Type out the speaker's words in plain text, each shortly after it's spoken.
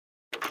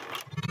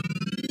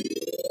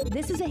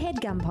This is a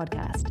HeadGum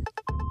podcast.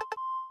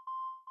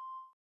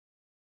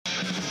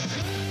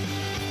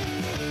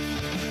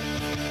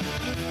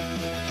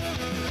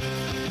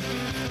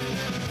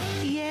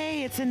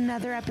 Yay, it's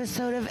another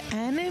episode of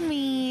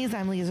Enemies.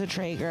 I'm Lisa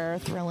Traeger.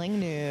 Thrilling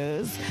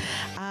news.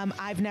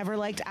 I've never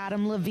liked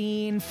Adam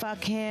Levine.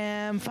 Fuck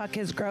him. Fuck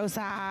his gross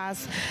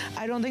ass.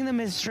 I don't think the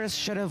mistress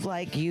should have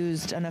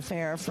used an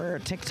affair for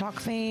TikTok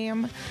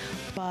fame,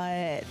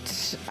 but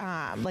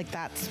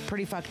that's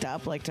pretty fucked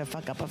up. To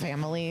fuck up a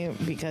family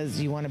because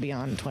you want to be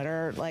on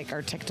Twitter,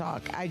 or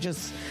TikTok. I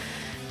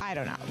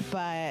don't know.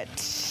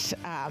 But,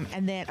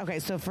 and then, okay,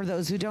 so for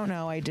those who don't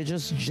know, I did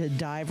just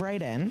dive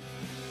right in.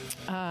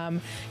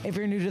 If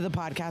you're new to the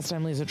podcast,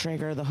 I'm Lisa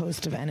Traeger, the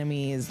host of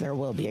Enemies. There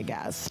will be a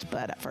guest,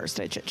 but at first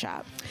I chit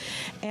chat.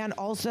 And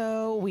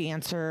also we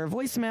answer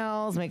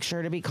voicemails. Make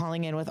sure to be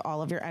calling in with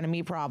all of your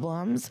enemy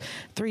problems.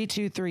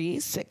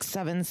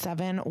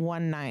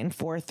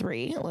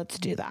 323-677-1943. Let's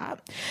do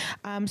that.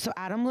 So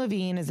Adam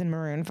Levine is in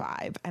Maroon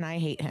 5 and I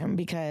hate him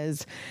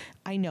because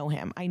I know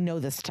him. I know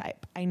this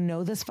type. I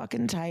know this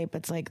fucking type.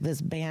 It's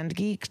this band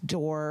geek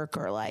dork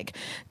or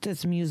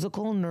this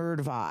musical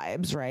nerd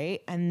vibes,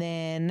 right? And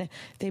then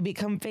they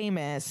become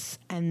famous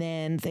and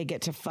then they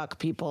get to fuck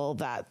people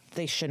that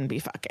they shouldn't be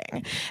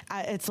fucking.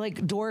 It's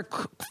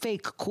dork,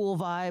 fake, cool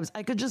vibes.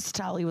 I could just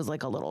tell he was a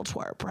little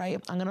twerp,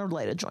 right? I'm going to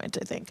light a joint,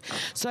 I think.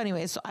 So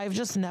anyway, I've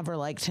just never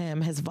liked him.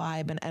 His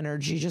vibe and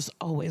energy just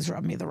always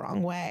rubbed me the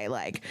wrong way.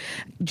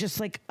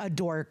 Just a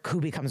dork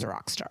who becomes a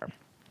rock star.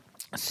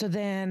 So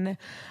then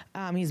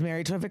he's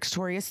married to a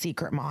Victoria's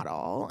Secret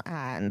model,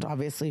 and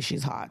obviously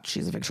she's hot.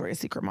 She's a Victoria's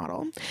Secret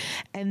model.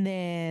 And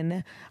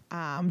then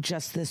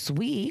just this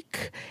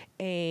week,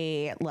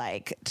 a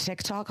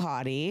TikTok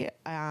hottie,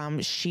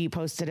 she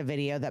posted a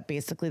video that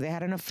basically they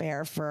had an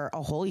affair for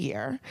a whole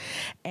year,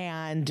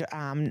 and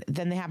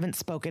then they haven't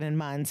spoken in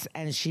months,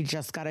 and she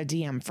just got a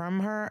DM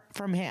from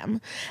him.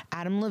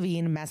 Adam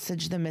Levine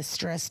messaged the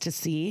mistress to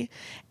see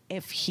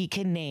if he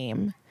can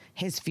name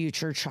his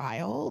future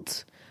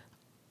child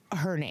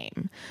her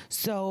name.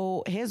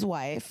 So his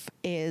wife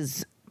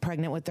is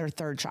pregnant with their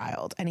third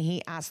child, and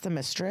he asked the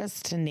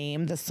mistress to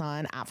name the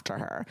son after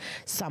her,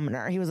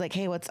 Sumner. He was like,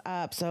 hey, what's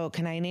up? So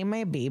can I name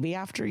my baby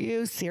after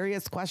you?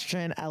 Serious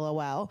question,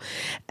 LOL.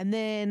 And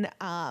then,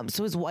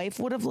 so his wife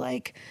would have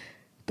been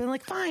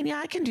fine, yeah,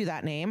 I can do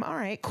that name. All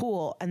right,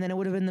 cool. And then it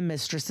would have been the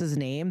mistress's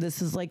name. This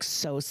is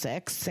so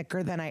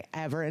sicker than I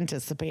ever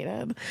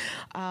anticipated.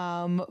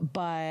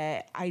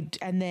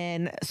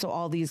 So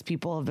all these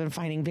people have been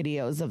finding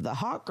videos of the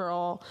hot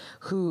girl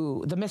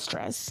the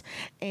mistress,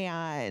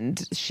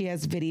 and she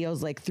has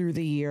videos through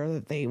the year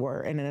that they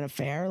were in an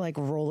affair,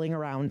 rolling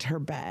around her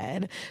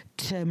bed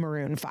to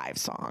Maroon 5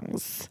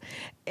 songs,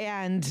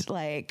 and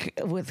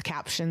with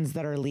captions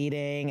that are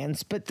leading.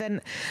 But then,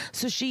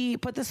 so she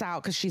put this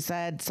out because she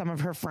said some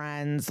of her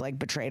friends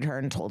betrayed her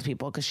and told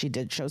people, because she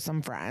did show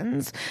some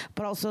friends,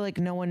 but also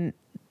no one,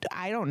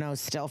 I don't know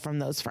still from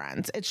those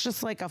friends. It's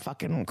just a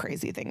fucking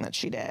crazy thing that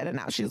she did. And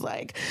now she's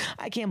I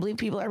can't believe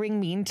people are being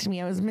mean to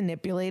me. I was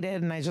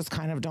manipulated and I just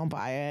kind of don't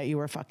buy it. You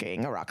were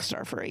fucking a rock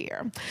star for a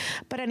year.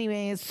 But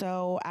anyways,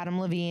 so Adam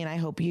Levine, I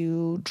hope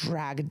you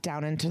drag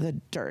down into the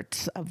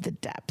dirt of the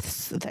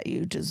depths that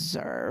you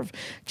deserve,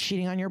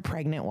 cheating on your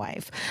pregnant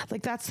wife.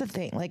 That's the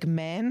thing.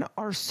 Men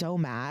are so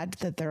mad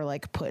that they're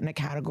put in a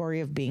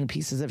category of being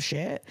pieces of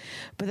shit.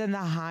 But then the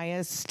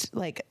highest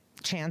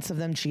chance of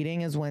them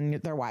cheating is when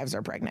their wives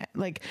are pregnant.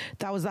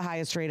 That was the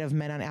highest rate of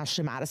men on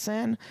Ashley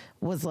Madison,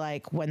 was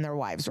when their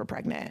wives were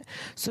pregnant.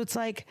 So it's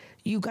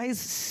you guys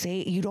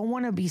say you don't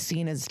want to be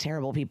seen as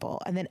terrible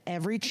people, and then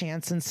every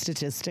chance and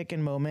statistic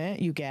and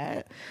moment you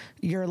get,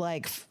 you're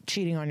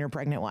cheating on your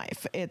pregnant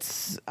wife.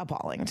 It's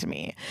appalling to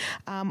me.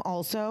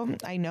 Also,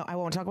 I know I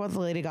won't talk about the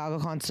Lady Gaga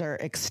concert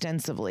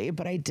extensively,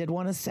 but I did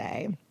want to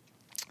say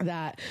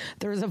that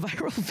there was a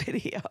viral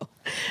video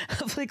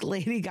of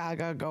Lady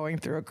Gaga going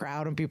through a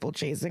crowd and people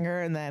chasing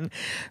her, and then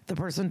the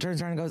person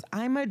turns around and goes,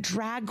 I'm a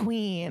drag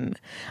queen.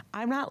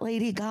 I'm not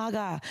Lady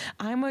Gaga.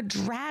 I'm a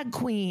drag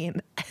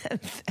queen. And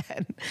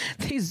then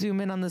they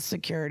zoom in on the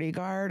security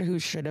guard who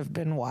should have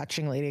been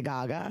watching Lady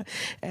Gaga,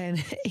 and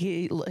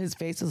his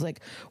face is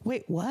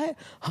wait, what?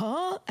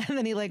 Huh? And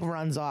then he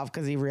runs off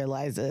because he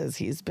realizes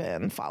he's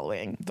been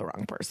following the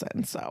wrong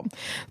person. So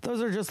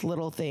those are just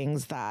little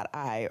things that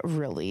I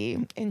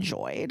really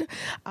enjoyed.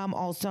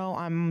 Also,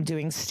 I'm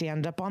doing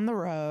stand-up on the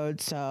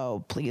road,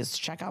 so please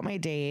check out my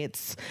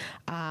dates.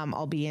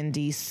 I'll be in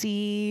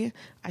DC.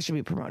 I should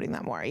be promoting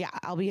that more. Yeah,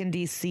 I'll be in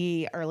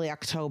DC early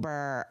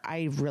October.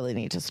 I really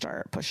need to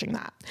start pushing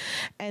that.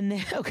 And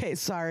then, okay,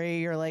 sorry,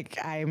 you're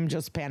I'm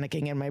just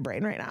panicking in my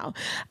brain right now.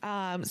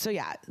 So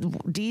yeah,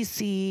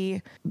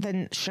 DC,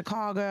 then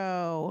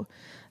Chicago,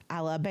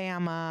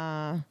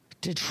 Alabama,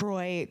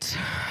 Detroit,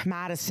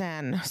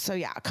 Madison. So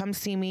yeah, come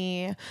see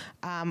me.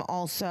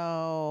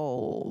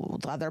 Also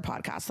the other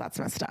podcast, That's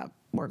Messed Up,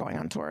 we're going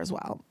on tour as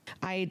well.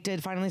 I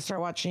did finally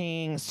start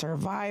watching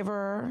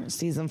Survivor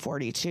season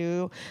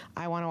 42.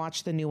 I want to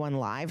watch the new one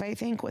live, I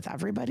think, with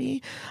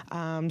everybody.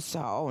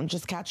 So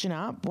just catching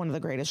up, one of the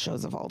greatest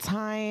shows of all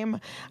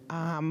time.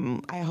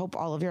 I hope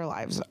all of your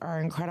lives are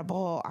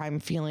incredible.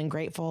 I'm feeling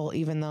grateful,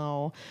 even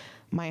though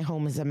my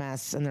home is a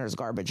mess and there's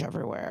garbage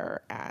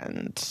everywhere,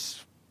 and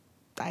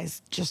I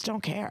just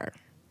don't care.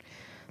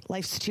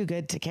 Life's too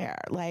good to care.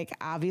 Like,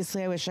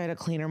 obviously I wish I had a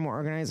cleaner, more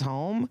organized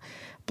home,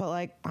 but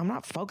like, I'm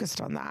not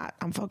focused on that.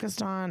 I'm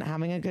focused on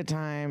having a good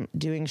time,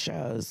 doing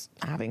shows,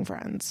 having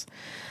friends.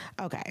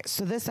 Okay.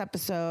 So this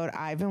episode,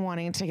 I've been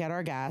wanting to get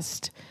our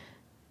guest,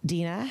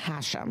 Dina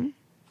Hashem.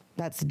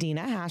 That's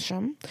Dina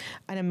Hashem,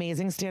 an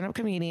amazing stand-up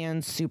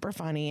comedian, super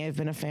funny. I've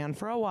been a fan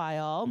for a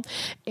while.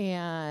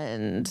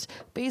 And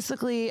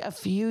basically a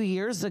few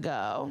years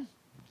ago,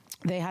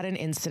 they had an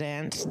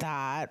incident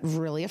that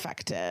really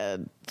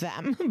affected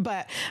them,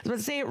 but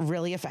let's say it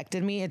really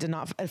affected me. It did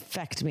not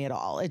affect me at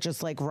all. It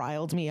just like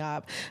riled me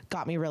up,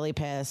 got me really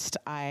pissed.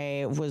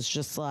 I was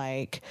just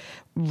like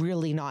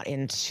really not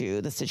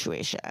into the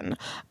situation.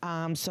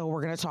 So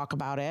we're going to talk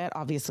about it.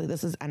 Obviously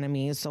this is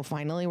enemies. So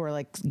finally we're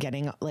like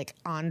getting like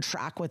on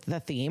track with the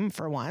theme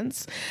for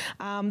once.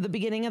 The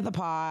beginning of the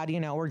pod,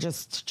 you know, we're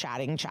just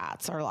chatting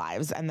chats, our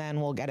lives, and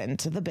then we'll get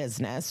into the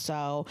business.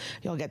 So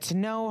you'll get to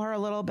know her a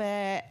little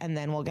bit, and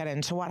then we'll get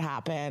into what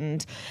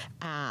happened.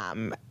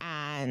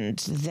 And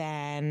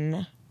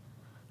then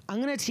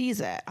I'm going to tease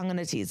it,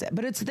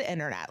 but it's the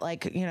internet.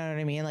 Like, you know what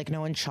I mean? Like,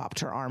 no one chopped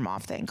her arm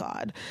off, thank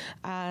God.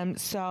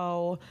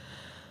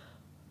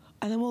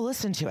 And then we'll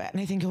listen to it, and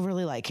I think you'll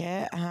really like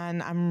it.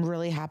 And I'm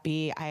really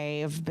happy.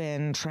 I've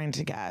been trying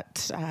to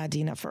get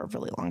Dina for a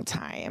really long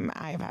time.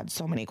 I've had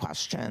so many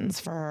questions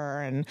for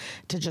her, and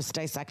to just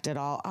dissect it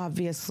all.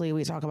 Obviously,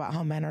 we talk about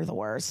how men are the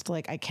worst.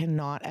 Like, I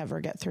cannot ever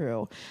get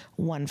through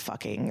one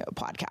fucking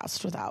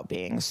podcast without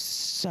being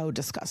so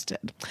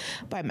disgusted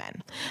by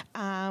men.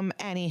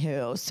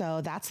 Anywho,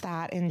 so that's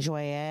that.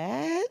 Enjoy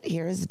it.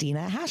 Here's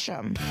Dina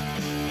Hashem.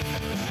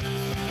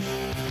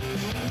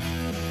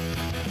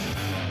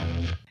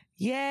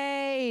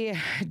 Yay.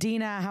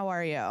 Dina, how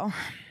are you?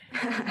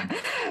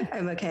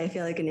 I'm okay. I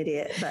feel like an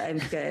idiot, but I'm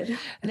good.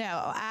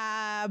 No,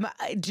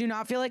 I do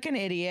not feel like an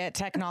idiot.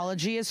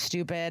 Technology is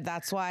stupid.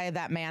 That's why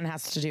that man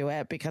has to do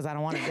it, because I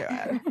don't want to do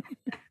it.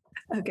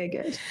 Okay,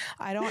 good.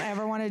 I don't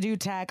ever want to do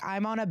tech.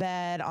 I'm on a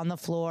bed on the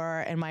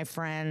floor in my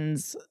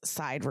friend's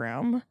side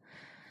room.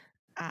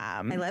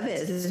 I love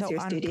it. Is this your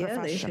studio,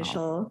 the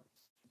official?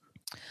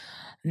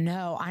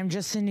 No, I'm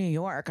just in New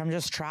York. I'm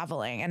just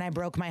traveling, and I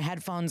broke my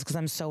headphones because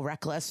I'm so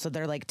reckless. So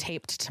they're like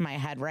taped to my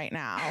head right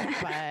now,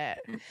 but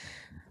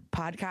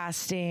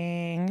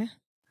podcasting.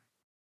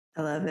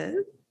 I love it.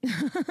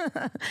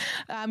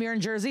 You're in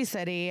Jersey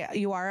City.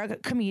 You are a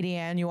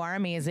comedian. You are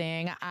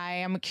amazing. I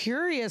am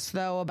curious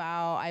though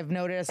I've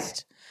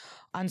noticed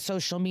on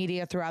social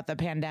media throughout the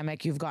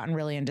pandemic, you've gotten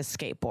really into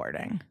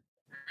skateboarding.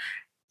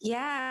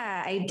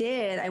 Yeah, I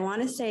did. I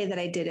want to say that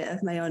I did it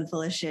of my own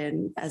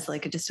volition as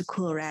like just a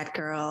cool rad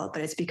girl,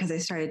 but it's because I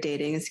started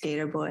dating a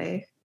skater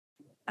boy.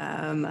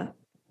 And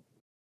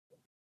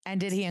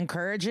did he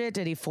encourage it?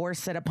 Did he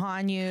force it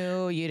upon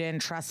you? You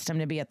didn't trust him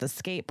to be at the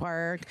skate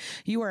park.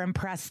 You were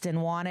impressed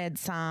and wanted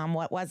some.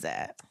 What was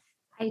it?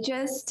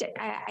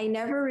 I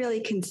never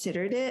really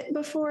considered it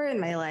before in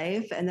my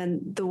life. And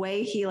then the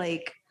way he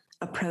like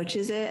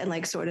approaches it and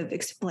like sort of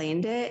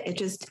explained it,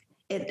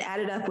 it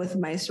added up with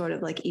my sort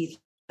of like ethos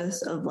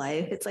of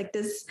life. It's like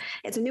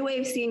it's a new way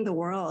of seeing the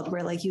world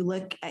where like you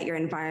look at your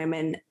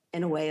environment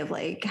in a way of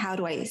like, how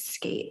do I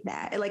skate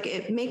that?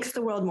 It makes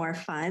the world more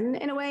fun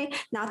in a way.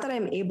 Not that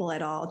I'm able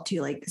at all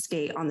to like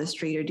skate on the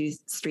street or do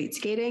street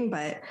skating,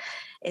 but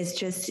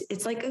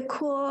it's like a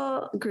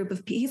cool group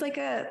of people.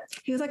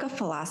 He was like a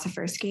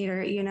philosopher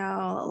skater, you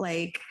know,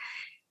 like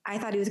I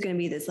thought he was going to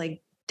be this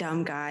like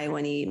dumb guy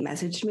when he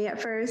messaged me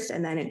at first.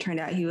 And then it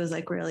turned out he was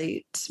like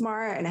really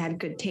smart and had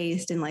good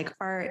taste in like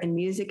art and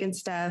music and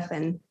stuff.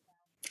 And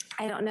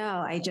I don't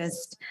know,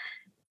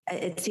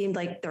 it seemed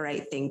like the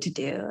right thing to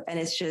do. And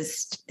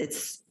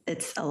it's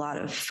a lot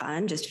of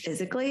fun just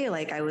physically.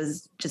 Like I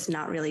was just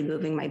not really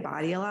moving my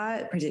body a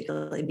lot,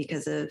 particularly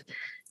because of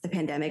the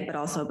pandemic, but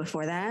also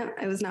before that,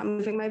 I was not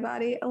moving my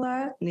body a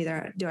lot.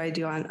 Neither do I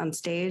do on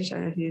stage. I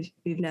don't know if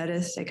you've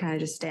noticed, I kind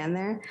of just stand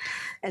there.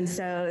 And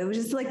so it was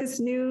just like this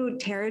new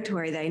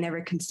territory that I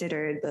never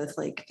considered, both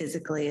like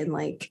physically and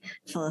like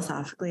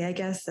philosophically, I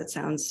guess. That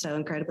sounds so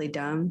incredibly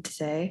dumb to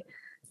say.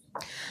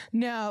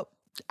 No,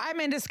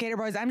 I'm into skater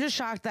boys. I'm just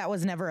shocked that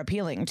was never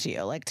appealing to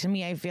you. Like to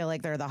me, I feel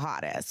like they're the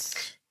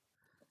hottest.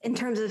 In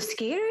terms of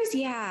skaters,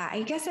 yeah,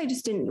 I guess I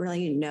just didn't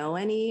really know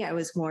any. I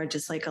was more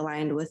just like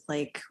aligned with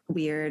like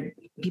weird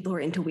people who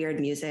are into weird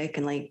music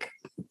and like,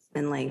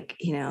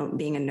 you know,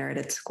 being a nerd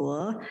at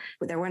school.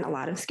 But there weren't a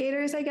lot of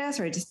skaters, I guess,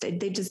 or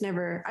they just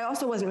never, I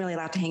also wasn't really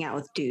allowed to hang out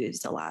with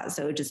dudes a lot.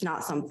 So just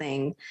not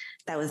something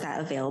that was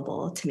that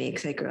available to me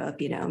because I grew up,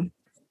 you know,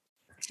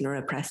 in a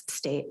repressed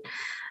state.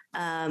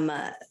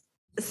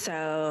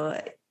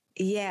 So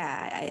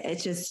yeah,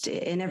 it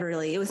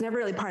was never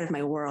really part of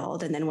my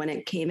world. And then when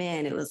it came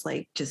in, it was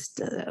like just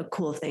a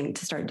cool thing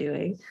to start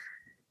doing.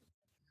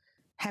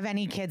 Have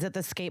any kids at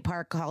the skate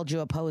park called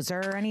you a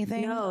poser or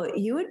anything? No,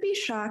 you would be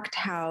shocked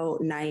how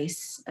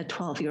nice a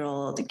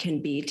 12-year-old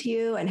can be to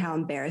you and how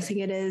embarrassing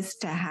it is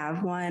to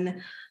have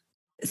one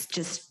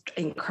just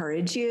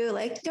encourage you.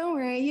 Like, don't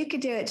worry, you could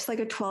do it. Just like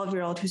a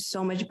 12-year-old who's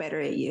so much better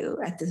at you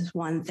at this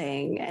one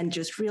thing and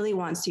just really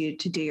wants you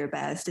to do your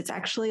best. It's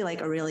actually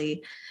like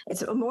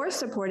it's a more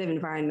supportive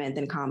environment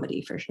than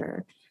comedy for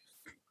sure.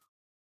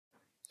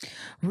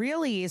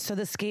 Really? So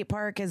the skate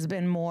park has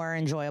been more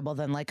enjoyable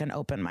than like an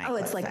open mic? Oh,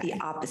 it's like the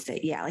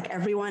opposite. Yeah. Like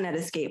everyone at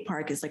a skate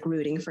park is like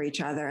rooting for each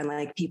other. And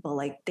like people,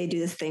 like they do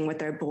this thing with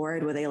their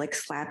board where they like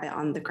slap it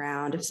on the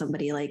ground if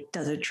somebody like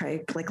does a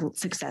trick like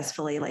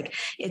successfully. Like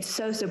it's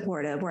so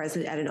supportive. Whereas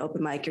at an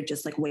open mic, you're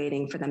just like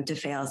waiting for them to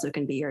fail so it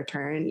can be your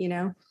turn, you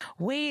know?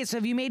 Wait, so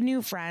have you made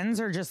new friends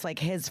or just like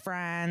his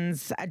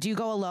friends? Do you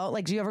go alone?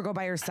 Like, do you ever go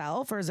by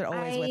yourself or is it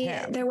always with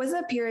him? There was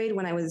a period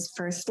when I was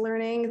first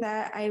learning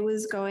that I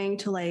was going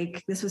to like,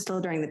 this was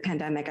still during the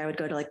pandemic. I would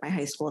go to like my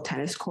high school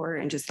tennis court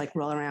and just like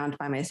roll around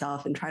by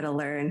myself and try to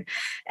learn.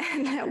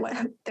 And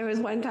there was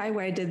one time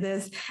where I did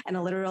this and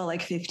a literal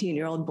like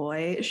 15-year-old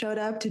boy showed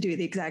up to do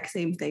the exact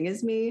same thing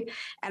as me.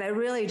 And I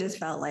really just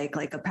felt like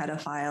a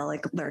pedophile,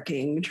 like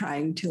lurking,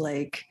 trying to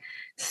like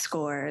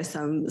score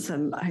some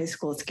high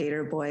school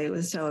skater boy. It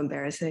was so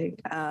embarrassing.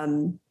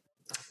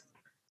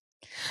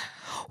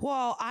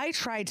 Well, I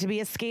tried to be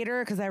a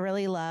skater because I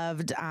really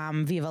loved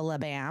Viva La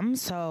Bam.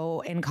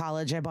 So in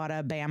college, I bought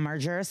a Bam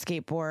merger, a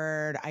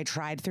skateboard. I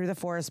tried through the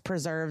forest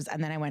preserves,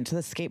 and then I went to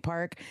the skate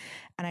park,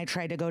 and I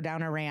tried to go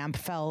down a ramp,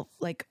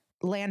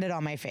 landed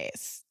on my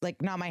face,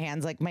 like not my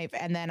hands,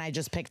 and then I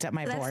just picked up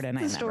my board and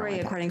I never story,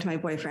 according to my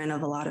boyfriend,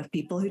 of a lot of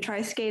people who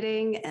try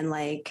skating, and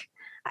like,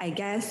 I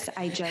guess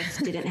I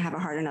just didn't have a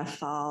hard enough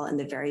fall in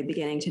the very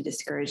beginning to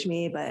discourage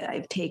me, but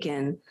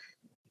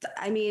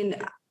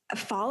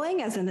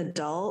falling as an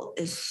adult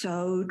is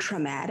so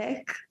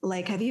traumatic.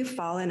 Like, have you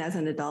fallen as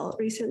an adult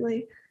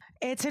recently?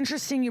 It's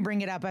interesting you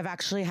bring it up. I've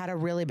actually had a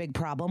really big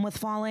problem with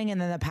falling.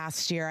 And then the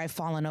past year I've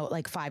fallen out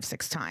like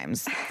 5-6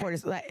 times.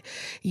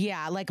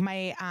 Like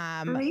my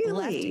Really?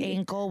 left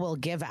ankle will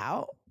give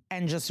out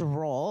and just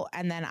roll,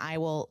 and then I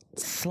will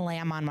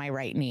slam on my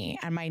right knee,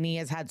 and my knee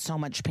has had so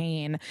much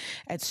pain.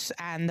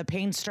 And the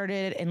pain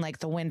started in like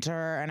the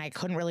winter, and I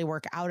couldn't really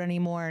work out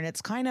anymore, and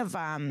it's kind of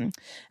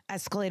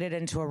escalated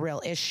into a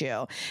real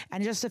issue.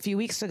 And just a few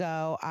weeks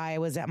ago, I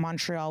was at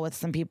Montreal with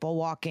some people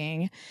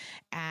walking,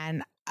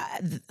 and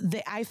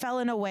I fell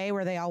in a way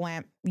where they all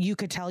went, "You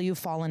could tell you've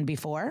fallen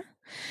before."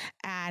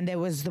 And it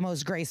was the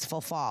most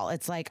graceful fall.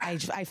 It's like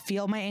I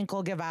feel my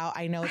ankle give out.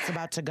 I know it's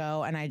about to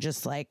go, and I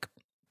just like,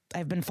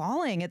 I've been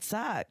falling. It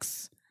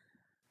sucks.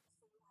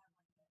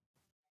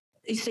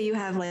 So you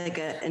have like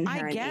an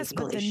inherent, I guess,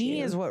 but the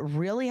knee is what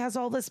really has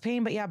all this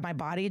pain. But yeah, my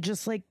body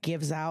just like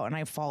gives out and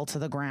I fall to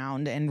the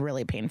ground in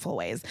really painful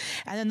ways.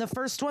 And then the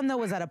first one though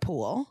was at a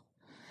pool.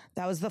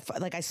 That was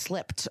I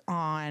slipped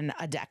on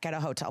a deck at a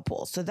hotel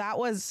pool. So that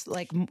was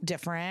like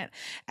different.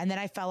 And then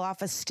I fell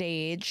off a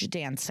stage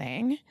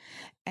dancing,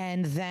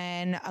 and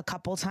then a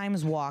couple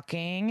times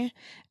walking.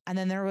 And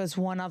then there was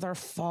one other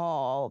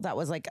fall that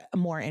was like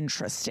more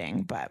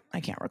interesting, but I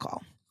can't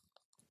recall.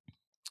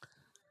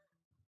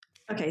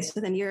 Okay.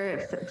 So then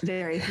you're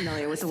very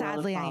familiar with the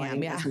Sadly, world of falling. I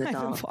am. Yeah, as an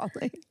adult. I'm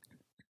falling.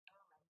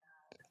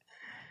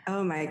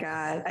 Oh my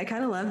God. I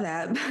kind of love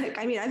that.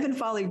 I mean, I've been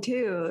falling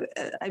too.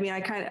 I mean,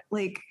 I kind of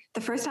like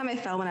the first time I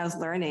fell when I was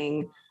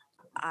learning,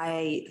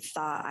 I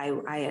thought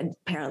I had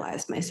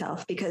paralyzed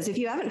myself, because if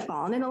you haven't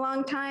fallen in a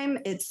long time,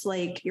 it's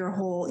like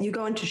you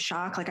go into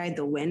shock. Like I had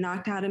the wind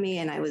knocked out of me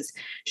and I was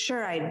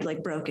sure I'd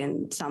like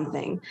broken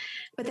something,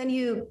 but then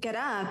you get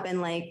up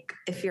and like,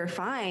 if you're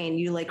fine,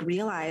 you like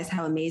realize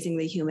how amazing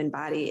the human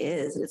body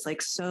is. It's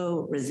like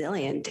so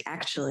resilient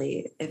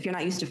actually. If you're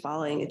not used to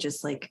falling, it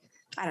just like,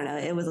 I don't know.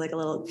 It was like a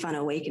little fun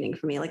awakening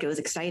for me. Like it was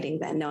exciting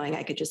then knowing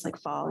I could just like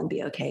fall and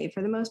be okay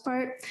for the most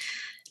part.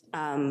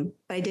 But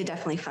I did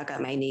definitely fuck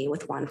up my knee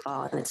with one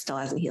fall and it still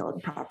hasn't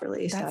healed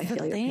properly. That's so I feel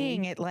the your thing.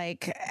 pain. It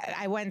like,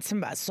 I went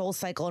to Soul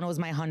Cycle and it was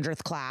my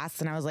 100th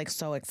class and I was like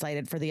so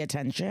excited for the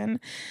attention.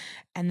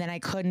 And then I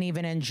couldn't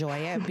even enjoy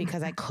it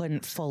because I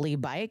couldn't fully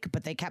bike,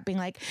 but they kept being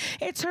like,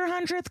 it's her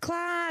 100th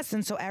class.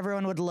 And so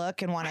everyone would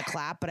look and want to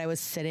clap, but I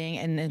was sitting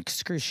in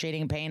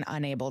excruciating pain,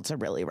 unable to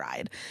really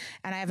ride.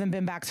 And I haven't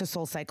been back to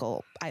Soul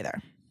Cycle either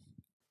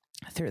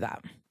through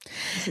that.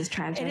 This is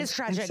tragic. It is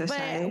tragic. So but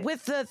sorry.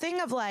 with the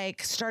thing of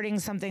like starting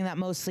something that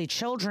mostly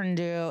children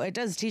do, it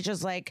does teach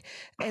us like,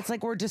 it's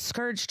like we're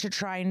discouraged to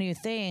try new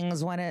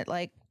things when it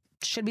like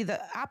should be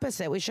the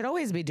opposite. We should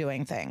always be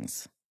doing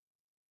things.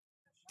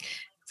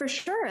 For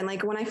sure. And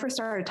like when I first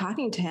started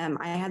talking to him,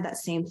 I had that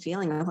same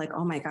feeling of like,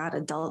 oh my God,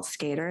 adult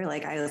skater.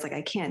 Like I was like,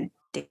 I can't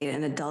date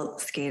an adult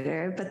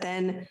skater. But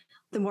then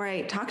the more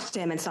I talked to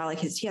him and saw like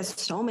he has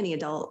so many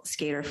adult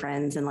skater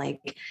friends, and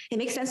like it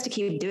makes sense to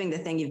keep doing the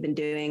thing you've been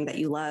doing that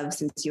you love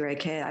since you were a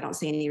kid. I don't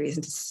see any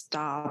reason to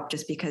stop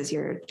just because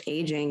you're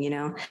aging,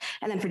 And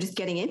then for just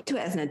getting into it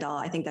as an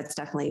adult, I think that's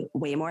definitely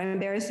way more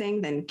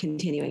embarrassing than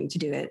continuing to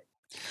do it.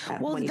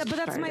 Well, but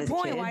that's my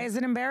point. Why is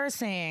it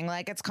embarrassing?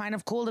 Like, it's kind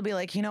of cool to be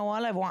like, you know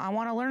what? I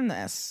want to learn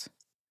this.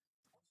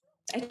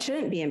 It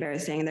shouldn't be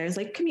embarrassing. There's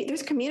like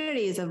there's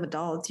communities of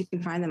adults. You can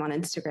find them on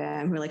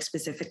Instagram who are like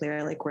specifically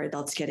are like we're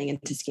adults getting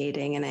into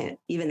skating, and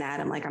even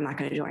that I'm like I'm not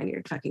going to join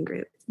your fucking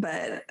group.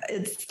 But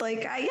it's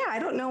like I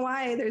don't know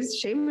why there's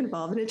shame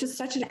involved, and it's just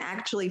such an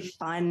actually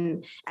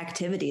fun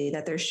activity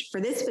that there's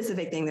for this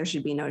specific thing there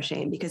should be no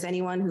shame, because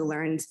anyone who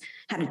learns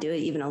how to do it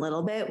even a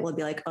little bit will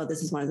be like, oh,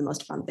 this is one of the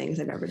most fun things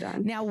I've ever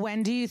done. Now,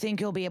 when do you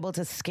think you'll be able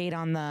to skate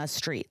on the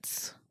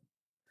streets?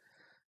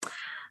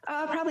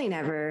 Probably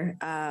never.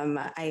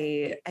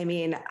 I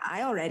mean,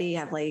 I already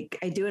have I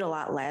do it a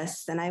lot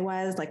less than I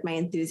was. Like my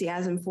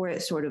enthusiasm for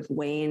it sort of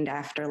waned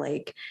after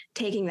like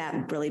taking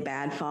that really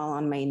bad fall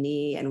on my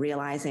knee and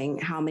realizing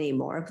how many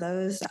more of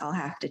those I'll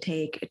have to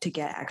take to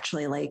get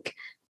actually like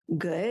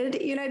good.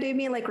 You know what I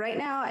mean? Like right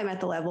now I'm at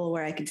the level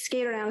where I can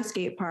skate around a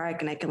skate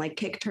park and I can like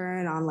kick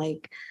turn on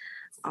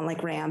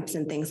ramps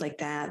and things like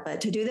that. But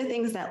to do the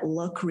things that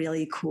look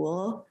really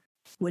cool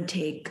would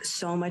take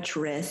so much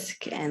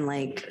risk and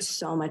like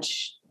so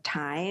much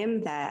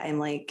time that I'm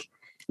like,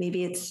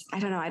 maybe I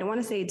don't know. I don't want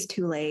to say it's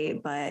too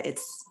late, but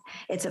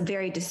it's a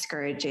very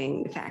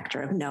discouraging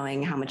factor of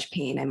knowing how much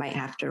pain I might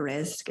have to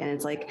risk. And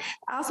it's like,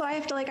 also I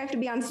have to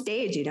be on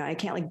stage, I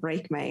can't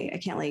like I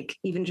can't like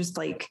even just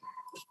like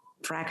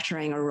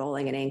fracturing or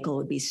rolling an ankle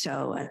would be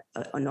so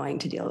annoying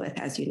to deal with,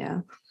 as you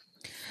know.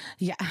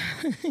 Yeah.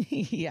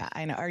 Yeah,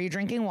 I know. Are you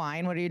drinking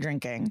wine? What are you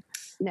drinking?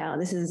 No,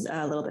 this is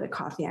a little bit of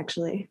coffee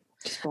actually.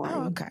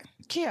 Oh, okay.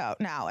 Cute.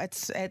 Now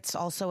it's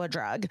also a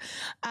drug.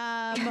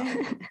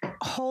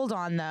 Hold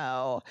on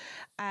though.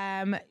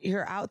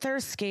 You're out there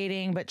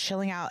skating, but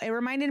chilling out. It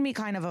reminded me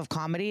kind of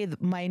comedy.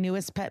 My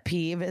newest pet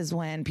peeve is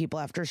when people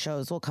after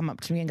shows will come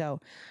up to me and go,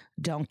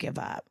 don't give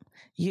up.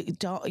 You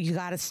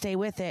got to stay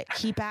with it.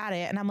 Keep at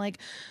it. And I'm like,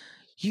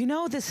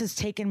 this has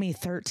taken me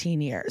 13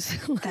 years.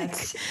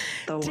 That's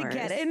the worst. To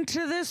get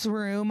into this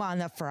room on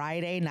the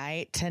Friday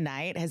night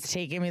tonight has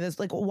taken me this,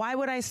 like, why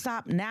would I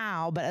stop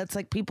now? But it's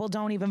like, people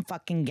don't even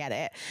fucking get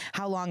it,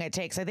 how long it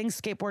takes. I think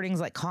skateboarding is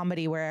like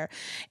comedy where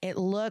it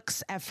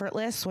looks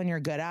effortless when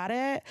you're good at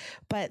it.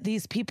 But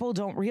these people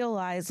don't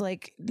realize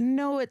like,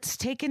 no, it's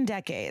taken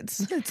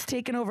decades. It's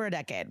taken over a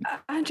decade.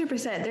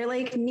 100%. They're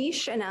like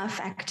niche enough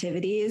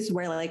activities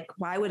where like,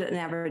 why would an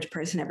average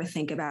person ever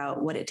think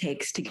about what it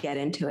takes to get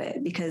into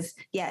it? Because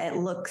it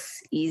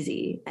looks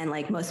easy. And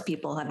like most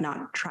people have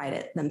not tried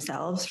it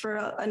themselves for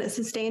a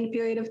sustained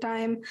period of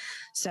time.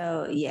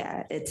 So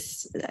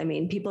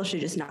people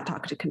should just not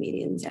talk to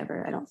comedians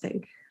ever, I don't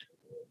think.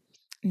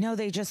 No,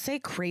 they just say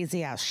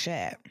crazy ass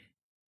shit.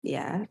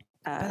 Yeah.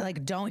 But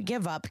like, don't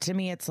give up. To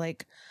me, it's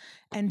like,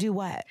 and do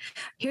what?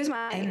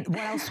 And what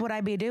else would I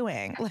be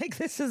doing? Like,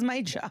 this is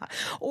my job.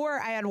 Or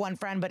I had one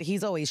friend, but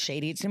he's always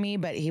shady to me,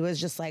 but he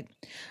was just like,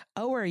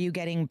 oh, are you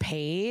getting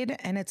paid?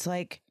 And it's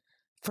like,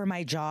 for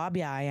my job,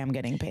 yeah, I am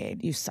getting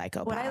paid. You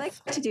psychopath. What I like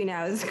to do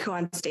now is go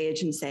on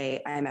stage and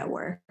say, I'm at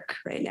work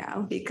right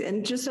now.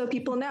 And just so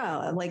people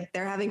know, like,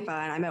 they're having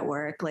fun. I'm at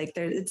work. Like,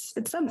 it's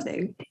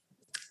something.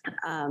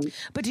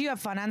 But do you have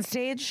fun on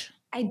stage?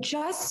 I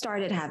just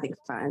started having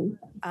fun.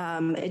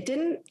 It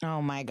didn't.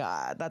 Oh my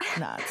God, that's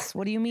nuts.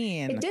 What do you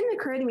mean? It didn't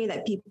occur to me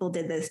that people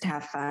did this to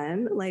have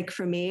fun. Like,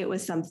 for me, it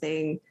was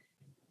something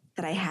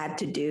that I had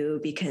to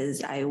do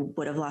because I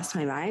would have lost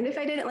my mind if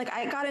I didn't. Like,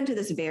 I got into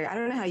this I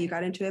don't know how you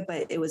got into it,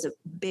 but it was a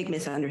big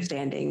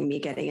misunderstanding, me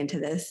getting into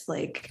this.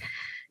 Like,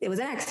 it was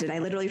an accident. I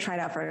literally tried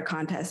out for a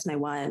contest and I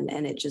won,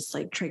 and it just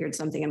like triggered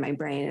something in my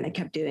brain and I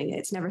kept doing it.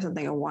 It's never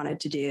something I wanted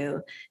to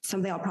do. It's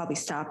something I'll probably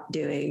stop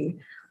doing.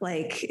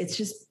 Like,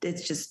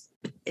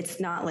 it's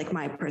not like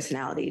my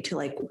personality to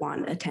like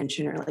want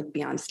attention or like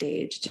be on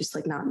stage. Just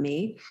like not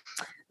me.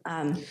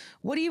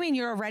 What do you mean?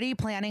 You're already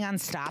planning on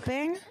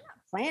stopping?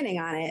 Planning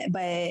on it,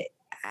 but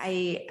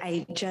I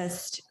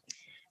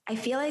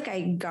feel like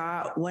I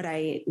got what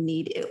I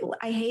need.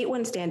 I hate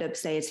when stand-ups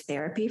say it's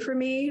therapy for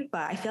me,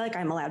 but I feel like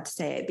I'm allowed to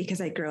say it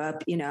because I grew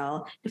up, in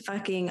a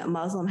fucking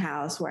Muslim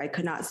house where I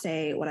could not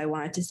say what I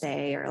wanted to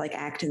say or like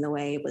act in the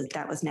way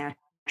that was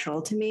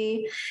natural to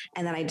me.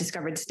 And then I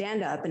discovered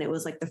stand-up, and it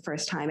was like the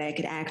first time I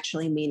could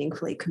actually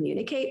meaningfully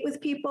communicate with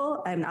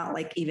people. I'm not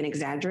like even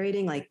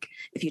exaggerating. Like,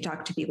 if you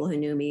talk to people who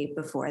knew me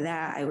before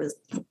that, I was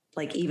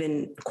like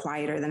even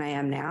quieter than I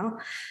am now.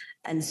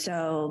 And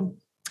so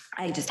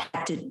I just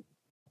had to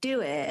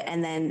do it.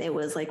 And then it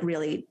was like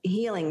really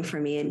healing for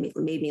me. It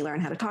made me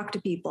learn how to talk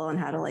to people and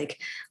how to like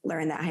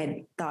learn that I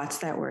had thoughts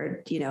that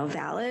were,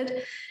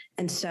 valid.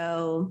 And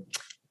so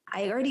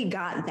I already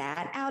got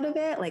that out of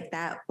it. Like,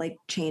 that like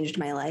changed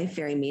my life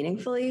very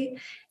meaningfully.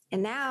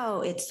 And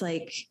now it's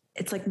like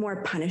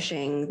more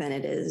punishing than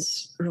it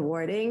is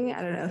rewarding.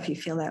 I don't know if you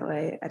feel that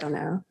way. I don't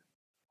know.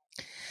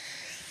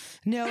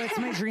 No, it's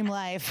my dream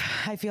life.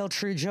 I feel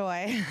true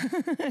joy.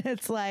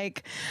 It's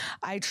like,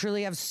 I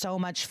truly have so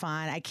much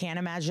fun. I can't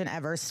imagine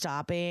ever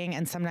stopping.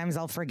 And sometimes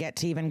I'll forget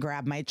to even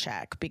grab my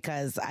check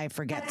because I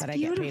forget that I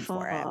get paid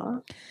for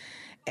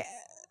it.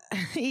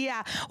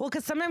 Yeah. Well,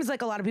 because sometimes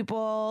like a lot of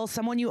people,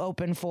 someone you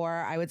open for,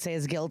 I would say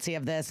is guilty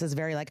of this, is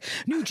very like,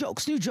 new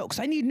jokes.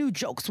 I need new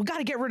jokes. We got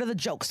to get rid of the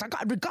jokes.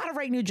 We got to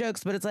write new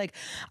jokes. But it's like,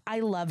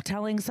 I love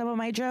telling some of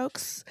my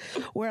jokes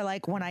where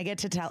like when I get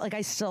to tell, like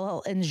I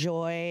still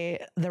enjoy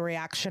the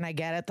reaction I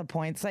get at the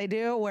points I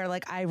do, where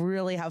like I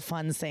really have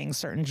fun saying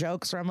certain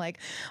jokes where I'm like,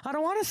 I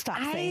don't want to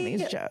stop saying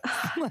these jokes.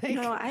 Like,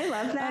 no, I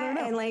love that.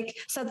 And like,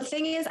 so the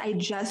thing is, I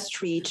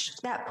just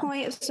reached that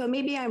point. So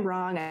maybe I'm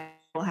wrong. I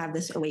will have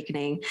this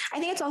awakening. I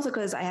think it's also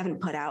because I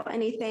haven't put out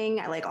anything.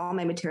 I like all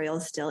my material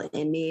is still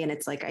in me. And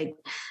it's like,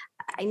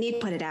 I need to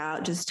put it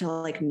out just to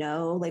like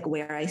know like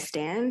where I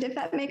stand, if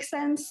that makes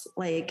sense.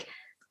 Like,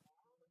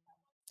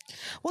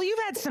 well, you've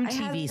had some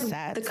TV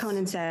sets. The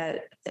Conan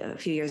set a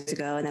few years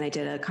ago, and then I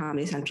did a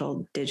Comedy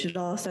Central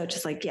digital. So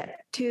just like,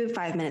 2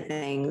 5-minute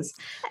things.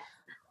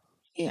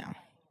 Yeah.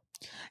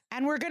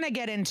 And we're going to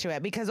get into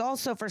it because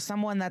also for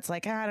someone that's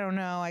like, I don't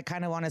know, I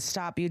kind of want to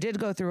stop. You did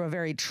go through a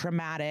very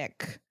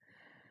traumatic,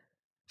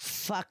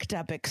 fucked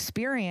up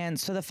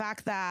experience. So the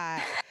fact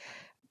that,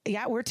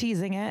 yeah, we're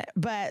teasing it,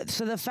 but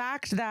so the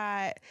fact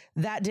that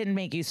that didn't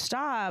make you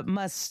stop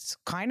must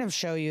kind of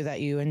show you that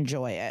you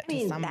enjoy it. I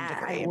mean,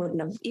 that I wouldn't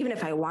have, even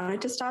if I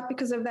wanted to stop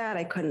because of that,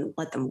 I couldn't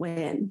let them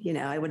win. You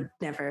know, I would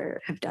never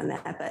have done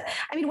that. But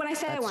I mean, when I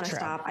say I want to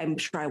stop, I'm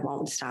sure I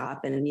won't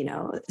stop. And, you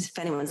know, if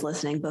anyone's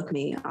listening, book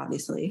me,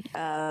 obviously.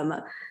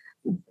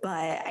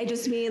 But I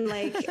just mean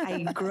like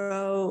I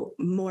grow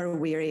more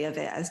weary of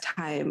it as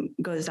time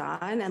goes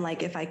on. And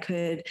like, if I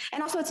could,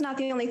 and also it's not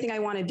the only thing I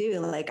want to do.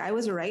 Like I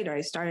was a writer,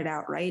 I started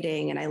out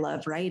writing and I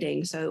love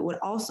writing. So it would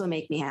also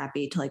make me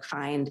happy to like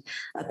find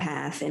a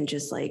path and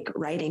just like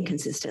writing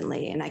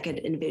consistently. And I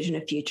could envision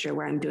a future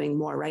where I'm doing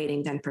more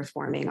writing than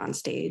performing on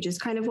stage is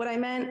kind of what I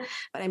meant,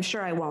 but I'm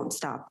sure I won't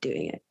stop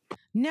doing it.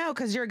 No,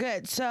 because you're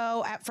good.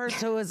 So at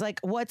first it was like,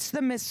 what's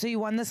the miss? So you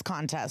won this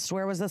contest.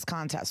 Where was this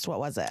contest? What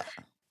was it?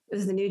 It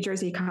was the New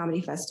Jersey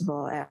Comedy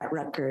Festival at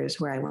Rutgers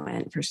where I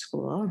went for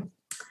school.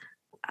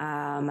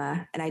 And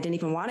I didn't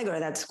even want to go to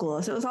that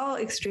school. So it was all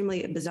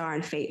extremely bizarre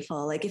and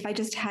fateful. Like if I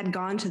just had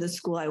gone to the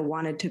school I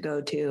wanted to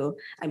go to,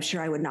 I'm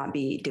sure I would not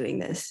be doing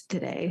this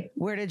today.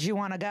 Where did you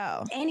want to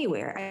go?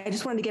 Anywhere. I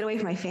just wanted to get away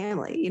from my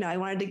family. You know, I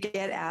wanted to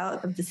get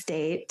out of the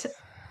state,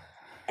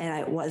 and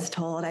I was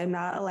told I'm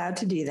not allowed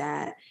to do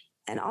that.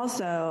 And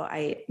also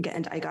I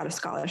got a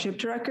scholarship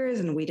to Rutgers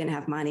and we didn't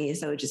have money.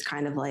 So it just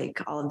kind of like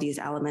all of these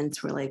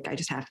elements were like, I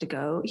just have to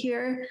go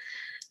here.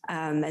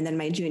 And then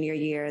my junior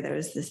year, there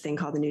was this thing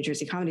called the New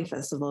Jersey Comedy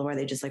Festival where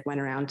they just like went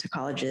around to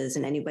colleges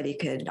and anybody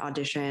could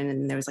audition.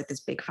 And there was like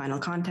this big final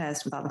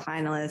contest with all the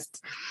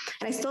finalists.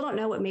 And I still don't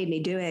know what made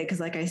me do it.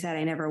 Cause like I said,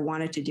 I never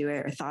wanted to do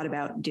it or thought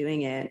about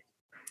doing it.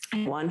 I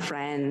had one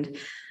friend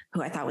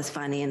who I thought was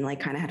funny and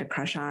like kind of had a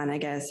crush on, I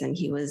guess. And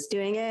he was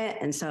doing it.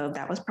 And so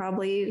that was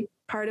probably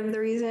part of the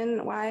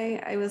reason why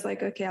I was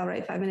like, okay, I'll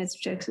write 5 minutes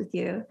of jokes with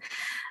you.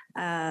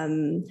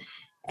 And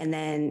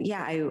then,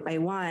 yeah, I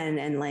won.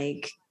 And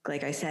like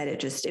I said,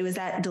 it was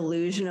that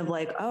delusion of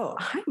like, oh,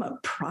 I'm a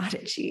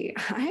prodigy.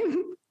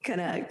 I'm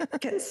gonna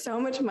get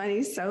so much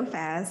money so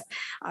fast.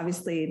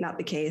 Obviously not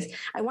the case.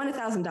 I won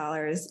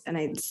 $1,000 and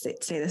I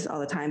say this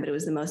all the time, but it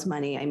was the most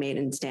money I made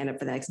in stand-up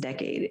for the next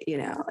decade, you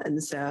know?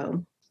 And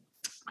so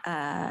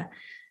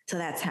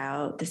that's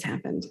how this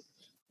happened.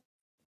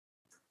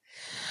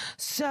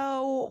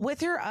 So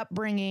with your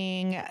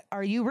upbringing,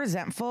 are you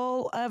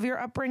resentful of your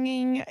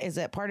upbringing? Is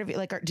it part of it?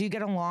 Like, do you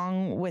get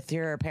along with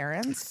your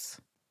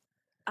parents?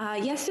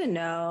 Yes and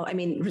no. I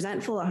mean,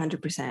 resentful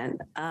 100%.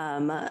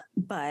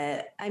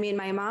 But I mean,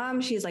 my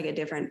mom, she's like a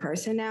different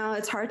person now.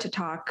 It's hard to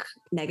talk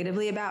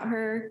negatively about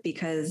her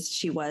because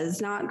she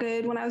was not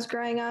good when I was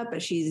growing up,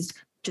 but she's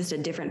just a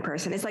different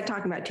person. It's like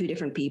talking about two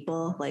different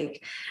people.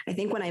 Like, I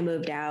think when I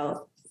moved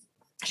out,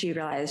 she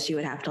realized she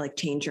would have to like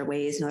change her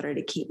ways in order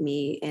to keep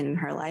me in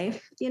her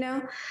life, you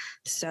know?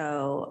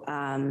 So,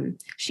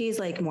 she's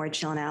like more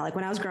chill now. Like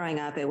when I was growing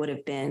up, it would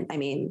have been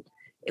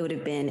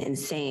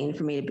insane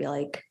for me to be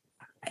like,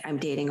 I'm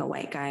dating a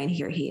white guy and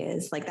here he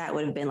is. Like that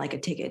would have been like a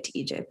ticket to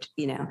Egypt,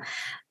 you know?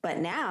 But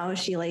now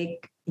she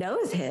like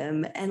knows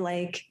him and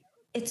like,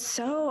 it's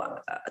so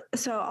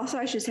also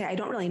I should say, I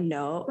don't really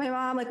know my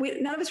mom. Like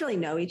none of us really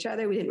know each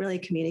other. We didn't really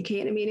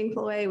communicate in a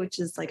meaningful way, which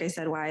is, like I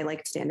said, why I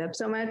liked stand up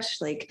so much.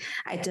 Like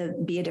I had to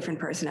be a different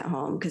person at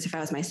home because if I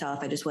was myself,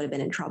 I just would have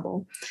been in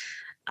trouble.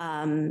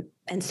 And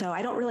so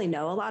I don't really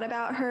know a lot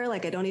about her.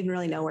 Like, I don't even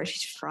really know where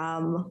she's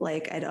from.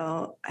 Like, I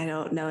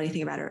don't know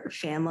anything about her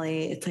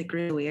family. It's like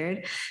really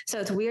weird. So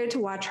it's weird to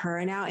watch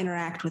her now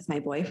interact with my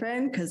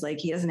boyfriend. Cause like,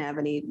 he doesn't have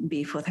any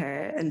beef with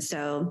her. And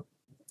so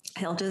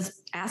he'll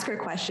just ask her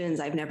questions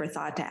I've never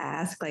thought to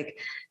ask. Like,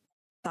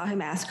 saw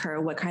him ask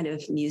her, what kind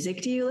of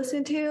music do you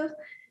listen to?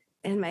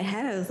 In my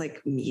head, I was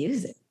like,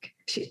 music.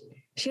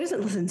 she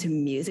doesn't listen to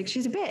music.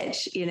 She's a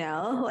bitch, you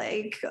know,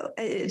 like,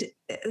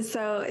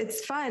 so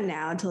it's fun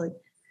now to like.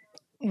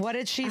 What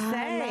did she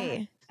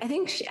say? I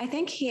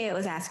think he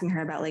was asking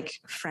her about like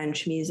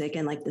French music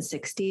in like the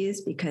 60s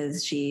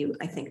because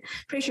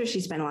pretty sure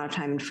she spent a lot of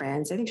time in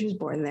France. I think she was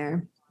born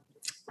there.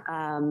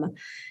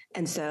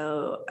 And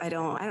so I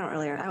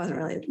wasn't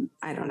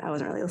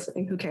really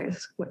listening. Who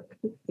cares? What,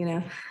 you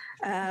know?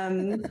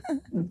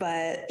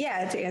 But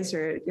yeah, to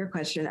answer your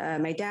question,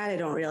 my dad, I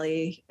don't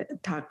really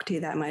talk to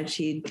that much.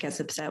 He gets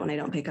upset when I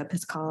don't pick up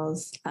his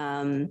calls.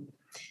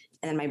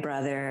 And my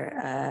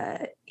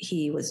brother,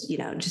 he was, you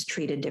know, just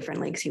treated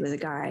differently because he was a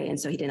guy. And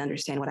so he didn't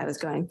understand what I was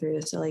going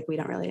through. So like, we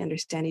don't really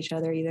understand each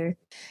other either.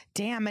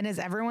 Damn. And is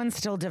everyone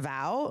still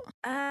devout?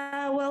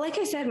 Well, like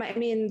I said,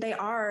 they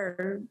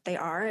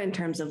are in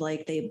terms of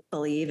like, they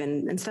believe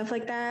and stuff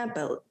like that.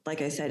 But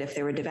like I said, if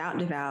they were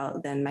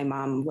devout, then my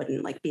mom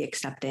wouldn't like be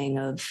accepting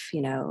of,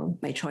 you know,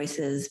 my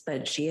choices,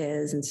 but she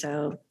is. And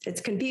so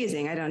it's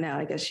confusing. I don't know.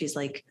 I guess she's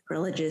like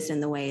religious in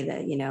the way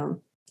that, you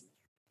know,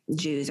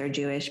 Jews are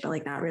Jewish, but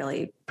like not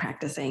really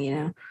practicing, you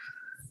know.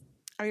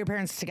 Are your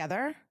parents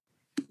together?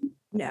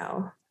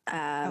 No.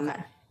 Okay.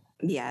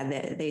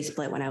 Yeah, they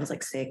split when I was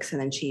like 6,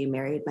 and then she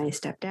married my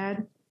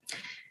stepdad,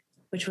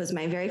 which was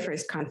my very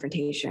first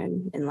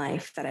confrontation in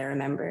life that I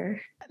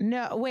remember.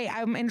 No, wait,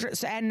 I'm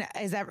interested. And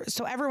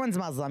so everyone's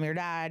Muslim, your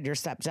dad, your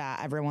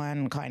stepdad,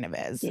 everyone kind of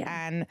is.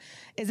 Yeah. And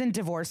isn't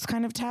divorce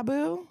kind of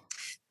taboo?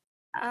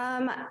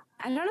 I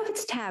don't know if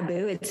it's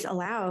taboo. It's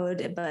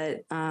allowed,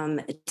 but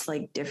it's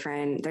like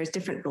different. There's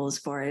different rules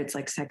for it. It's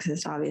like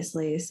sexist,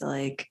 obviously. So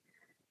like,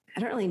 I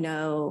don't really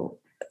know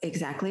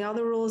exactly all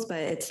the rules, but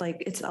it's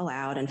like, it's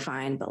allowed and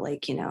fine. But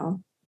like, you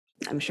know,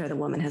 I'm sure the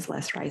woman has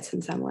less rights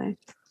in some way.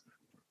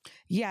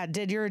 Yeah.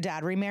 Did your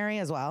dad remarry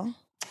as well?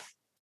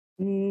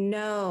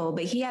 No,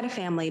 but he had a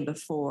family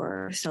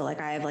before. So like,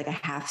 I have like a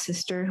half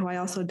sister who I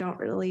also don't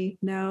really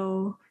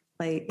know.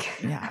 Like,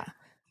 yeah.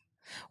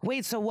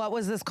 Wait, so what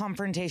was this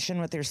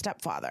confrontation with your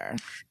stepfather?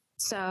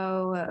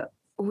 So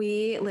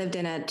we lived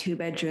in a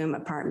 2-bedroom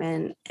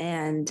apartment,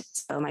 and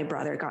so my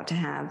brother got to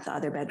have the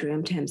other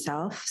bedroom to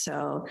himself.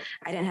 So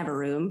I didn't have a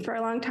room for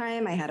a long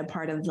time. I had a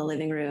part of the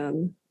living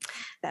room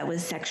that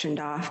was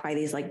sectioned off by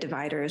these like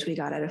dividers we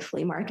got at a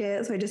flea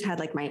market. So I just had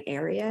like my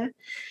area.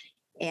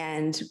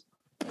 And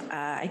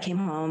I came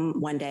home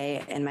one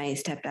day and my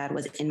stepdad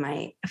was in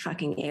my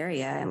fucking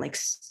area and like,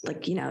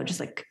 you know, just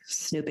like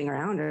snooping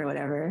around or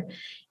whatever.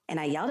 And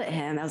I yelled at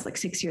him. I was like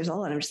 6 years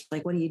old. And I'm just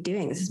like, what are you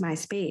doing? This is my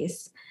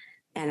space.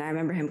 And I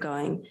remember him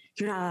going,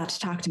 you're not allowed to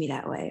talk to me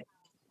that way.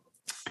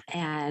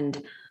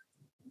 And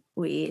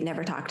we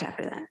never talked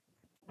after that.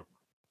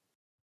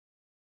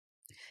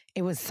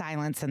 It was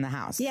silence in the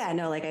house. Yeah,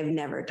 no, like I've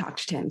never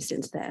talked to him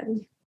since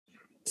then.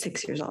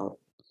 6 years old.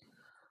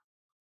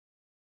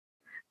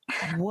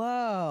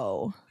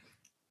 Whoa.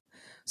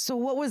 So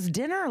what was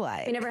dinner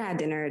like? We never had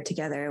dinner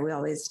together. We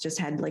always just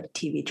had like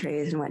TV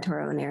trays and went to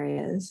our own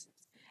areas.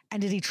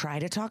 And did he try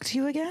to talk to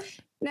you again?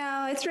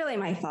 No, it's really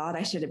my fault.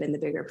 I should have been the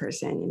bigger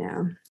person, you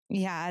know?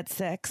 Yeah, at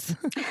 6.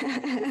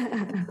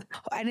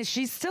 And is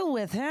she still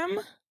with him?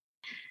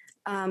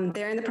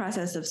 They're in the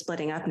process of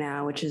splitting up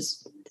now, which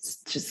is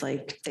just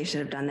like, they should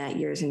have done that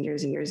years and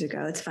years and years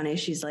ago. It's funny.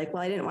 She's like,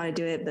 well, I didn't want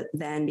to do it, but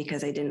then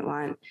because I didn't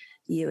want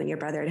you and your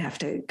brother to have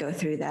to go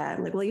through that.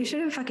 I'm like, well, you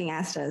should have fucking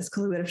asked us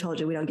because we would have told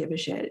you we don't give a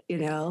shit, you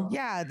know?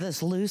 Yeah,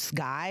 this loose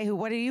guy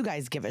what do you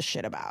guys give a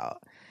shit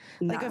about?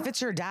 No. Like if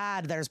it's your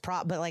dad,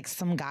 but like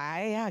some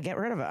guy, yeah, get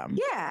rid of him.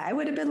 Yeah, I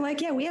would have been like,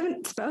 yeah, we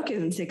haven't spoken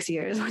in 6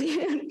 years. What are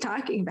you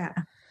talking about?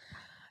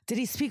 Did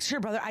he speak to your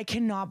brother? I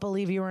cannot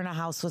believe you were in a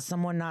house with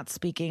someone not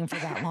speaking for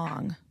that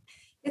long.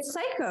 It's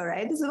psycho,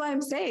 right? This is why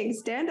I'm saying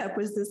stand-up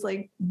was this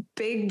like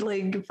big,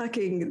 like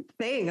fucking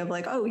thing of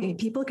like, oh,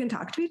 people can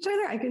talk to each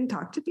other. I can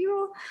talk to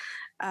people.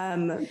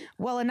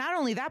 Well, and not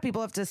only that,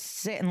 people have to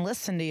sit and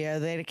listen to you.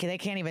 They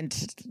can't even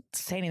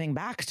say anything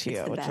back to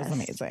you, which is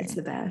amazing. It's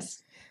the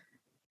best.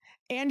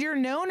 And you're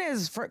known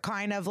as for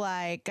kind of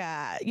like,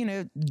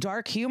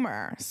 dark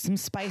humor, some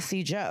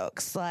spicy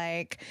jokes.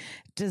 Like,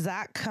 was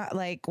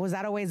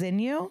that always in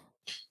you?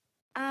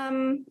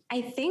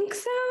 I think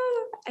so.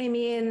 I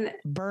mean,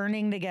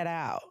 burning to get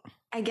out.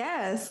 I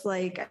guess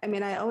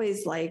I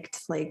always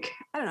liked I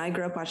don't know. I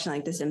grew up watching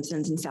like The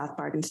Simpsons and South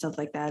Park and stuff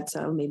like that.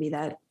 So maybe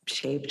that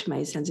shaped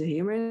my sense of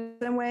humor in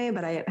some way,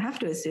 but I have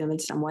to assume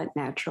it's somewhat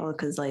natural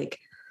because I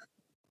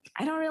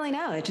don't really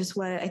know. It's just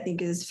what I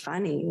think is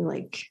funny.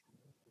 Like,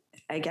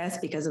 I guess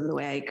because of the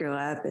way I grew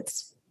up,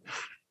 it's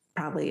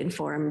probably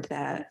informed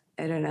that.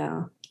 I don't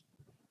know.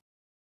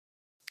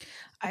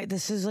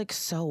 This is like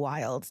so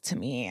wild to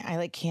me.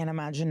 I can't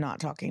imagine not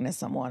talking to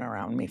someone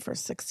around me for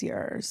 6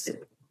 years.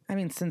 I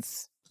mean,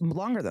 since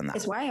longer than that.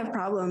 It's why I have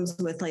problems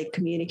with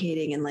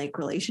communicating in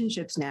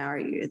relationships now.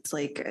 It's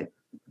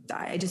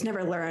I just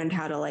never learned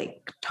how to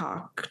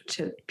talk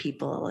to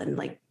people and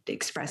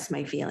express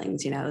my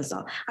feelings,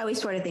 So I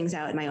always sorted things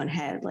out in my own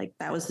head.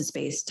 That was the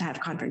space to have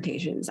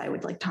confrontations. I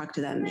would talk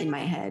to them in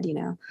my head,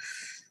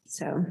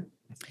 So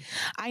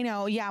I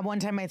know. Yeah. One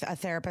time a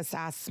therapist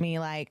asked me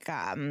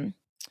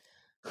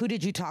who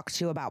did you talk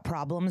to about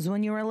problems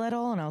when you were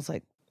little? And I was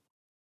like,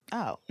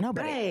 oh,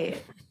 nobody.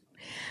 Right.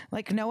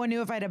 Like no one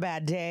knew if I had a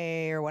bad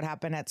day or what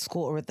happened at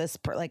school or with this.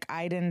 Like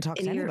I didn't talk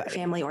to In your anybody.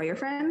 family or your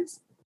friends?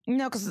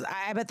 No, because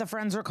I bet the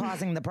friends were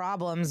causing the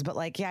problems. But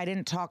like, yeah, I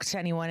didn't talk to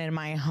anyone in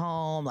my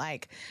home.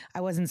 Like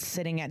I wasn't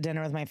sitting at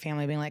dinner with my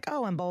family being like,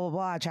 oh, and blah,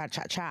 blah, blah,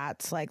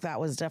 chats. Like that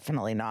was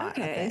definitely not.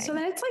 Okay. So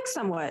then it's like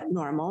somewhat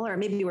normal, or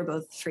maybe we're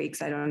both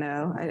freaks. I don't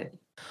know.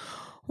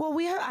 Well,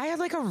 I had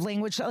like a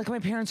language, like my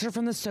parents are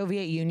from the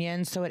Soviet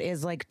Union. So it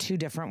is like two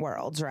different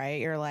worlds, right?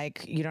 You're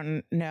like, you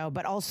don't know,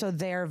 but also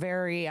they're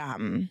very,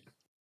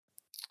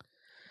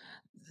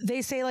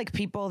 they say like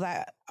people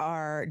that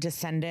are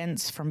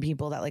descendants from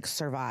people that like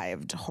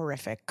survived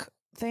horrific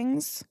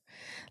things,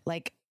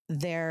 like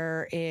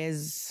there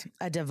is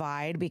a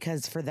divide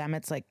because for them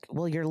it's like,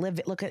 well,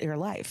 look at your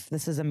life.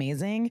 This is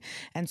amazing.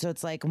 And so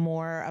it's like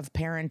more of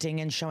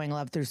parenting and showing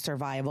love through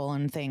survival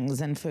and things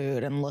and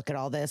food and look at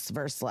all this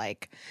versus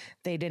like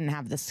they didn't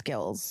have the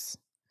skills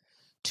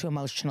to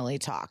emotionally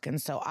talk.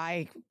 And so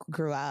I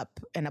grew up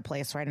in a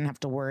place where I didn't have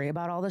to worry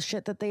about all the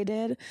shit that they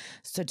did.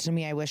 So to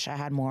me, I wish I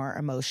had more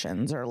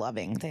emotions or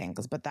loving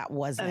things, but that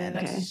wasn't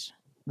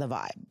the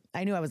vibe.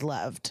 I knew I was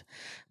loved,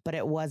 but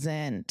it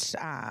wasn't,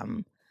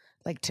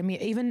 like to me,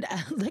 even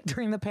like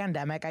during the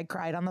pandemic, I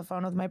cried on the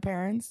phone with my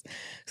parents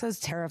because I was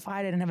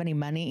terrified. I didn't have any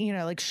money, you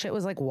know, like shit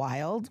was like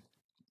wild.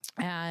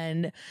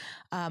 And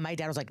my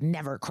dad was like,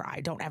 never cry.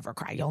 Don't ever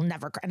cry. You'll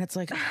never cry. And it's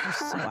like, you're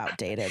so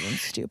outdated and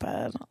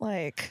stupid.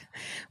 Like,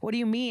 what do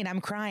you mean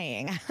I'm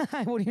crying?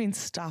 What do you mean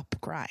stop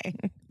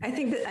crying? I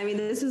think that, I mean,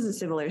 this is a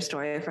similar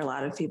story for a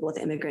lot of people with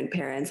immigrant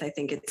parents. I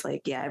think it's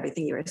like, yeah,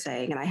 everything you were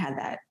saying. And I had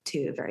that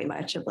too, very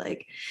much of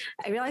like,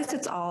 I realized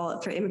it's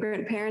all for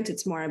immigrant parents.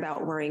 It's more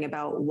about worrying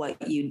about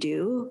what you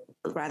do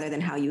rather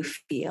than how you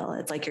feel.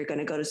 It's like, you're going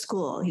to go to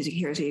school. Here's who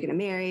you're going to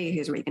marry.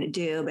 Here's what you're going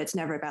to do. But it's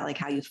never about like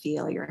how you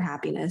feel, your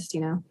happiness,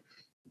 you know?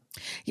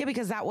 Yeah,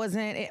 because that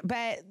wasn't it.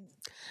 But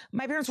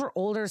my parents were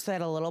older, so they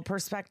had a little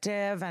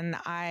perspective, and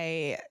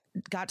I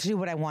got to do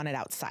what I wanted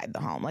outside the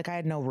home. Like I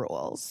had no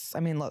rules.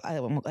 I mean, look,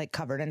 I'm like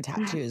covered in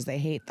tattoos. They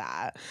hate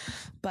that,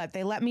 but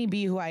they let me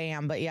be who I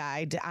am. But yeah,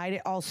 I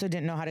also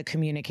didn't know how to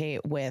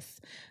communicate with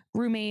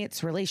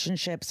roommates,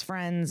 relationships,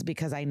 friends,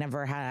 because I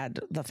never had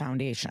the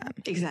foundation.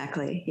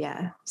 Exactly.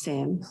 Yeah.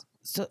 Same.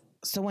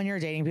 So when you're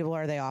dating people,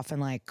 are they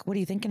often like, what are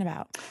you thinking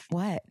about?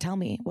 What? Tell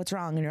me what's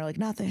wrong. And you're like,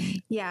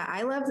 nothing. Yeah.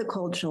 I love the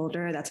cold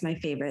shoulder. That's my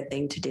favorite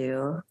thing to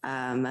do.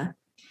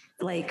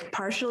 Like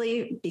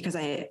partially because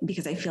I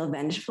feel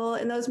vengeful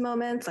in those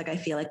moments. Like I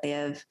feel like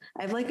I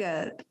have like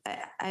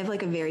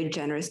a very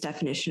generous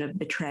definition of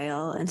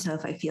betrayal. And so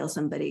if I feel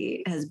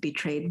somebody has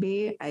betrayed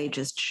me, I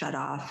just shut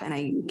off and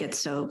I get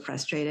so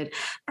frustrated,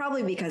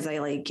 probably because I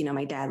like, you know,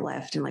 my dad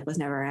left and like was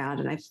never around.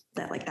 And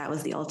that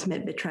was the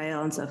ultimate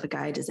betrayal. And so if a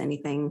guy does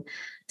anything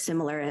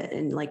similar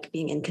and like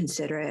being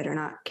inconsiderate or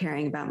not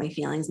caring about my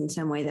feelings in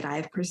some way that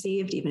I've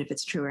perceived, even if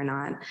it's true or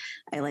not,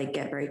 I like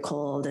get very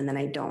cold. And then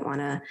I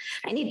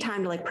need time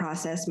to like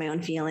process my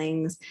own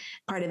feelings.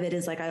 Part of it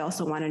is like, I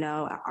also want to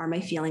know, are my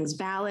feelings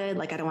valid?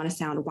 Like, I don't want to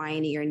sound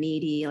whiny or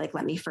needy. Like,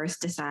 let me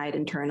first decide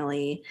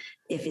internally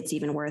if it's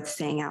even worth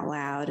saying out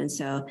loud. And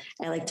so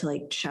I like to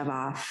like shove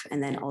off,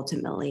 and then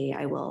ultimately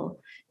I will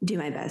do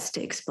my best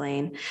to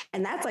explain.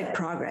 And that's like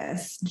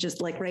progress.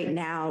 Just like right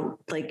now,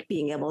 like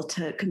being able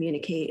to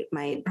communicate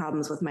my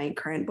problems with my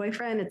current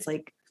boyfriend, it's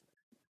like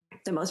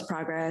the most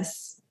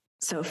progress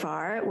so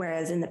far.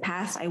 Whereas in the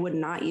past, I would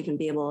not even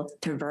be able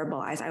to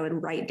verbalize. I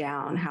would write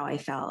down how I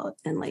felt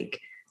and like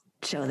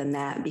show them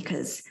that,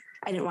 because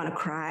I didn't want to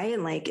cry.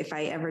 And like, if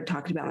I ever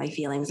talked about my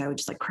feelings, I would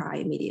just like cry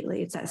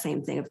immediately. It's that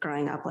same thing of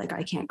growing up. Like,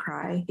 I can't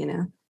cry, you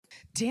know?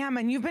 Damn.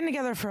 And you've been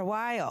together for a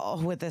while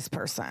with this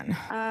person.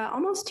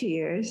 Almost 2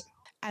 years.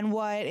 And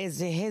what is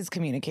his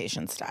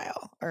communication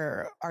style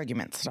or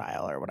argument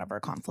style or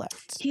whatever,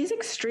 conflict? He's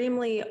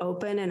extremely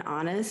open and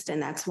honest.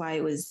 And that's why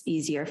it was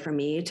easier for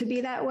me to be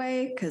that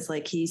way. Cause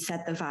like he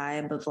set the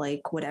vibe of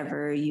like,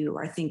 whatever you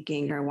are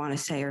thinking or want to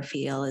say or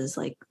feel is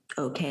like,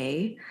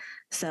 okay.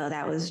 So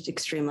that was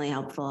extremely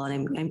helpful.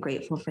 And I'm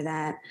grateful for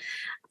that.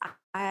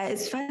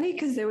 It's funny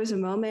because there was a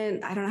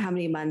moment, I don't know how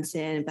many months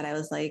in, but I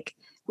was like,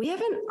 we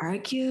haven't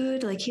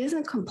argued. Like, he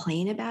doesn't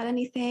complain about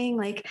anything.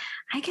 Like,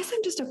 I guess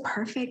I'm just a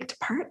perfect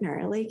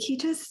partner. Like, he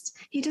just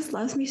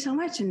loves me so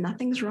much and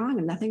nothing's wrong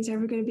and nothing's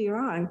ever going to be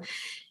wrong.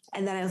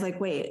 And then I was like,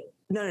 wait,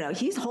 no.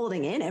 He's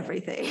holding in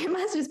everything. It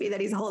must just be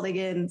that he's holding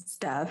in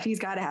stuff. He's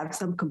got to have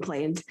some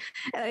complaint.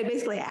 And I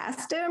basically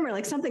asked him, or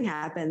like something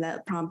happened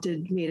that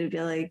prompted me to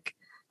be like,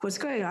 what's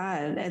going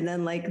on? And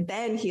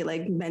then he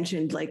like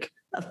mentioned like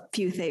a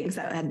few things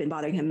that had been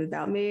bothering him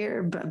about me or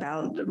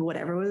about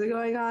whatever was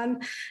going on.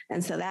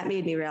 And so that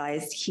made me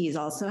realize he's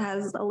also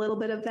has a little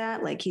bit of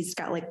that. Like, he's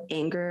got like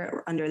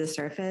anger under the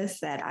surface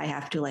that I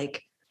have to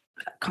like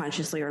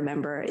consciously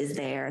remember is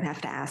there and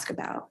have to ask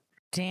about.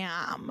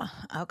 Damn.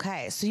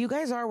 Okay. So you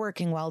guys are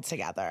working well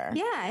together.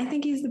 Yeah, I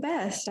think he's the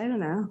best. I don't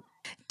know.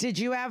 Did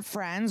you have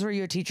friends? Were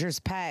you a teacher's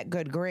pet?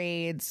 Good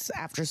grades,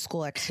 after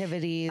school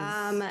activities?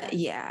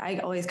 Yeah, I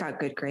always got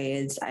good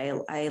grades.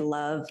 I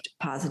loved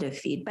positive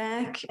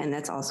feedback. And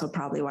that's also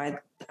probably why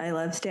I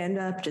love stand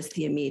up, just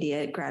the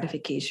immediate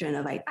gratification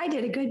of like, I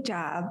did a good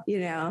job, you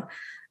know?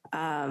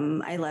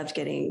 I loved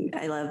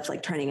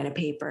like turning in a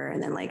paper,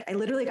 and then like I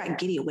literally got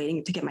giddy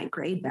waiting to get my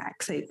grade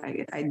back. So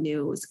I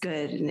knew it was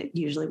good, and it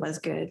usually was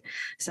good.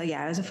 So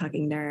yeah, I was a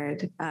fucking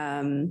nerd.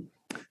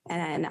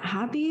 And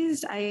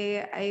hobbies,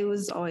 I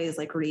was always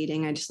like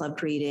reading. I just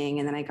loved reading.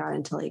 And then I got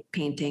into like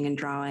painting and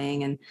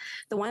drawing. And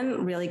the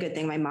one really good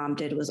thing my mom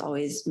did was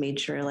always made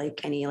sure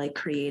like any like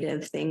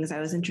creative things I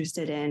was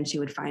interested in, she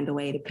would find a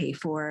way to pay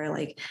for.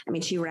 Like, I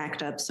mean, she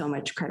racked up so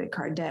much credit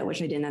card debt,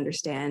 which I didn't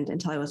understand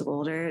until I was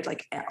older.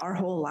 Like our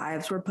whole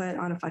lives were put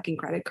on a fucking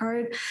credit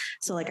card.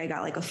 So like I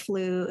got like a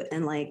flute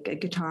and like a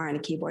guitar and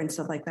a keyboard and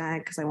stuff like that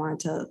because I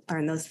wanted to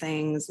learn those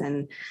things.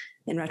 And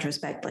in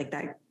retrospect, like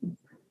that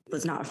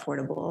was not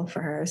affordable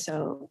for her.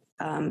 So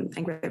I'm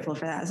grateful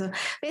for that. So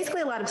basically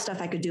a lot of stuff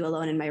I could do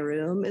alone in my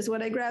room is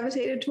what I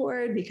gravitated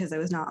toward because I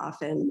was not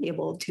often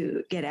able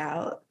to get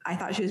out. I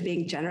thought she was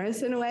being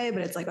generous in a way,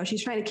 but it's like, oh,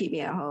 she's trying to keep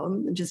me at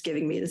home and just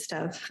giving me the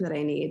stuff that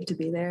I need to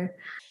be there.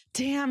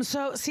 Damn.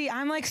 So see,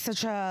 I'm like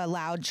such a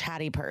loud,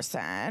 chatty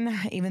person,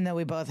 even though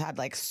we both had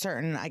like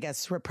certain, I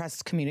guess,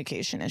 repressed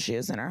communication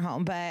issues in our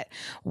home. But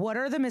what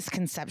are the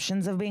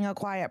misconceptions of being a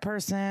quiet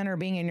person or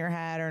being in your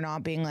head or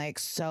not being like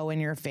so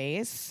in your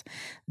face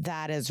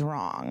that is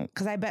wrong?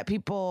 Because I bet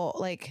people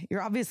like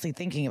you're obviously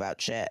thinking about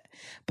shit,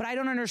 but I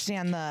don't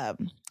understand the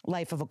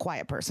life of a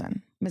quiet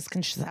person.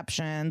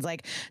 Misconceptions.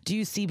 Like, do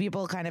you see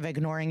people kind of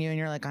ignoring you and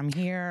you're like, I'm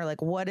here?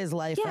 Like, what is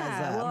life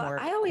as a more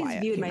I always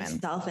viewed human?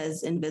 myself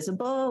as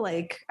invisible.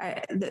 Like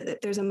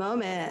there's a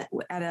moment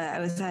I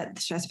was at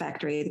the Stress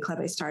Factory, the club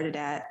I started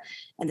at,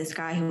 and this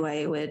guy who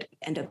I would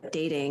end up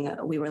dating,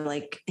 we were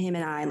like, him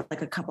and I and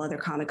like a couple other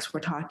comics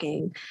were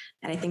talking.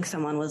 And I think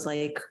someone was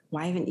like,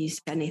 why haven't you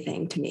said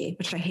anything to me?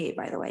 Which I hate,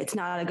 by the way. It's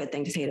not a good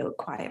thing to say to a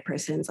quiet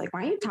person. It's like,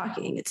 why are you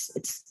talking?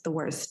 It's the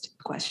worst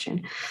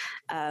question.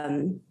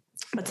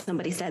 But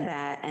somebody said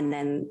that. And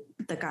then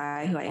the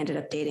guy who I ended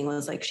up dating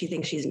was like, she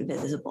thinks she's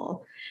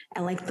invisible.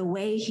 And like the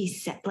way he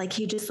said, like,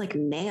 he just like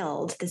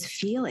nailed this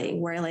feeling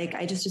where like,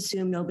 I just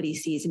assume nobody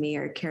sees me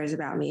or cares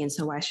about me. And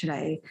so why should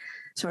I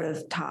sort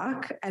of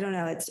talk? I don't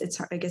know.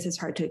 I guess it's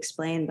hard to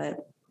explain,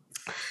 but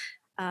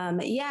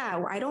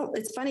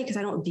it's funny because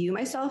I don't view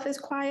myself as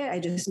quiet. I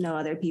just know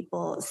other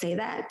people say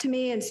that to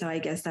me. And so I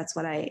guess that's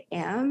what I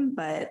am.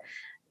 But,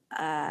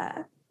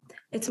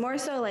 it's more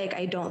so like,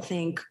 I don't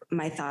think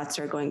my thoughts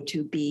are going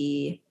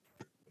to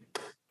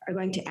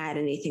add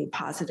anything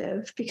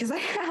positive because I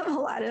have a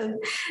lot of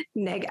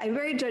I'm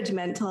very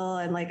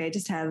judgmental and like, I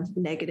just have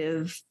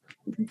negative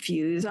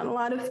views on a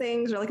lot of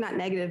things, or like not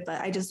negative,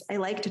 but I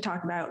like to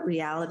talk about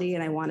reality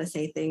and I want to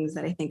say things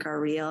that I think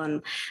are real.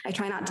 And I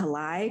try not to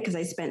lie because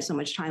I spent so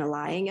much time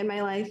lying in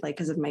my life. Like,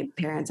 because of my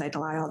parents, I had to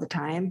lie all the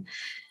time.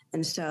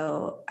 And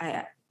so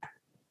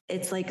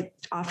it's like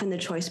often the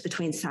choice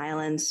between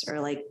silence or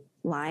like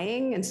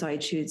lying. And so I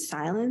choose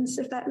silence,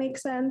 if that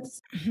makes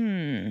sense.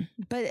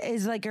 But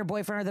is like your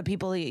boyfriend or the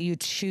people you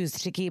choose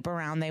to keep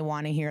around, they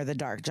want to hear the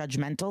dark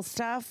judgmental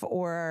stuff,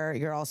 or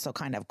you're also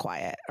kind of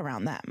quiet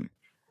around them?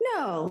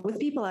 No, with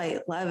people I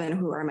love and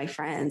who are my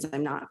friends,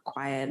 I'm not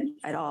quiet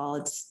at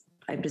all.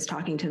 I'm just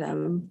talking to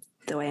them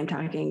the way I'm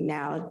talking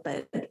now.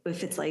 But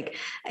if it's like,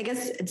 I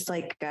guess it's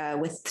like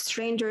with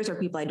strangers or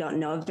people I don't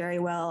know very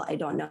well, I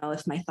don't know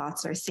if my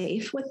thoughts are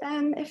safe with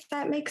them, if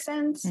that makes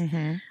sense.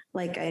 Mm-hmm.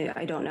 Like,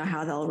 I don't know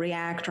how they'll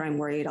react, or I'm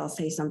worried I'll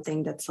say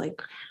something that's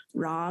like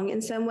wrong in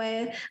some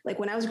way. Like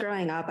when I was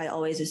growing up, I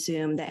always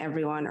assumed that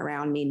everyone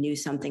around me knew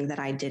something that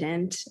I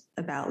didn't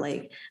about,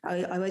 like,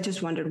 I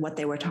just wondered what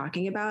they were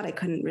talking about. I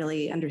couldn't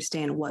really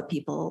understand what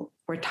people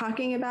were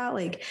talking about.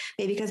 Like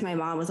maybe because my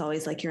mom was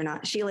always like,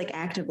 she like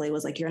actively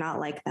was like, you're not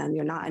like them.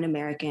 You're not an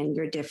American.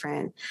 You're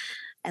different.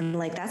 And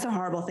like, that's a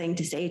horrible thing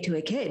to say to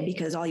a kid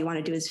because all you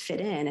want to do is fit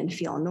in and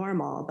feel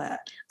normal. But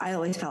I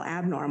always felt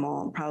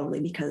abnormal, probably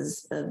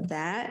because of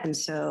that. And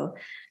so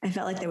I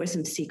felt like there was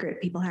some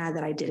secret people had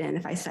that I didn't.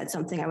 If I said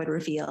something, I would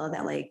reveal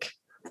that like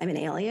I'm an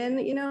alien,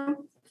 you know?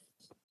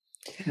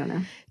 I don't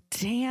know.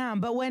 Damn.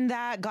 But when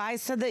that guy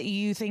said that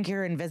you think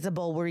you're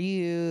invisible,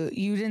 you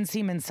didn't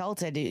seem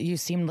insulted. You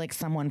seemed like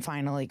someone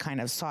finally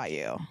kind of saw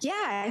you.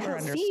 Yeah, I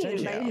felt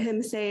seen by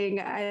him saying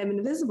I am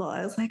invisible.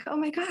 I was like, oh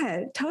my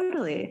God,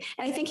 totally.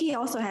 And I think he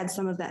also had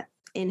some of that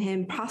in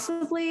him,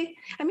 possibly.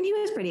 I mean, he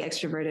was pretty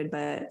extroverted,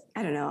 but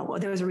I don't know. Well,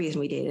 there was a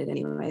reason we dated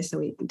anyway, so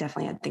we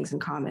definitely had things in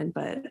common.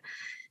 But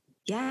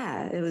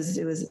yeah, it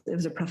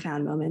was a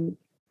profound moment.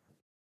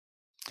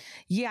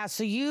 Yeah,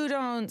 so you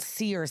don't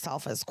see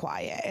yourself as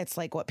quiet. It's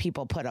like what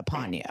people put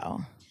upon you.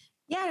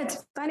 Yeah,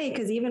 it's funny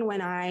because even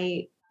when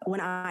I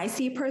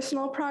see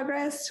personal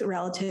progress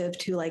relative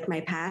to like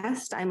my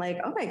past, I'm like,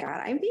 oh my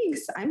God, I'm being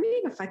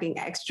a fucking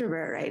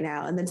extrovert right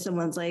now. And then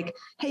someone's like,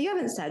 hey, you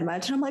haven't said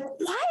much. And I'm like,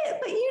 what?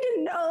 But you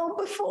didn't know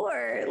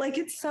before. Like,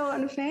 it's so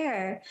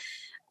unfair.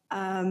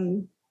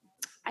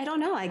 I don't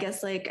know. I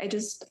guess like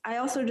I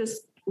also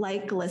just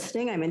like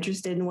listening. I'm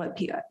interested in what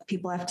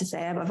people have to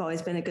say. I've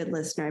always been a good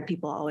listener.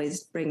 People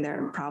always bring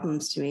their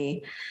problems to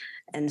me.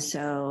 And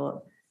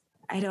so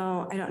I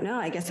don't know.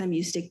 I guess I'm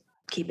used to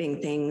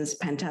keeping things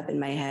pent up in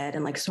my head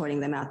and like sorting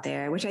them out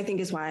there, which I think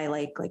is why I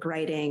like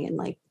writing and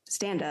like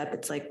stand up.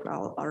 It's like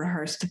a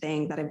rehearsed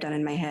thing that I've done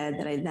in my head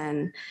that I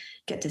then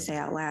get to say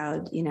out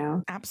loud, you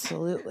know?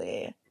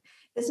 Absolutely.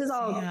 This is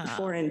all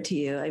foreign to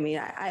you. I mean,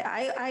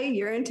 I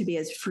yearn to be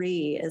as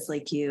free as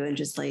like you and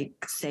just like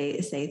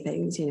say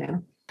things, you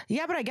know?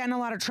 Yeah, but I get in a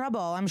lot of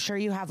trouble. I'm sure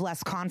you have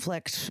less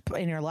conflict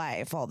in your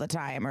life all the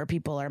time, or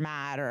people are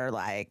mad, or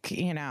like,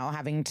 you know,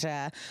 having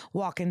to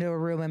walk into a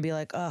room and be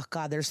like, oh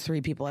God, there's 3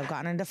 people I've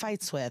gotten into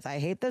fights with. I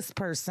hate this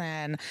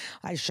person.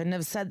 I shouldn't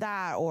have said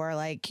that. Or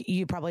like,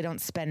 you probably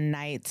don't spend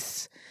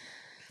nights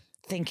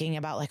thinking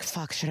about like,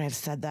 fuck, should I have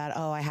said that?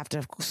 Oh, I have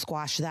to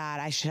squash that.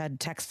 I should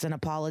text an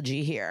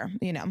apology here.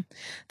 You know,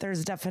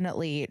 there's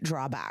definitely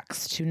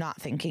drawbacks to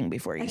not thinking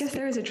before you I guess speak.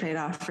 there is a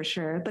trade-off for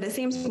sure, but it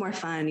seems more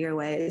fun your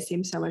way. It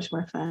seems so much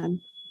more fun.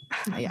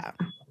 Yeah.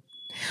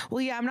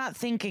 Well, yeah, I'm not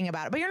thinking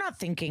about it, but you're not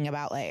thinking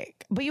about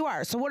like, but you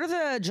are. So what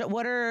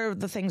are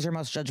the things you're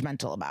most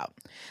judgmental about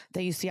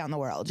that you see out in the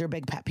world? Your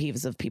big pet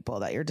peeves of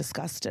people that you're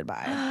disgusted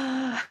by?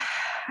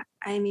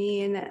 I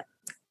mean,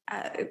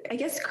 I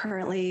guess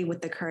currently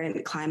with the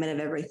current climate of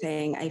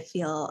everything, I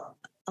feel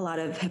a lot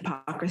of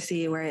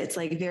hypocrisy where it's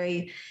like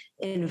very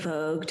in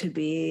vogue to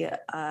be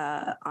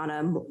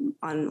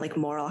on like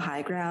moral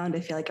high ground. I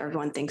feel like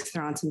everyone thinks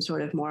they're on some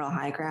sort of moral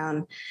high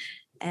ground.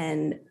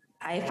 And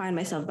I find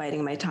myself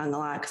biting my tongue a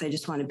lot because I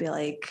just want to be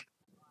like,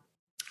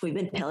 we've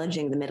been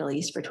pillaging the Middle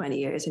East for 20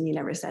 years and you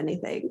never said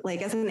anything.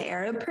 Like as an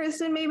Arab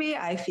person, maybe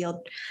I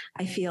feel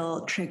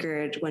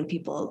triggered when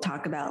people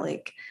talk about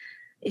like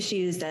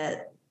issues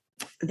that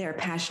they're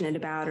passionate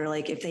about, or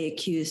like if they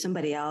accuse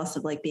somebody else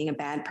of like being a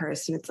bad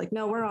person, it's like,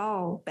 no, we're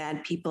all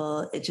bad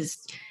people. It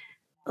just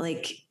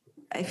like,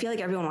 I feel like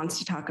everyone wants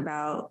to talk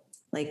about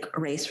like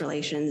race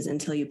relations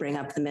until you bring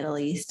up the Middle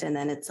East. And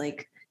then it's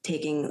like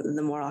taking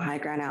the moral high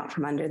ground out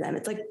from under them.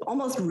 It's like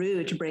almost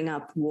rude to bring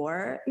up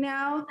war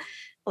now.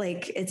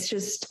 Like, it's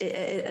just,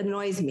 it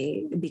annoys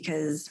me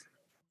because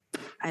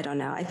I don't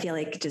know. I feel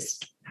like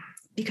just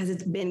because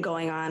it's been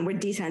going on, we're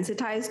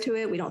desensitized to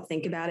it. We don't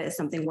think about it as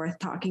something worth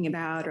talking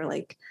about, or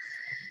like,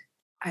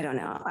 I don't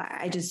know.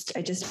 I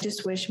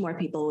just wish more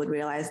people would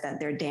realize that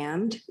they're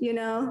damned, you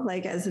know,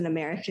 like as an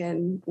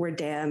American, we're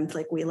damned.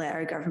 Like we let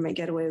our government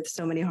get away with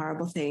so many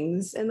horrible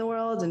things in the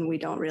world and we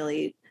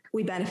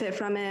benefit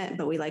from it,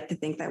 but we like to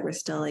think that we're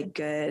still like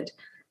good.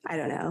 I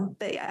don't know.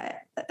 But yeah.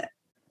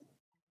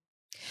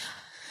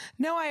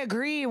 No, I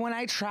agree. When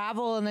I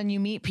travel and then you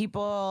meet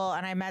people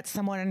and I met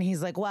someone and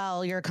he's like,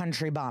 well, your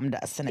country bombed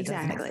us and it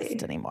doesn't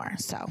exist anymore.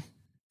 So,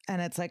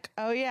 and it's like,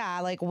 oh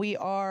yeah, like we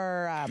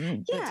are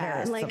the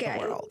terrorists of the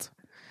world.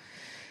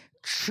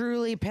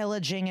 Truly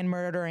pillaging and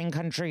murdering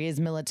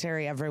countries,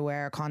 military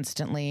everywhere,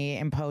 constantly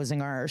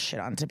imposing our shit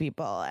onto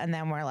people. And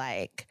then we're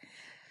like,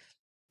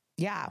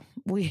 yeah,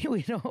 we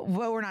don't,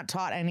 well, we're not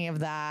taught any of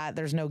that.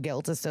 There's no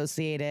guilt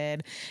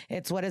associated.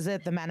 It's, what is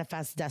it? The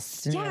manifest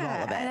destiny of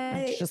all of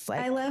it. It's just like,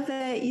 I love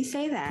that you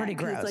say that. Pretty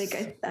gross.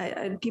 Like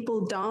I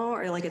people don't,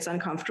 or like it's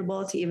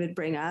uncomfortable to even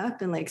bring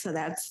up. And like, so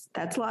that's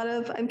a lot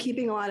of, I'm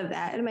keeping a lot of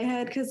that in my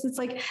head. Cause it's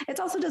like,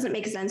 it also doesn't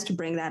make sense to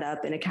bring that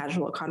up in a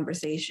casual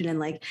conversation. And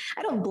like,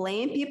 I don't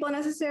blame people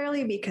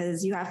necessarily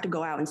because you have to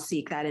go out and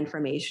seek that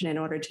information in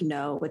order to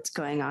know what's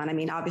going on. I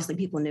mean, obviously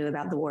people knew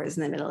about the wars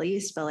in the Middle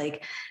East, but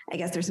like, I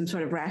guess there's some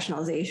sort of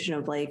rationalization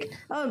of like,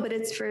 oh, but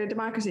it's for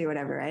democracy or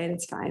whatever, right?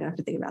 It's fine. I don't have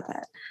to think about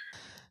that.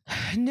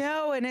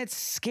 No, and it's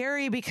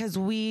scary because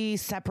we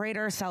separate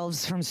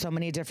ourselves from so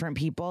many different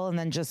people. And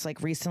then just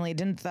like recently,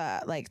 didn't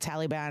the like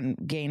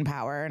Taliban gain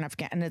power in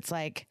Afghanistan? And it's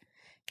like,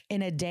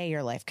 in a day,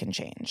 your life can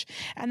change.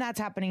 And that's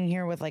happening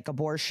here with like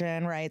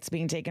abortion rights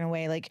being taken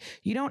away. Like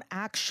you don't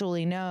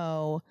actually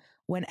know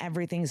when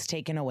everything's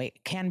taken away,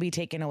 can be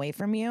taken away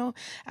from you.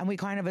 And we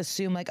kind of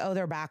assume like, oh,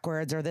 they're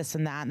backwards or this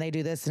and that, and they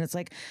do this. And it's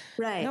like,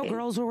 right. No,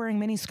 girls were wearing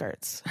mini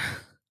skirts.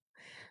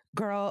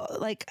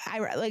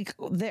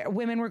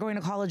 Women were going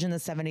to college in the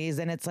 70s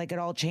and it's like, it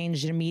all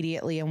changed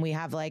immediately. And we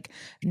have like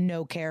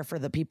no care for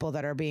the people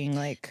that are being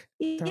like,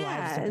 their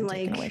lives have been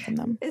taken away from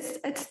them.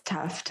 It's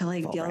tough to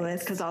like deal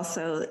with. Cause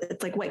also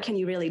it's like, what can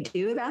you really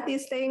do about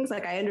these things?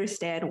 Like, I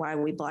understand why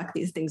we block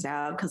these things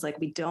out. Cause like,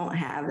 we don't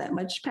have that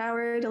much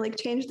power to like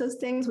change those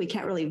things. We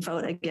can't really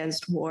vote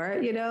against war,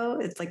 you know,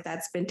 it's like,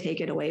 that's been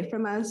taken away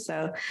from us.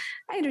 So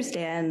I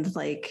understand,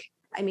 like,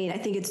 I mean, I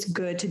think it's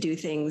good to do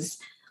things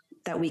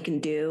that we can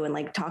do and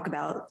like talk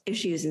about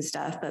issues and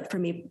stuff. But for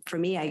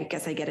me, I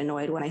guess I get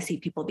annoyed when I see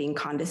people being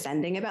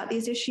condescending about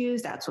these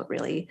issues. That's what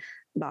really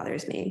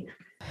bothers me.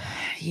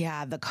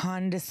 Yeah, the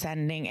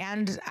condescending.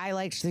 And I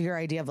liked your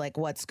idea of like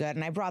what's good.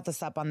 And I brought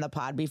this up on the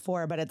pod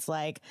before, but it's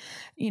like,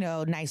 you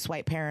know, nice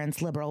white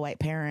parents, liberal white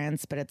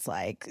parents, but it's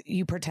like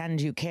you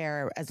pretend you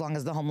care as long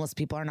as the homeless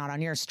people are not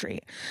on your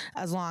street,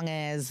 as long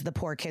as the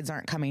poor kids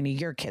aren't coming to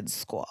your kids'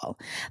 school.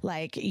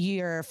 Like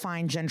you're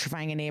fine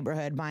gentrifying a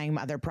neighborhood, buying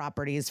other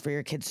properties for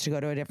your kids to go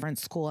to a different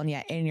school. And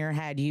yet in your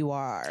head, you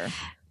are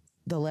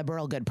the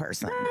liberal good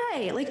person.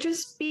 Right. Like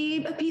just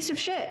be a piece of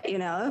shit, you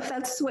know, if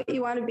that's what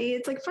you want to be,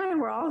 it's like, fine,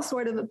 we're all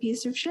sort of a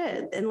piece of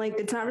shit. And like,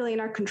 it's not really in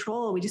our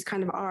control. We just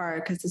kind of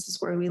are, because this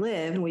is where we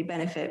live and we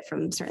benefit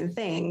from certain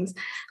things.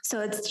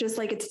 So it's just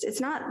like,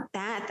 it's not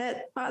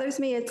that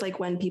bothers me. It's like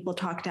when people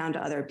talk down to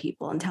other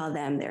people and tell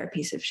them they're a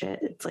piece of shit.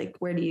 It's like,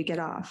 where do you get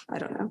off? I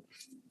don't know.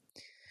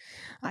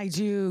 I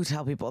do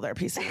tell people they're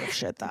pieces of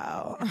shit,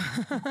 though. No,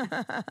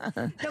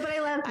 but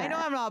I love that. I know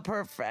I'm not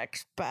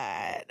perfect,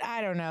 but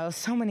I don't know.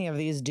 So many of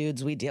these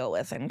dudes we deal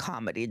with in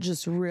comedy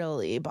just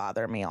really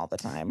bother me all the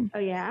time. Oh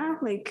yeah,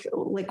 like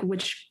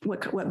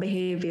what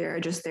behavior?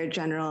 Just their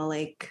general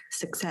like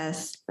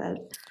success that.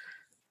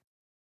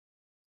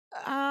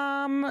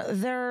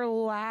 Their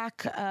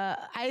lack.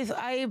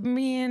 I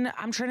mean,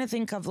 I'm trying to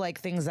think of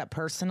like things that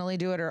personally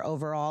do it or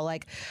overall.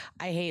 Like,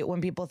 I hate when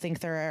people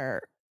think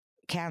they're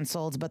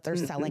canceled, but they're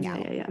selling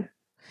out. Yeah.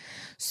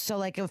 So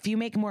like if you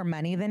make more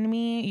money than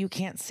me, you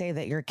can't say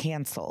that you're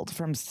canceled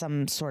from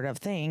some sort of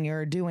thing.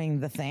 You're doing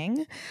the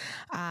thing.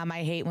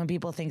 I hate when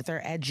people think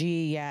they're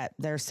edgy, yet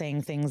they're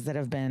saying things that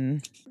have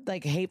been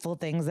like hateful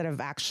things that have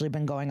actually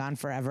been going on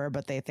forever,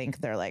 but they think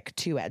they're like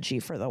too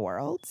edgy for the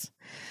world.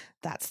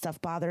 That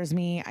stuff bothers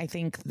me. I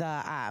think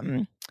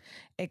the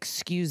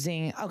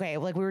excusing. Okay,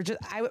 like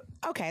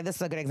this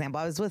is a good example.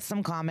 I was with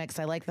some comics.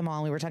 I like them all.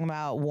 And we were talking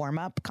about warm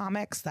up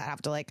comics that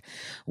have to like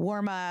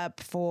warm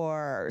up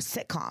for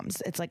sitcoms.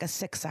 It's like a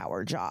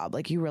 6-hour job.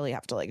 Like you really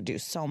have to like do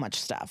so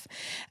much stuff.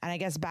 And I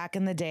guess back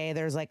in the day,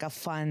 there's like a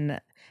fun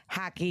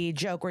hacky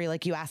joke where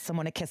you ask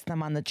someone to kiss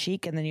them on the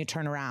cheek and then you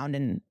turn around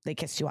and they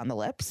kiss you on the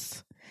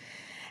lips.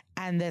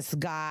 And this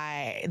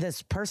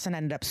person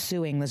ended up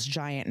suing this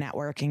giant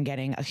network and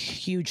getting a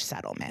huge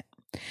settlement.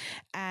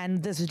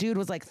 And this dude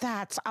was like,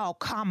 oh,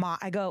 come on.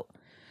 I go,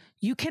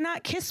 you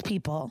cannot kiss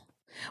people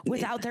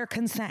without their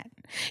consent.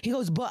 He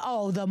goes,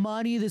 but, the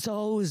money, this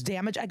is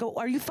damage. I go,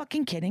 are you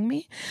fucking kidding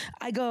me?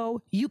 I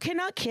go, you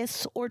cannot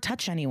kiss or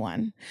touch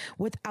anyone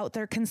without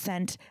their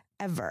consent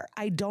ever.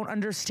 I don't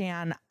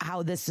understand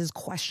how this is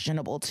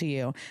questionable to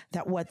you,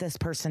 that what this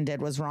person did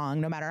was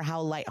wrong, no matter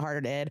how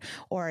lighthearted,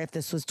 or if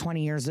this was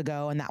 20 years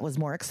ago and that was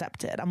more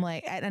accepted. I'm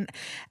like, and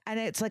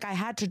it's like, I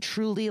had to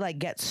truly like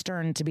get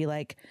stern to be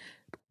like,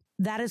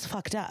 that is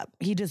fucked up.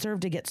 He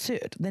deserved to get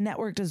sued. The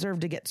network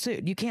deserved to get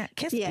sued. You can't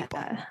kiss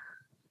people.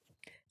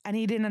 And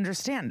he didn't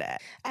understand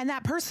it. And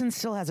that person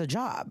still has a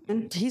job.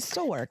 He's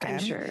still working. I'm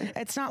sure.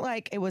 It's not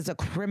like it was a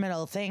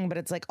criminal thing, but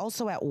it's like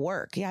also at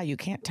work. Yeah, you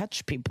can't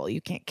touch people.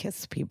 You can't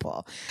kiss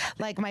people.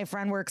 Like my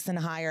friend works in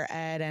higher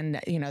ed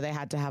and, they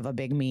had to have a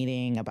big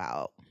meeting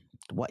about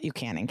what you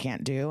can and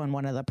can't do. And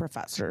one of the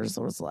professors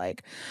was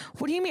like,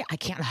 what do you mean I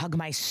can't hug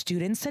my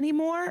students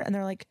anymore? And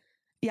they're like,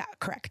 yeah,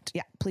 correct.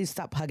 Yeah, please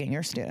stop hugging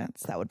your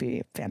students. That would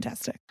be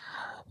fantastic.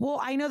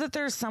 Well, I know that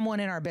there's someone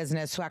in our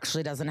business who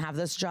actually doesn't have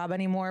this job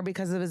anymore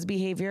because of his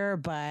behavior,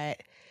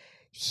 but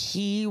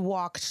he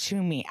walked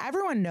to me.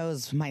 Everyone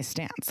knows my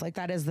stance. Like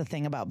that is the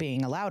thing about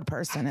being a loud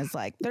person is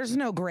like, there's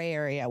no gray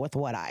area with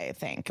what I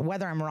think,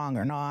 whether I'm wrong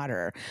or not,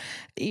 or,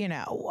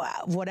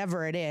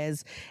 whatever it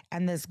is.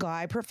 And this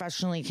guy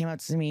professionally came up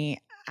to me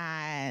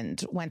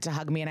and went to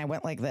hug me and I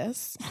went like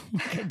this.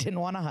 Like I didn't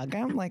want to hug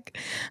him. Like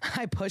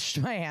I pushed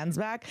my hands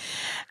back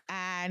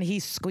and he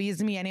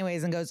squeezed me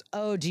anyways and goes,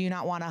 oh, do you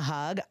not want a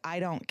hug? I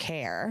don't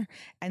care.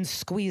 And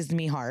squeezed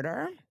me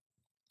harder.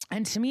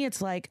 And to me,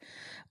 it's like,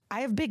 I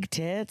have big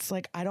tits.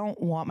 Like I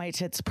don't want my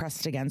tits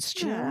pressed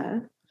against you. Yeah.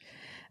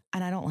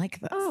 And I don't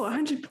like this. Oh,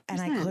 100%. And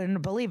I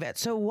couldn't believe it.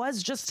 So it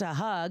was just a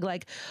hug.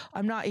 Like,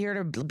 I'm not here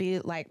to be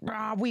like,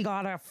 we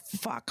gotta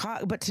fuck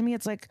hug. But to me,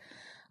 it's like,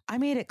 I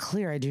made it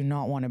clear I do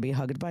not want to be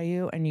hugged by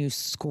you and you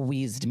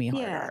squeezed me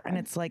harder. Yeah. And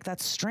it's like,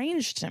 that's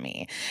strange to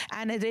me.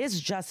 And it is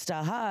just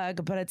a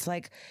hug, but it's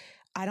like,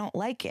 I don't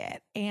like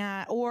it.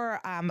 And, or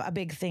a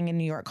big thing in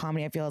New York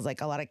comedy, I feel is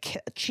like a lot of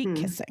cheek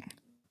kissing.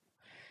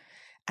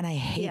 And I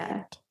hate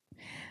it.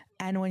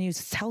 And when you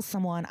tell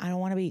someone, I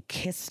don't want to be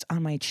kissed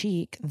on my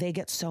cheek, they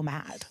get so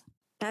mad.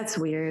 That's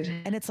weird.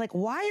 And it's like,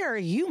 why are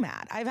you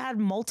mad? I've had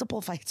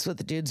multiple fights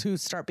with dudes who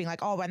start being like,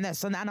 oh, and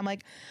this and that. And I'm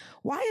like,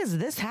 why is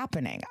this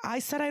happening? I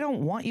said, I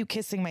don't want you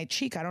kissing my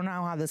cheek. I don't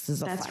know how this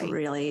is a fight. That's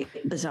really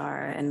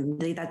bizarre. And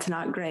that's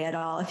not gray at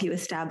all. If you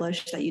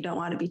establish that you don't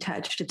want to be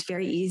touched, it's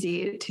very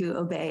easy to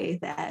obey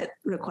that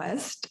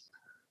request.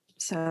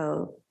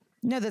 So.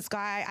 No, this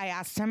guy, I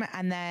asked him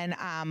and then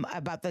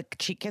about the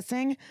cheek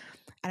kissing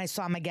and I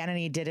saw him again and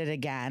he did it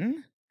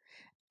again.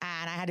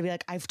 And I had to be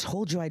like, I've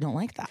told you I don't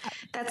like that.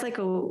 That's like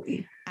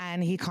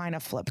and he kind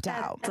of flipped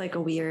out. It's like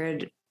a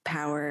weird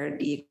power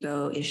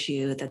ego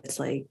issue. That's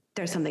like,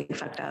 there's something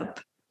fucked up.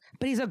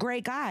 But he's a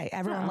great guy.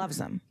 Everyone loves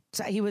him.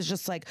 So he was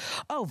just like,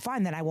 oh,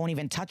 fine, then I won't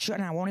even touch you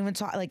and I won't even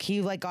talk. Like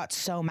he like got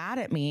so mad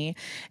at me,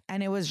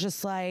 and it was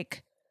just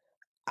like,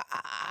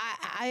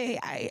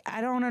 I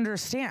don't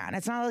understand.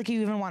 It's not like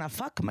you even want to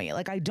fuck me.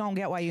 Like I don't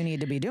get why you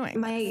need to be doing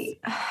this.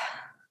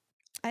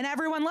 And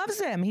everyone loves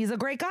him. He's a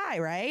great guy,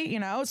 right? You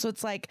know, so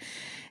it's like,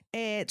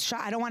 I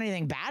don't want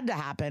anything bad to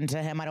happen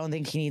to him. I don't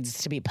think he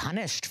needs to be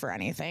punished for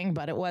anything,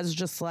 but it was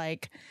just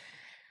like,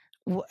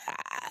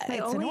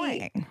 it's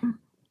annoying.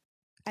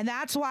 And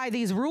that's why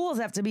these rules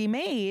have to be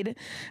made,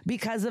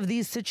 because of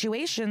these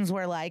situations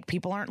where like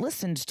people aren't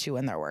listened to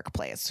in their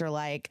workplace, or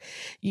like,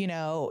 you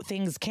know,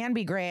 things can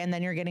be great and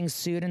then you're getting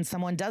sued and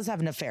someone does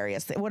have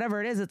nefarious,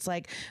 whatever it is. It's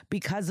like,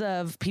 because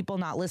of people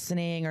not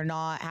listening or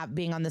not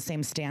being on the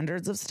same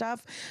standards of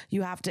stuff,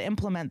 you have to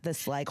implement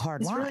this like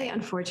hard line. It's really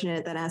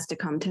unfortunate that has to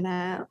come to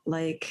that.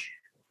 Like,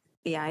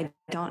 yeah, I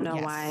don't know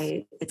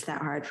why it's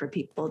that hard for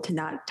people to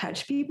not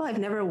touch people. I've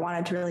never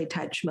wanted to really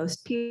touch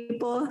most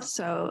people.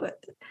 So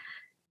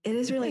it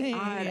is really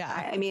odd.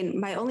 Yeah. I mean,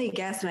 my only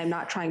guess, and I'm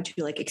not trying to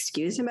like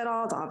excuse him at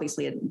all. It's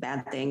obviously a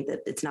bad thing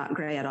that it's not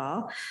gray at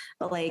all.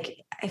 But like,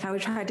 if I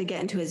would try to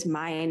get into his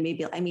mind,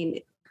 maybe, I mean,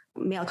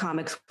 male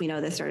comics, we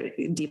know this, are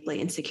deeply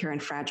insecure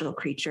and fragile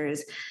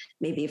creatures.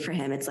 Maybe for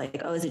him, it's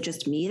like, oh, is it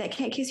just me that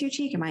can't kiss your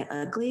cheek? Am I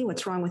ugly?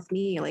 What's wrong with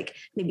me? Like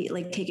maybe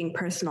like taking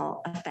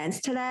personal offense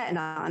to that and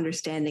not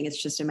understanding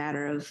it's just a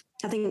matter of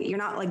nothing. You're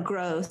not like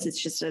gross. It's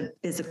just a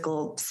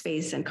physical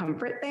space and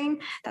comfort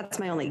thing. That's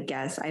my only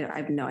guess. I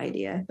have no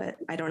idea, but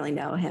I don't really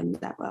know him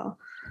that well.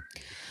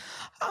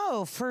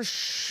 Oh, for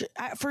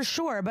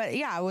sure. But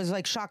yeah, it was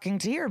like shocking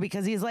to hear,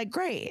 because he's like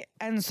great.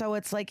 And so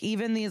it's like,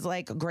 even these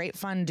like great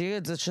fun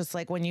dudes, it's just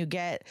like when you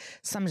get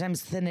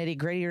sometimes the nitty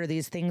gritty or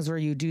these things where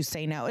you do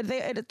say no,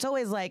 it's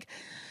always like,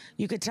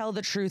 you could tell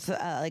the truth,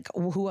 like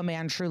who a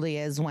man truly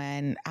is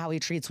when how he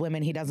treats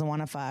women he doesn't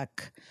want to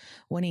fuck,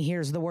 when he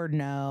hears the word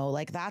no,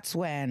 like that's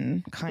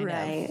when kind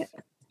of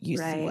you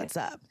see what's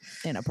up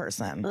in a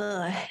person.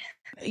 Ugh.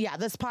 Yeah,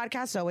 this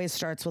podcast always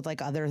starts with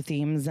like other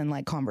themes and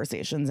like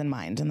conversations in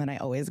mind. And then I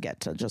always get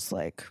to just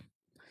like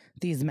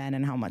these men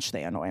and how much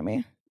they annoy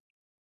me.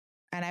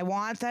 And I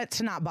want that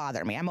to not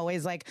bother me. I'm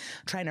always like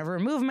trying to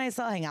remove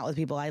myself, hang out with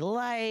people I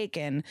like.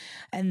 And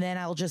then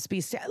I'll just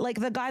be like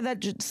the guy that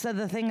just said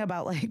the thing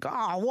about like,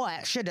 oh,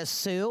 what, should I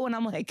sue? And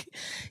I'm like,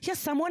 yeah,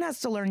 someone has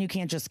to learn you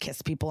can't just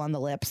kiss people on the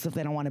lips if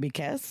they don't want to be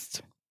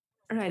kissed.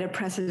 Right. A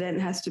precedent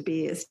has to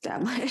be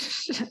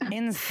established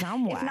in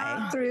some way. If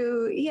not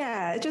through,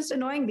 it's just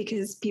annoying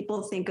because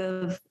people think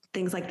of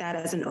things like that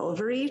as an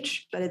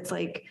overreach, but it's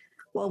like,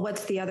 well,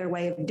 what's the other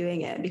way of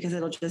doing it? Because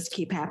it'll just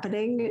keep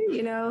happening,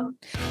 you know?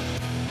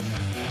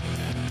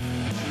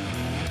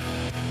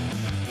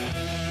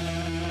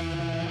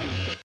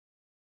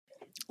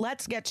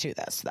 Let's get to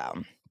this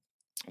though.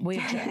 We've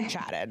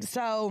chatted.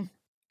 So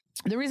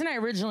the reason I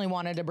originally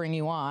wanted to bring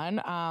you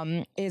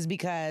on is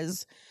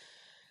because,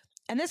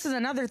 and this is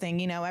another thing,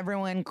 you know,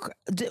 everyone,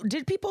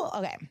 did people,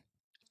 okay,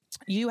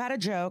 you had a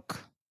joke,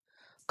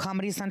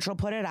 Comedy Central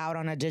put it out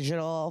on a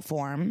digital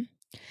form,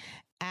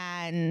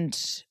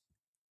 and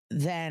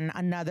then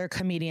another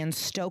comedian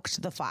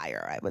stoked the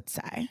fire, I would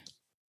say.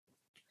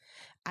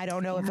 I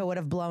don't know if it would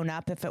have blown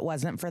up if it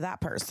wasn't for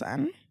that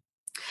person.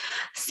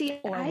 See,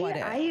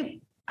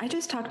 I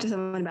just talked to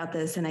someone about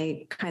this and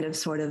I kind of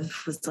sort of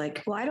was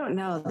like, well, I don't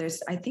know.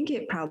 I think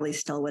it probably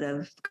still would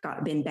have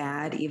been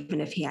bad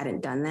even if he hadn't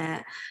done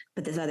that.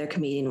 But this other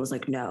comedian was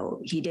like, no,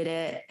 he did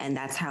it. And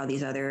that's how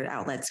these other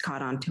outlets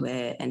caught on to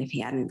it. And if he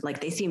hadn't, like,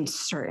 they seemed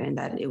certain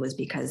that it was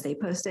because they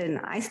posted. And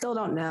I still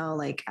don't know.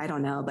 Like, I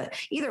don't know. But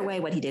either way,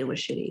 what he did was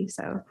shitty.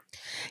 So,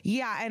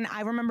 yeah. And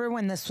I remember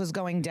when this was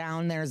going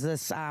down, there's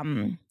this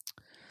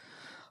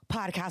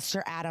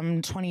podcaster,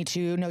 Adam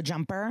 22, No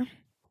Jumper.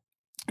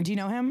 Do you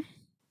know him?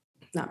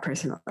 Not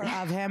personal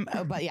of him,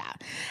 but yeah.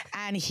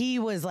 And he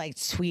was like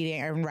tweeting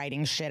and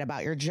writing shit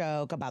about your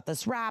joke about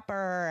this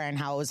rapper and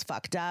how it was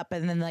fucked up.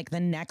 And then like the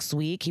next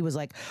week he was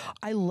like,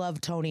 I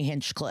love Tony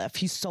Hinchcliffe.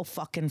 He's so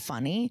fucking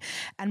funny.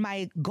 And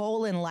my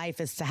goal in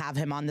life is to have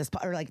him on this,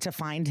 or like to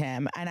find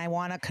him. And I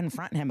want to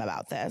confront him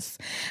about this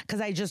because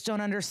I just don't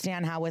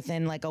understand how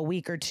within like a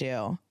week or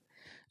two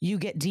you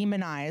get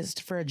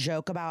demonized for a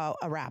joke about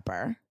a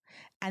rapper.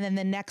 And then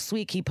the next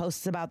week he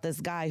posts about this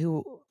guy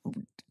who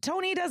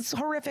Tony does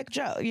horrific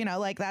joke, you know,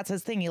 like that's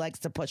his thing. He likes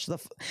to push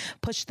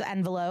the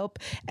envelope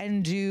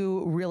and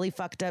do really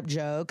fucked up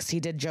jokes. He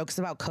did jokes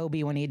about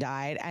Kobe when he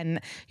died.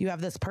 And you have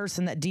this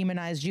person that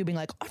demonized you being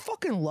like, I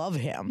fucking love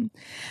him.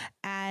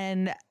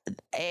 And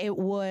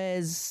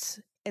it's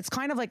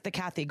kind of like the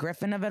Kathy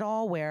Griffin of it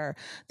all, where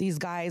these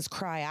guys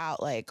cry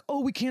out like,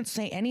 oh, we can't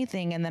say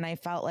anything. And then I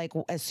felt like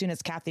as soon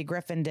as Kathy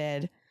Griffin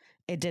did,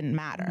 it didn't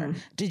matter. Mm-hmm.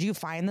 Did you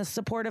find the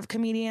support of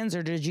comedians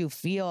or did you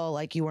feel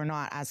like you were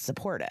not as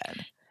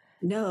supported?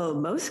 No,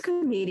 most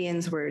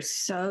comedians were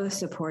so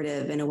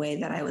supportive in a way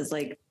that I was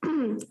like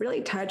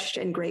really touched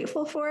and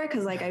grateful for.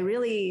 Cause like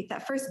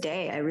that first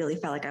day, I really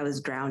felt like I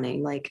was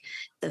drowning. Like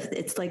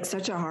it's like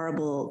such a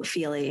horrible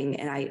feeling.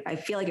 And I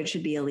feel like it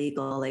should be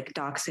illegal, like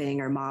doxing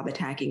or mob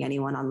attacking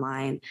anyone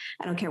online.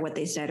 I don't care what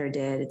they said or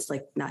did. It's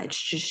like, not,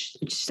 it's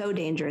so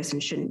dangerous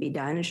and shouldn't be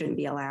done. It shouldn't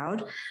be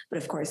allowed. But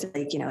of course,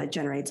 like, it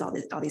generates all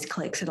these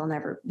clicks. It'll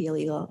never be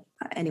illegal.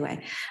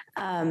 Anyway,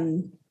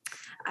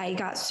 I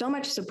got so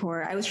much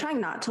support. I was trying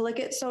not to look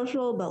at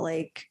social, but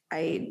like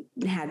I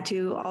had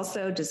to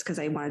also just because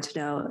I wanted to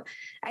know.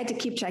 I had to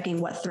keep checking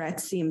what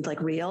threats seemed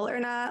like real or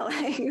not.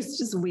 Like it was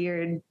just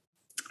weird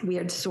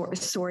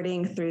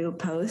sorting through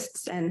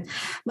posts. And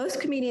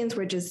most comedians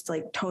were just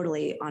like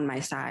totally on my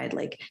side.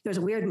 Like there was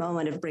a weird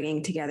moment of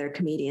bringing together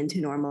comedians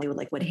who normally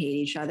would hate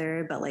each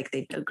other, but like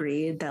they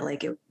agreed that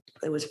like it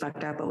was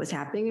fucked up what was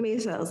happening to me.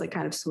 So that was like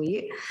kind of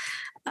sweet.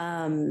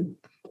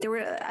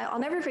 I'll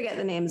never forget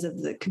the names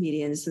of the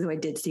comedians who I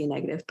did see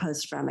negative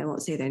posts from. I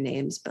won't say their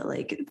names, but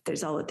like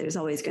there's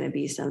always going to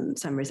be some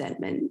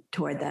resentment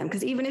toward them.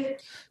 Cause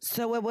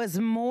so it was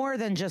more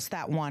than just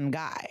that one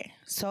guy.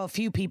 So a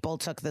few people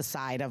took the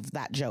side of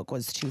that joke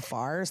was too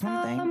far or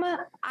something.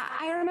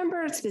 I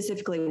remember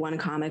specifically one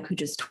comic who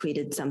just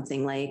tweeted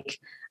something like,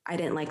 I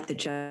didn't like the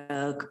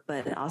joke,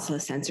 but also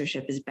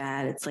censorship is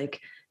bad. It's like,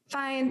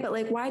 fine, but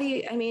like, why do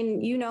you, I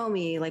mean, you know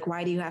me, like,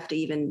 why do you have to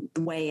even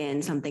weigh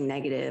in something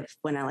negative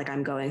when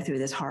I'm going through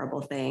this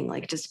horrible thing?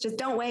 Like, just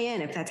don't weigh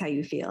in if that's how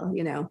you feel,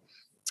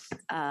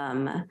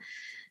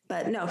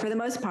 But no, for the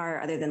most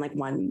part, other than like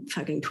one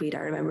fucking tweet, I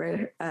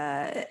remember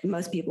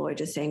most people were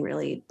just saying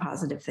really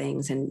positive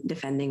things and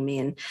defending me.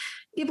 And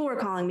people were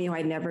calling me who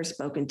I'd never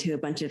spoken to. A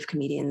bunch of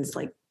comedians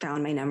like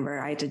found my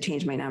number. I had to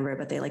change my number,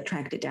 but they like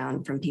tracked it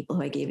down from people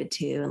who I gave it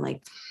to and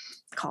like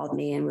called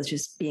me and was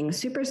just being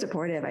super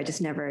supportive. I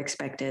just never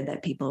expected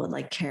that people would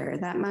like care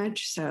that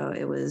much. So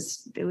it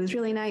was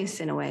really nice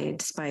in a way,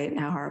 despite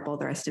how horrible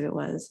the rest of it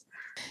was.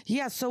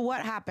 Yeah. So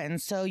what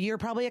happened? So you're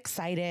probably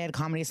excited.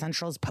 Comedy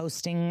Central's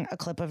posting a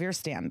clip of your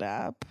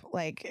stand-up.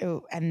 Like,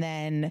 and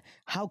then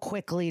how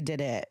quickly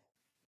did it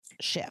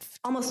shift?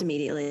 Almost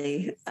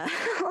immediately. I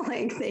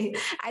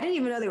didn't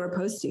even know they were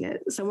posting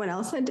it. Someone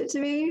else sent it to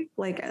me.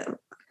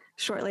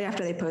 Shortly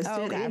after they posted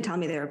it, they didn't tell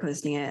me they were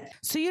posting it.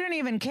 So you didn't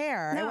even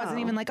care. No. It wasn't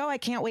even like, oh, I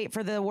can't wait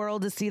for the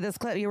world to see this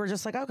clip. You were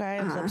just like, okay,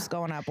 the clip's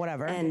going up,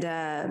 whatever. And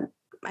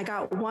I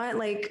got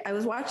one, I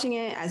was watching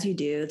it as you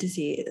do to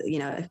see,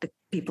 if the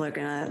people are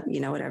gonna,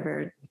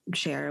 whatever,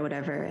 share or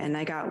whatever. And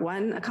I got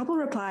a couple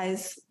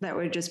replies that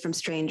were just from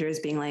strangers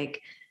being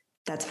like,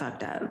 that's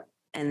fucked up.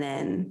 And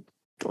then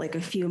like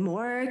a few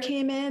more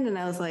came in and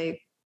I was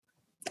like,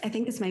 I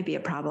think this might be a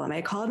problem.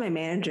 I called my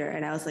manager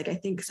and I was like, I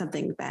think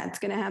something bad's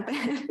going to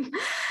happen.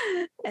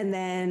 And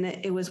then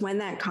it was when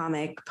that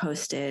comic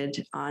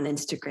posted on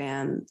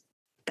Instagram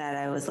that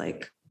I was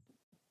like,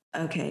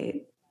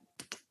 okay,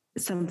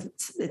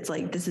 it's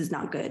like, this is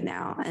not good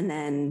now. And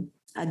then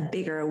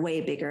a way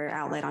bigger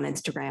outlet on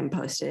Instagram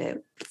posted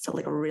it. So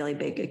like a really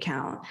big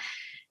account.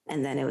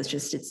 And then it's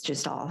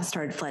just all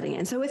started flooding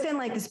in. So within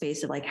like the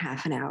space of like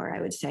half an hour, I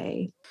would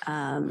say.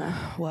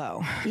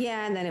 Whoa.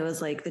 Yeah. And then it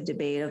was like the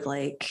debate of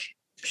like,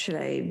 should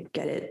I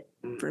get it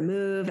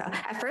removed?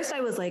 At first I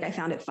was like, I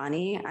found it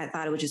funny. I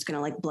thought it was just going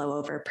to like blow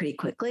over pretty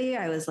quickly.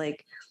 I was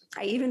like,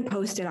 I even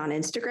posted on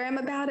Instagram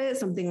about it,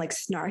 something like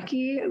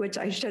snarky, which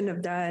I shouldn't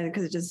have done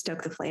because it just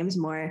stoked the flames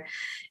more.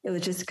 It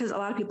was just because a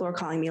lot of people were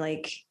calling me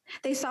like,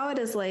 they saw it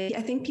as like,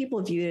 I think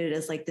people viewed it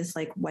as like this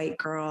like white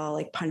girl,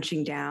 like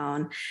punching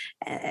down.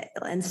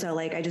 And so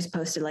like, I just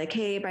posted like,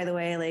 hey, by the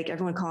way, like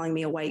everyone calling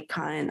me a white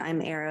cunt,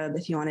 I'm Arab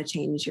if you want to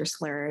change your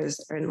slurs.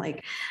 And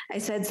like, I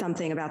said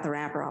something about the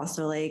rapper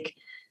also, like,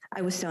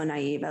 I was so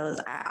naive.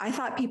 I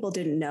thought people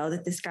didn't know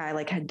that this guy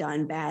like had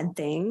done bad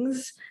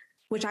things,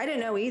 which I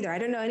didn't know either. I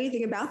didn't know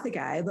anything about the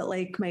guy, but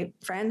like my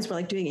friends were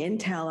like doing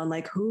intel on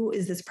like, who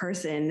is this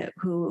person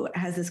who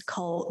has this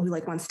cult who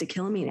like wants to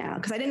kill me now?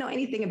 Cause I didn't know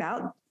anything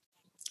about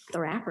the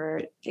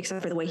rapper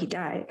except for the way he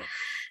died.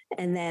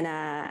 And then,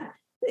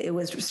 it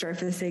was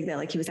surfacing that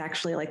like he was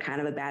actually like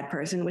kind of a bad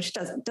person, which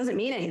doesn't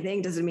mean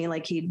anything. Doesn't mean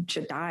like he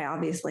should die,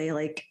 obviously.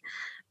 Like,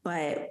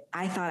 but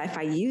I thought if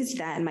I used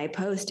that in my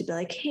post to be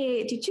like,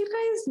 hey, did you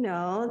guys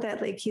know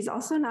that like he's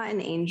also not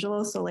an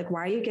angel? So like,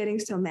 why are you getting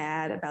so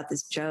mad about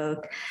this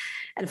joke?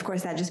 And of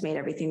course, that just made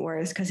everything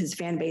worse because his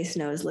fan base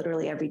knows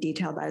literally every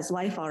detail about his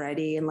life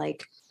already and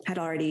like had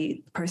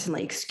already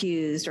personally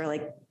excused or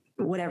like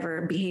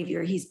whatever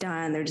behavior he's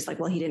done. They're just like,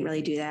 well, he didn't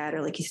really do that,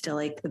 or like he's still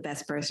like the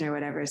best person or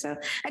whatever. So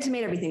I just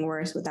made everything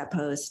worse with that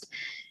post,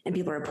 and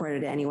people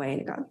reported it anyway, and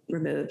it got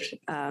removed.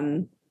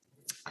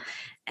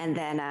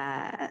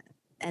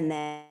 And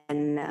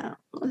then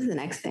what was the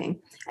next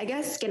thing? I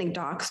guess getting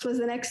doxxed was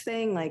the next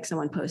thing. Like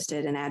someone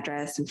posted an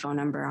address and phone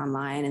number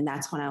online. And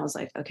that's when I was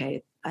like,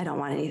 okay, I don't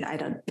want any,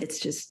 it's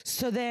just.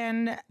 So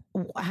then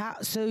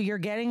so you're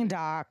getting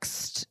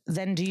doxxed.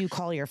 Then do you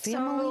call your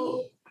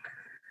family?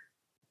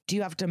 Do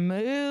you have to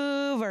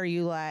move? Or are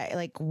you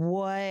like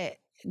what?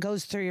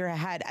 goes through your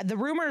head. The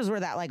rumors were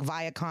that like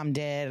Viacom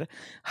did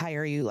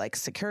hire you like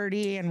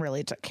security and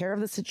really took care of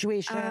the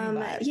situation.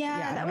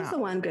 That was the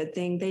one good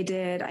thing they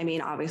did. I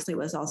mean, obviously it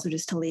was also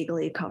just to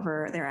legally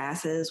cover their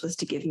asses, was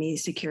to give me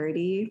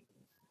security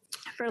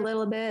for a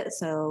little bit.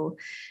 So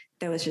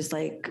there was just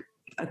like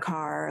a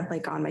car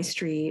like on my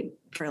street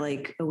for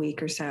like a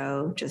week or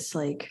so, just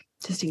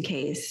in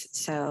case.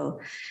 So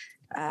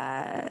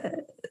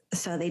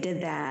they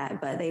did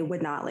that, but they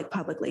would not like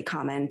publicly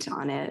comment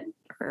on it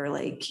or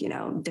like,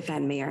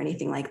 defend me or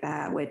anything like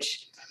that,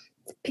 which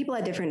people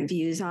had different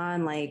views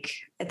on. Like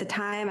at the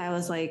time I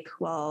was like,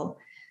 well,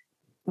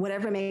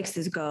 whatever makes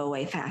this go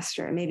away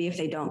faster. Maybe if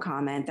they don't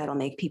comment, that'll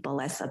make people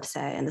less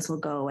upset and this will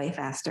go away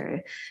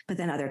faster. But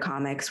then other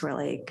comics were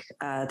like,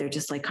 they're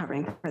just like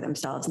covering for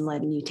themselves and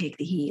letting you take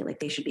the heat. Like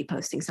they should be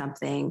posting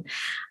something.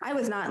 I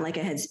was not in like a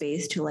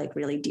headspace to like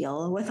really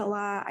deal with a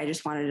lot. I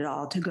just wanted it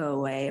all to go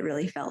away. It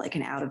really felt like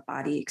an out of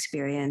body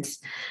experience.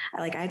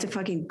 I had to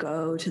fucking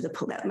go to the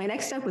police. My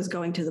next step was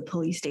going to the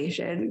police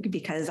station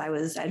because I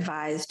was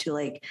advised to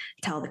like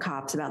tell the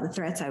cops about the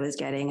threats I was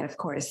getting. And of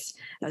course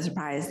I was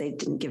surprised they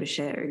didn't give a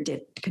shit or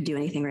could do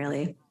anything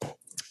really.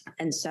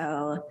 And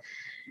so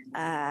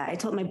I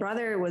told my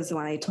brother was the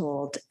one I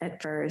told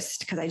at first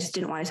because I just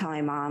didn't want to tell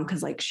my mom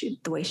because like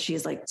the way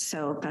she's like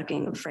so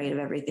fucking afraid of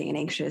everything and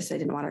anxious, I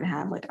didn't want her to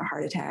have like a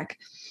heart attack.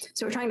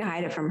 So we're trying to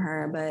hide it from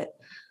her, but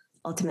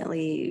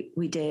ultimately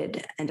we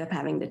did end up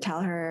having to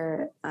tell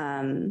her.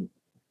 And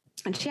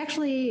she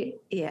actually,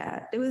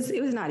 it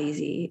was not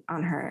easy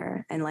on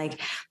her. And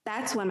like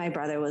that's when my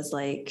brother was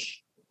like,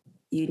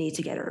 you need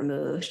to get it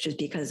removed just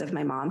because of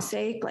my mom's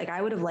sake. Like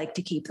I would have liked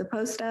to keep the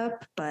post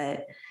up,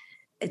 but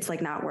it's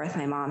like not worth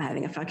my mom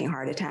having a fucking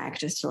heart attack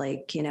just to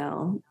like,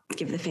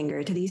 give the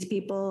finger to these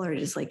people or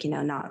just like,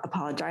 not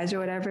apologize or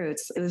whatever. It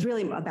was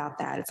really about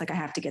that. It's like, I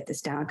have to get this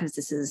down because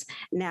this is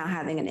now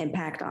having an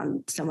impact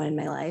on someone in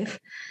my life.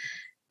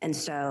 And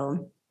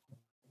so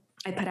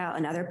I put out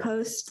another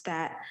post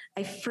that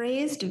I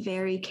phrased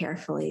very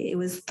carefully. It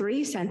was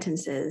 3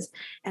 sentences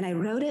and I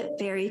wrote it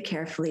very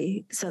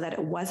carefully so that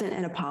it wasn't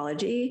an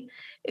apology.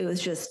 It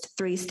was just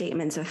 3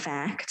 statements of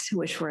fact,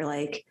 which were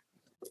like,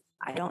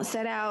 I don't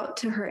set out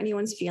to hurt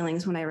anyone's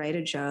feelings when I write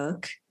a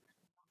joke.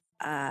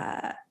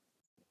 A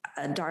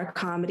dark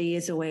comedy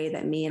is a way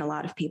that me and a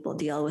lot of people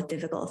deal with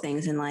difficult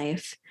things in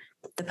life.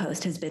 The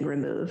post has been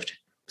removed.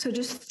 So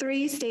just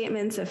 3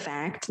 statements of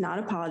fact, not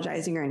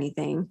apologizing or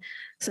anything.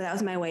 So that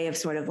was my way of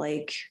sort of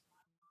like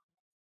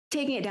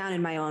taking it down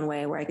in my own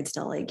way where I could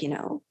still like,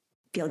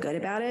 feel good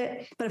about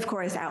it. But of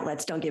course,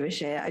 outlets don't give a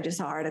shit. I just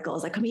saw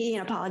articles like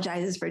comedian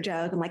apologizes for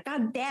joke. I'm like,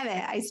 God damn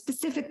it. I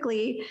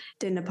specifically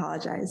didn't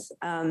apologize.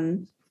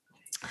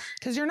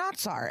 Because you're not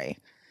sorry.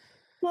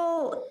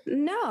 Well,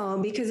 no,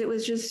 because it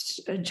was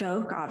just a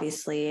joke,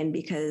 obviously. And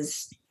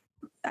because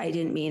I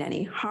didn't mean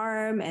any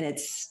harm and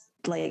it's,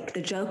 like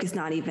the joke is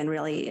not even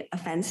really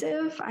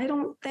offensive, I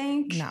don't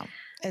think. No,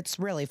 it's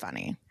really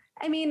funny.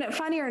 I mean,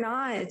 funny or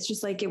not, it's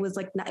just like, it was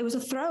a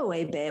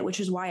throwaway bit, which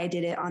is why I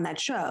did it on that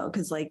show.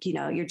 Cause like,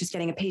 you're just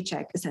getting a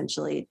paycheck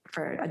essentially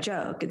for a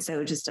joke. And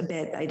so just a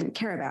bit I didn't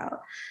care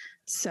about.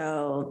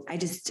 So I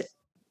just,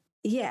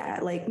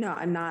 no,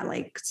 I'm not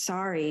like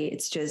sorry.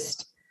 It's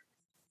just,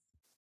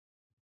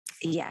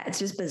 it's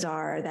just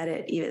bizarre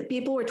that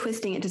people were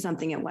twisting it to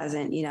something it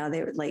wasn't,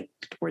 they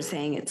were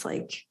saying it's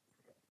like,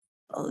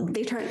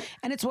 they turn,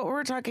 and it's what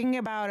we're talking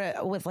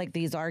about with like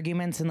these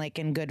arguments and like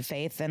in good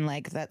faith and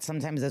like that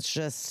sometimes it's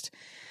just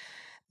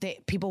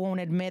people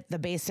won't admit the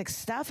basic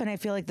stuff. And I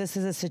feel like this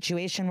is a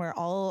situation where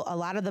a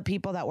lot of the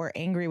people that were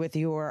angry with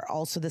you are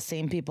also the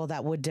same people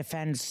that would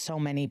defend so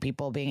many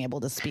people being able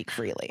to speak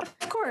freely.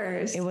 Of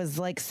course. It was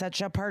like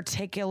such a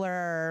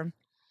particular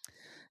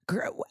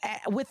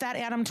with that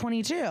Adam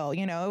 22,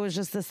 it was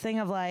just this thing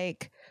of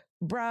like,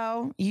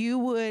 bro, you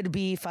would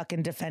be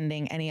fucking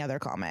defending any other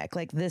comic.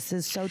 Like this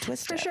is so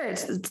twisted. For sure.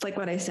 It's like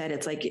what I said.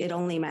 It's like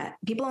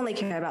people only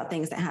care about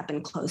things that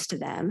happen close to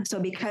them. So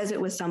because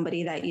it was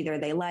somebody that either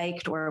they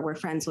liked or were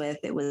friends with,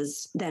 it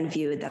was then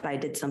viewed that I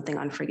did something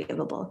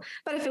unforgivable.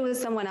 But if it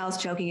was someone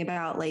else joking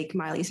about like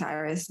Miley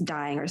Cyrus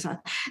dying or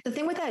something, the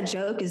thing with that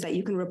joke is that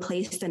you can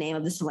replace the name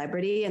of the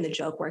celebrity and the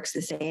joke works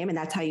the same. And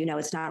that's how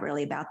it's not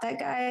really about that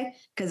guy.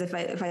 Because if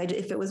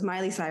it was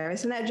Miley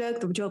Cyrus in that joke,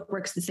 the joke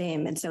works the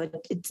same. And so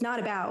it's not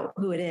about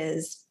who it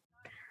is.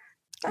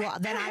 Well,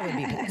 then I would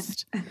be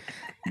pissed.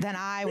 Then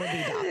I would be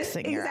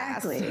doxing your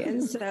ass. Exactly.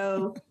 And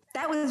so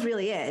that was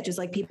really it. Just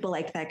like people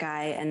like that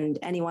guy, and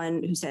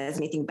anyone who says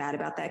anything bad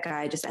about that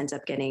guy just ends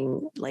up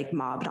getting like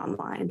mobbed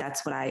online.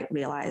 That's what I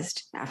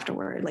realized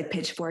afterward. Like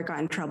Pitchfork got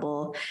in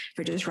trouble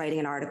for just writing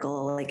an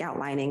article, like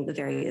outlining the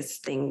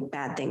various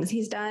bad things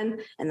he's done.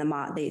 And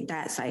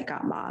that site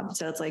got mobbed.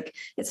 So it's like,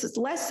 it's just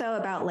less so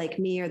about like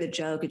me or the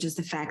joke. It's just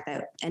the fact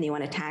that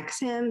anyone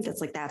attacks him.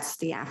 That's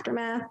the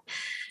aftermath.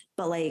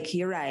 But like,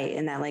 you're right.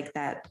 And that like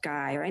that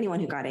guy or anyone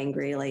who got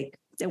angry, like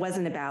it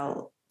wasn't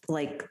about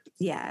like,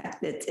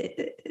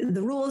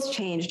 the rules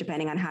change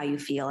depending on how you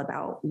feel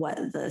about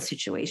what the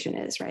situation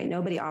is, right?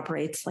 Nobody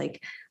operates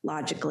like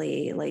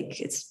logically, like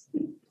it's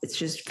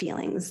just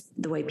feelings,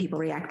 the way people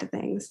react to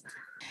things.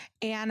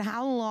 And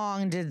how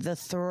long did the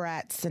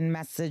threats and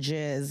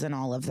messages and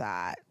all of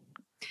that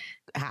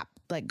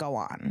go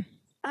on?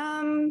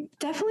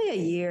 Definitely a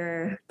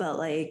year, but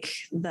like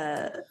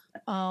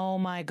oh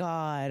my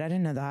God, I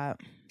didn't know that.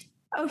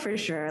 Oh, for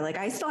sure. Like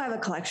I still have a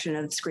collection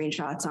of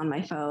screenshots on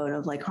my phone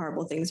of like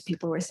horrible things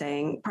people were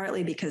saying,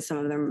 partly because some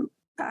of them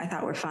I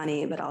thought were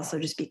funny, but also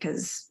just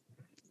because,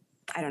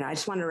 I don't know, I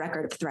just wanted a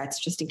record of threats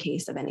just in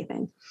case of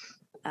anything.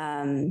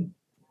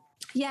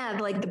 Yeah,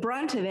 like the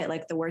brunt of it,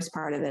 like the worst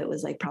part of it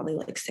was like probably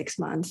like 6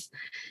 months.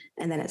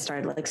 And then it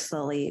started like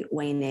slowly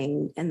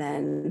waning. And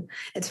then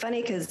it's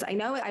funny because I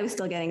know I was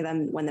still getting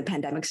them when the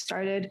pandemic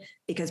started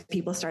because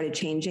people started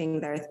changing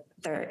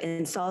their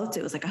insults.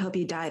 It was like, I hope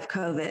you die of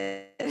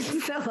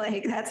COVID. So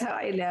like, that's how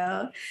I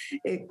know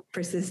it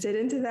persisted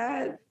into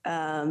that.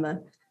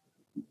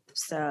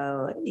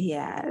 So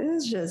yeah, it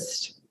was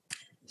just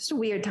a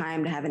weird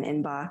time to have an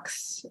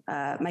inbox.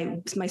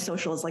 My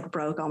socials like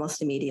broke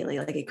almost immediately.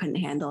 Like it couldn't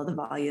handle the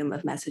volume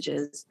of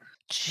messages.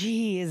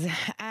 Jeez.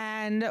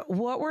 And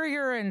what were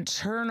your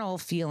internal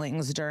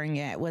feelings during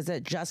it? Was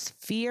it just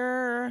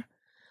fear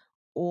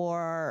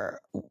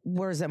or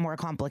was it more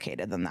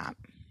complicated than that?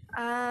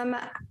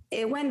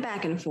 It went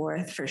back and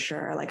forth for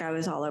sure. Like I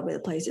was all over the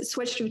place. It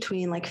switched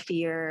between like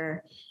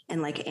fear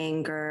and like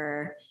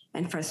anger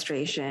and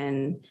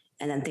frustration.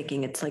 And then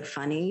thinking it's like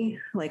funny,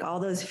 like all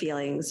those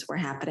feelings were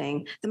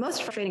happening. The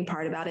most frustrating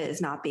part about it is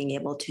not being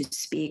able to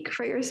speak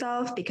for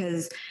yourself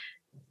because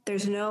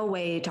there's no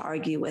way to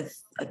argue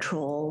with a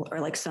troll or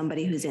like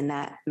somebody who's in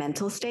that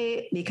mental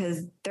state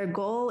because their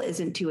goal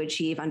isn't to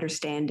achieve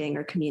understanding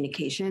or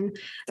communication.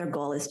 Their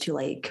goal is to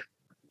like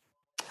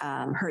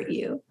hurt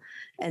you.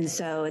 And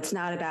so it's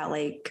not about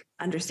like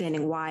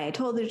understanding why I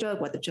told the joke,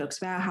 what the joke's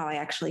about, how I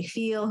actually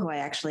feel, who I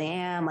actually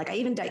am. Like I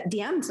even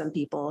DM'd some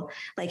people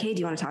like, hey,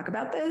 do you want to talk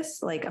about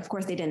this? Like, of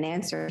course they didn't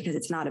answer because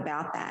it's not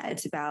about that.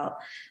 It's about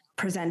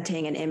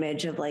presenting an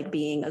image of like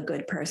being a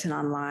good person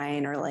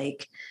online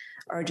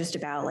or just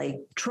about like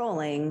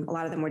trolling. A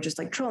lot of them were just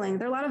like trolling.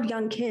 There are a lot of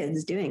young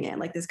kids doing it.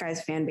 Like this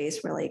guy's fan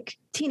base were like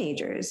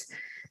teenagers.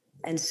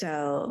 And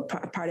so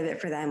part of it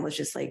for them was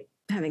just like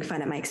having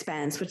fun at my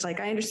expense, which like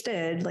I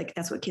understood, like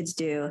that's what kids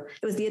do.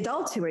 It was the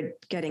adults who were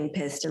getting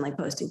pissed and like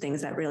posting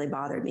things that really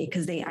bothered me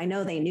because I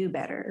know they knew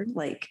better.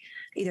 Like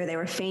either they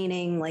were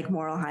feigning like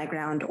moral high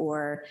ground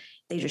or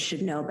they just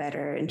should know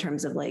better in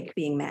terms of like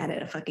being mad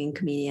at a fucking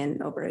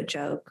comedian over a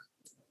joke.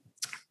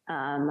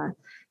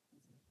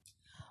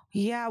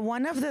 Yeah,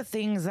 one of the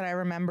things that I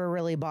remember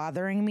really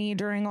bothering me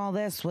during all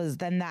this was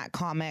then that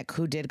comic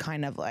who did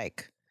kind of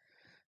like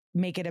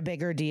make it a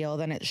bigger deal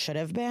than it should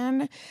have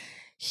been.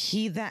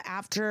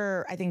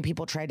 After I think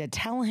people tried to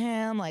tell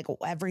him like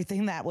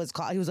everything that was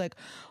called, he was like,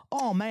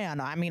 oh man,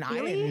 I mean,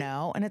 really? I didn't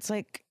know. And it's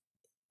like,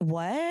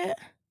 what?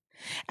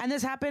 And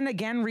this happened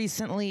again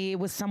recently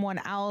with someone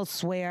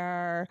else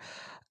where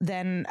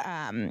then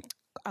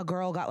a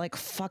girl got like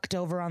fucked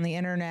over on the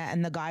internet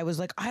and the guy was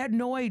like, I had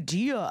no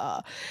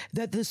idea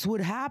that this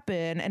would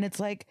happen. And it's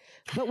like,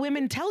 but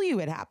women tell you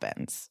it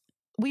happens.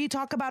 We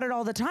talk about it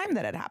all the time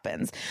that it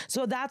happens.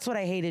 So that's what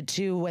I hated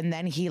too. And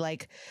then he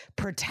like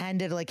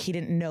pretended like he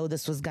didn't know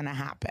this was going to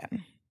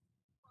happen.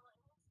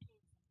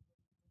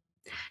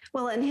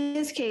 Well, in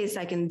his case,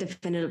 I can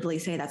definitively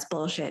say that's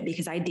bullshit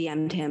because I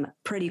DM'd him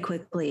pretty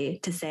quickly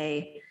to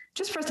say,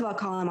 just first of all,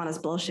 call him on his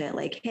bullshit.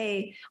 Like,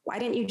 hey, why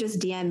didn't you just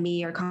DM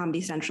me or Comedy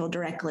Central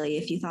directly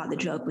if you thought the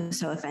joke was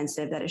so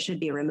offensive that it should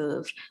be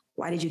removed?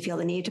 Why did you feel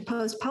the need to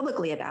post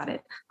publicly about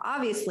it?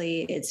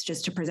 Obviously, it's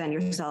just to present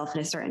yourself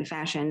in a certain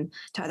fashion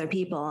to other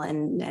people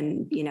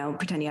and you know,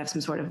 pretend you have some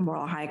sort of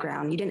moral high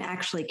ground. You didn't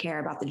actually care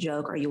about the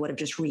joke or you would have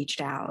just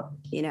reached out,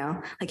 you know?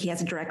 Like he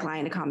has a direct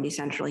line to Comedy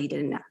Central. He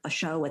did a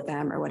show with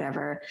them or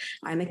whatever.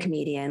 I'm a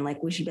comedian.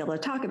 Like we should be able to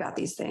talk about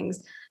these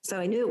things. So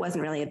I knew it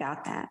wasn't really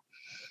about that.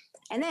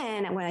 And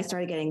then when I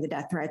started getting the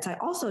death threats, I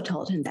also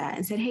told him that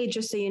and said, hey,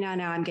 just so you know,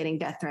 now I'm getting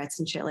death threats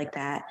and shit like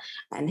that.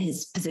 And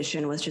his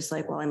position was just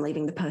like, well, I'm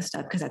leaving the post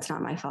up because that's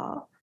not my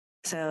fault.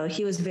 So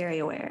he was very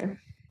aware.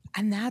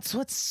 And that's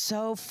what's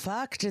so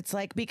fucked. It's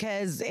like,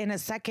 because in a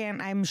second,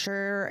 I'm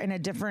sure in a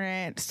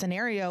different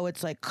scenario,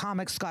 it's like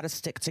comics got to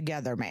stick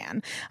together,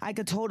 man. I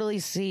could totally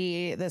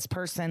see this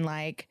person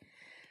like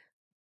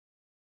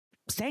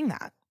saying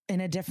that in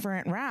a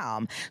different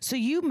realm. So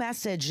you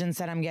messaged and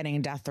said, I'm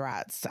getting death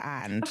threats.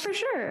 And for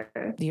sure.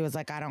 He was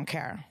like, I don't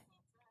care.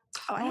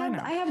 Oh,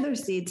 I have those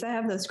receipts. I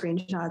have those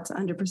screenshots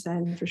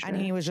 100% for sure. And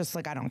he was just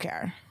like, I don't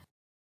care.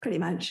 Pretty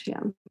much.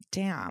 Yeah.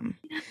 Damn.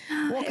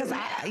 Well, cause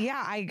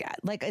I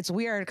like, it's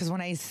weird. Cause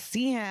when I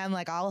see him,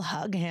 like I'll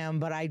hug him,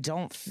 but I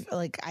don't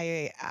like,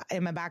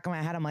 in the back of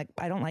my head, I'm like,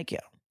 I don't like you.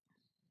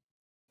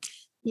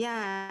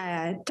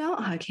 Yeah,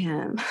 don't hug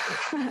him.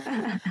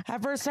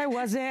 At first I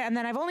wasn't. And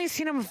then I've only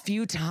seen him a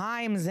few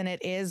times and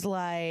it is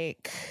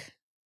like,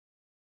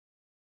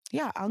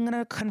 Yeah, I'm going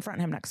to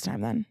confront him next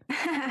time then.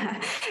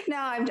 No,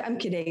 I'm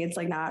kidding. It's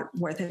like not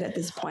worth it at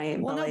this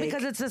point. Well, but no, like,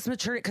 because it's this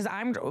maturity, because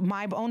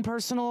my own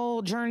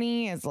personal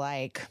journey is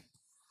like,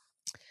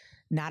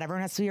 not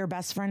everyone has to be your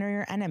best friend or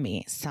your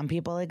enemy. Some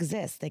people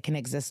exist. They can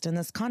exist in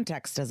this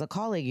context as a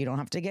colleague. You don't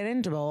have to get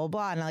into blah, blah,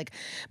 blah. And like,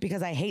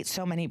 because I hate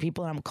so many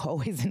people and I'm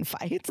always in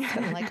fights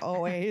and like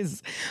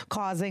always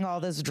causing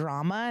all this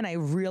drama. And I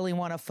really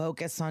want to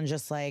focus on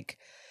just like,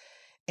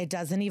 it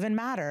doesn't even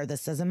matter.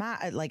 This doesn't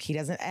matter. Like he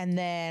doesn't. And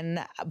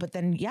then, but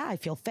then, yeah, I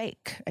feel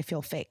fake. I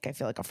feel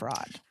like a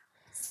fraud.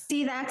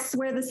 see, that's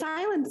where the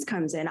silence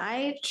comes in.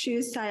 I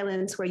choose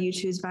silence where you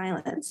choose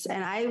violence.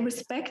 And I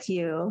respect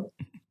you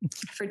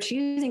for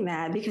choosing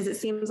that because it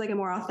seems like a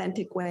more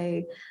authentic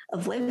way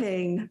of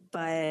living,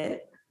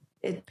 but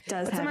it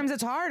does. But sometimes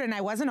it's hard, and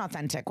I wasn't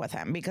authentic with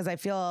him because I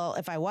feel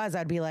if I was,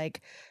 I'd be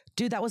like,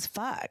 dude, that was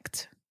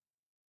fucked.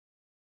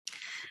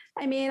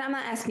 I mean, I'm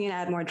not asking you to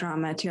add more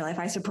drama to your life.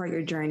 I support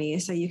your journey,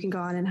 so you can go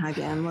on and hug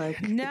him. Like,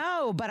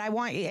 no, but I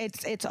want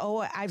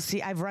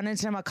I've run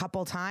into him a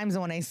couple times,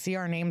 and when I see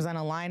our names on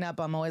a lineup,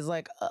 I'm always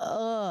like,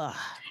 ugh.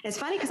 It's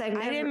funny because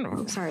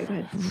sorry, go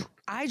ahead.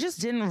 I just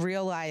didn't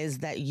realize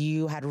that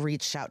you had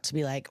reached out to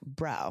be like,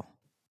 bro,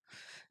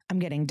 I'm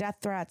getting death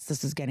threats.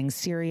 This is getting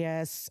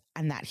serious,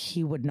 and that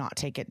he would not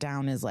take it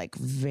down is like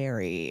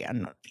very.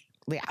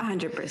 Yeah,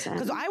 100%.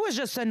 Because I was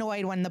just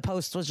annoyed when the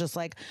post was just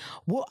like,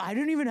 well, I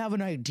didn't even have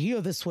an idea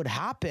this would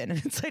happen.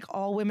 And it's like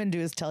all women do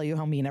is tell you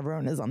how mean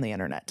everyone is on the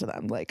internet to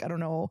them. Like, I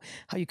don't know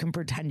how you can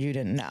pretend you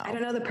didn't know. I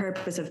don't know the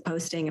purpose of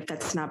posting if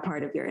that's not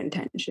part of your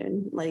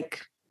intention. Like,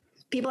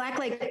 people act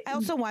like... I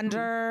also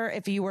wonder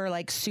if you were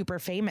like super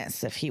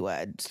famous, if he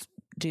would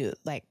do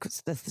like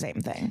the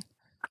same thing.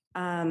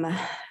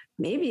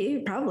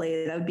 Maybe,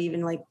 probably. That would be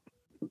even like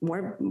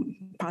more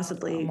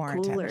possibly more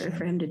cooler attention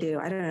for him to do.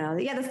 I don't know.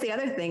 Yeah, that's the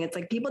other thing. It's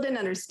like people didn't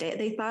understand.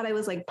 They thought I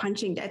was like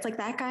punching. It's like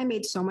that guy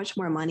made so much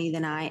more money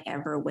than I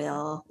ever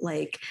will.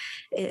 Like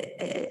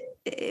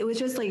it was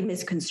just like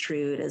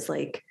misconstrued as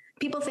like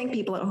people think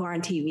people who are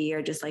on TV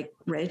are just like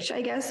rich,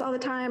 I guess, all the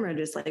time, or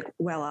just like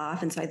well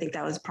off. And so I think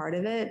that was part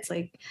of it. It's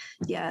like,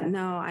 yeah,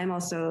 no, I'm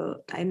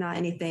not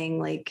anything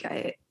like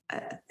it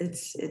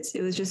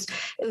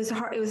was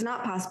hard. It was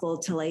not possible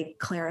to like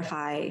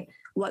clarify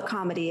what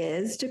comedy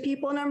is to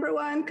people, number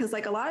one, because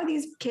like a lot of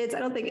these kids, I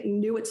don't think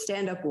knew what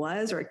stand-up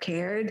was or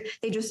cared.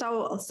 They just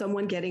saw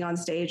someone getting on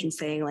stage and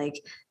saying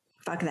like,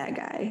 fuck that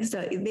guy.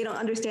 So they don't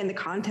understand the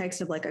context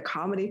of like a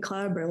comedy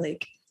club or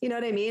like, you know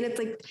what I mean? It's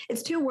like,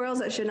 it's two worlds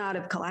that should not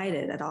have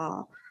collided at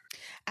all.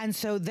 And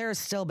so there's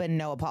still been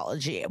no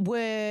apology.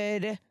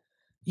 Would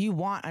you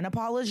want an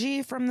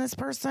apology from this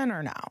person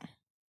or no?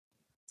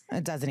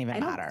 It doesn't even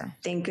matter.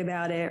 Don't think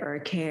about it or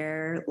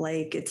care.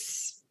 Like it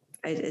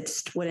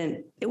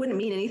wouldn't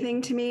mean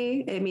anything to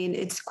me. I mean,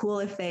 it's cool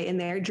if they, in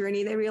their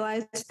journey, they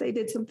realized they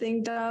did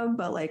something dumb,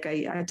 but like,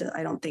 I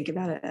don't think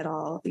about it at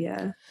all.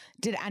 Yeah.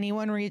 Did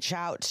anyone reach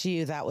out to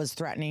you that was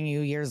threatening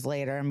you years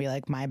later and be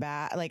like, my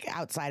bad, like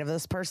outside of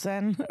this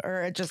person,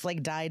 or it just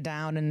like died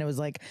down and it was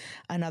like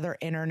another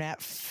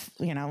internet,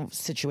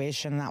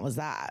 situation. That was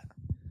that.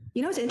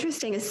 You know, what's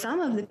interesting is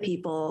some of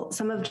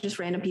just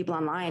random people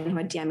online who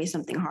had DM me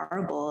something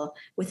horrible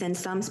within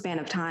some span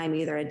of time,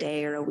 either a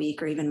day or a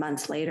week or even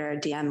months later,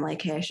 DM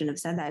like, hey, I shouldn't have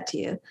said that to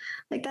you.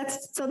 Like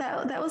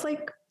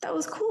that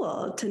was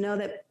cool to know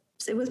that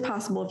it was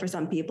possible for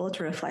some people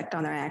to reflect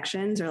on their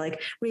actions or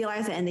like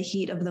realize that in the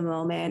heat of the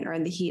moment or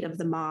in the heat of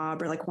the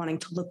mob or like wanting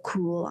to look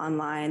cool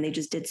online, they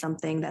just did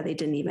something that they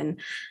didn't even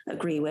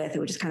agree with. It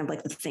was just kind of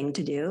like the thing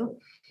to do.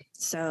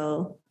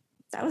 So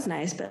that was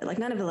nice, but like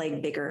none of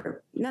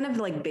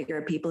the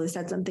bigger people who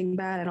said something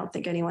bad. I don't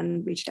think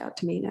anyone reached out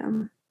to me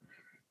now.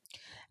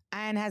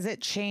 And has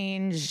it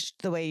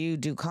changed the way you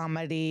do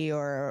comedy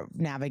or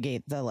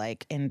navigate the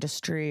like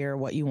industry or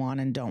what you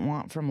want and don't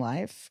want from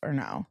life or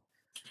no?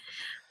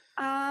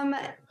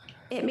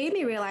 It made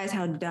me realize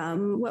how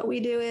dumb what we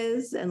do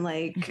is and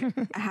like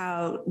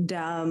how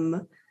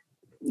dumb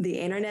the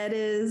internet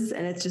is.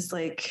 And it's just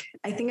like,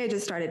 I think I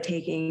just started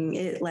taking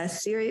it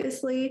less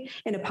seriously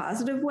in a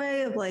positive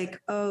way of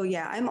like, oh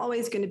yeah, I'm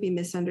always going to be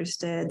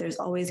misunderstood. There's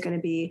always going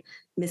to be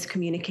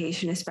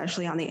miscommunication,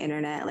 especially on the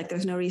internet. Like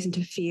there's no reason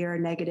to fear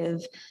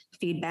negative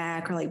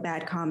feedback or like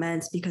bad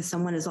comments because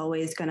someone is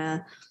always going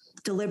to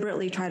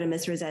deliberately try to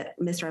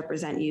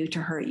misrepresent you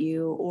to hurt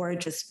you or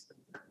just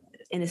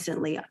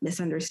innocently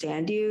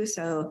misunderstand you.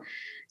 So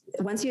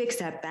once you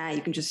accept that,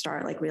 you can just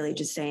start like really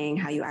just saying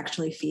how you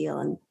actually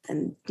feel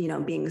and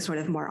being sort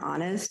of more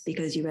honest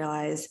because you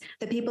realize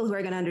the people who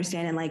are going to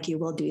understand and like you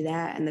will do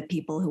that. And the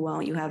people who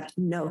won't, you have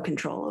no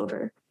control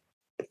over.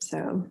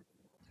 So.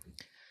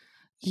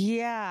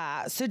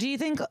 Yeah. So do you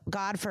think,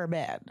 God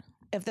forbid,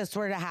 if this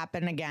were to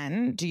happen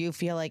again, do you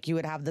feel like you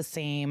would have the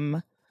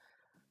same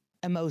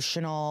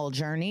emotional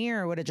journey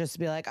or would it just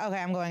be like, okay,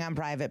 I'm going on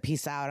private,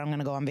 peace out, I'm going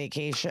to go on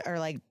vacation or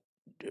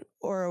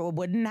it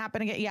wouldn't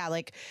happen again? Yeah.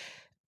 Like,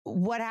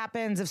 what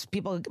happens if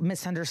people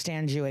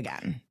misunderstand you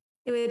again?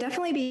 It would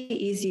definitely be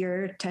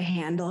easier to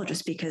handle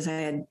just because I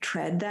had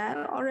tread that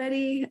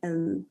already.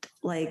 And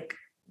like,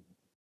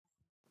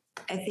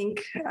 I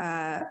think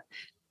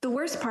the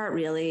worst part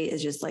really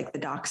is just like the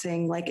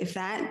doxing. Like if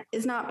that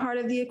is not part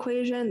of the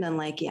equation, then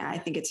like, yeah, I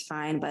think it's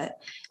fine. But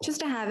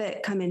just to have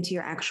it come into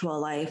your actual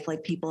life,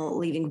 like people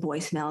leaving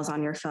voicemails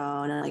on your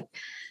phone and like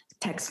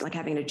text, like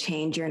having to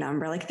change your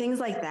number, like things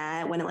like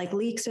that, when it like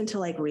leaks into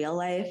like real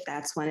life,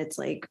 that's when it's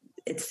like,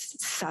 it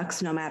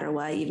sucks no matter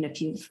what, even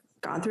if you've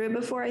gone through it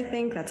before. I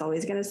think that's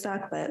always going to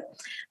suck, but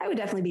I would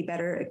definitely be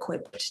better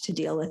equipped to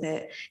deal with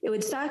it. It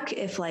would suck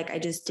if like I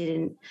just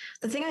didn't.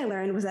 The thing I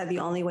learned was that the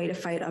only way to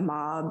fight a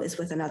mob is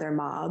with another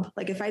mob.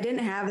 Like if I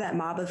didn't have that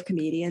mob of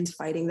comedians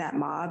fighting that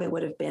mob, it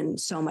would have been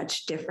so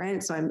much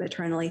different. So I'm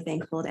eternally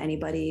thankful to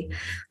anybody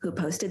who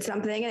posted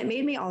something. And it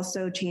made me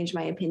also change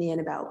my opinion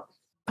about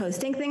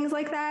posting things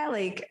like that.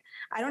 Like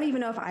I don't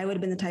even know if I would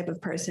have been the type of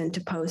person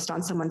to post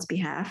on someone's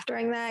behalf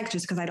during that,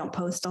 just because I don't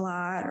post a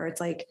lot, or it's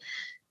like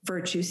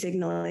virtue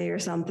signaling or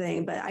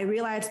something. But I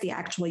realized the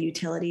actual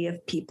utility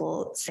of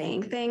people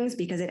saying things,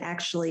 because it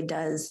actually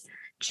does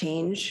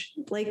change.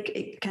 Like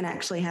it can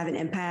actually have an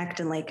impact,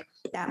 and like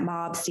that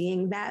mob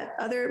seeing that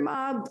other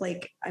mob,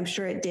 like I'm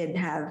sure it did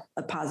have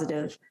a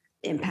positive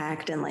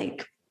impact, and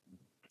like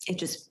it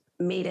just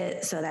made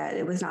it so that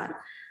it was not.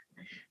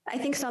 I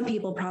think some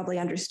people probably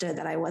understood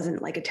that I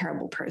wasn't like a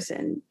terrible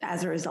person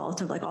as a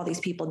result of like all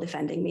these people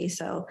defending me.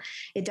 So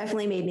it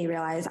definitely made me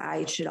realize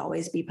I should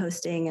always be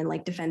posting and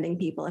like defending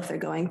people if they're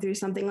going through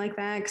something like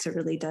that, because it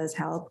really does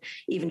help,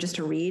 even just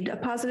to read a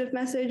positive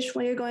message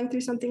when you're going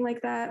through something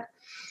like that.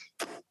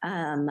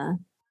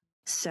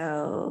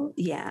 So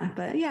yeah,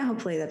 but yeah,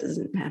 hopefully that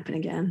doesn't happen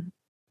again.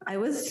 I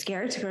was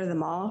scared to go to the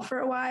mall for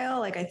a while.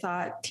 Like I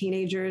thought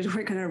teenagers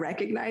were going to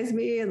recognize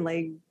me and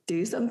like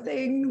do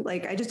something.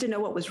 Like I just didn't know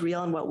what was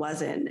real and what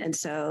wasn't. And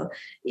so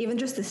even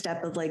just the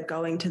step of like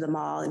going to the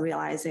mall and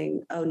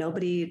realizing, oh,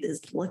 nobody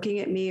is looking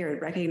at me or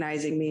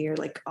recognizing me, or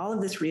like all of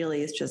this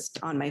really is just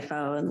on my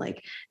phone.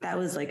 Like that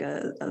was like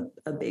a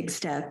big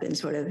step in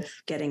sort of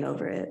getting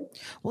over it.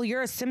 Well,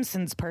 you're a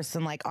Simpsons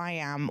person like I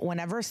am.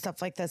 Whenever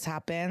stuff like this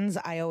happens,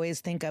 I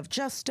always think of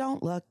Just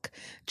Don't Look,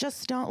 the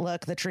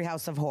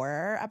Treehouse of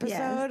Horror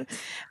episode. Yes.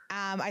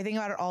 I think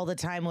about it all the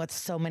time with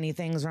so many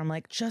things where I'm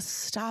like, just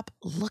stop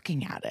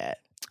looking at it.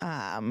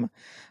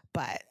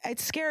 But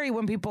it's scary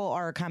when people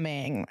are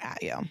coming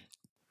at you.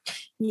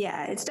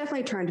 Yeah, it's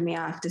definitely turned me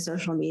off to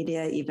social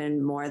media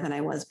even more than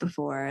I was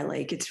before.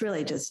 Like it's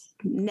really just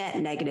net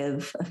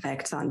negative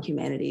effects on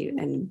humanity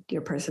and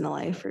your personal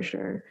life for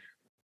sure.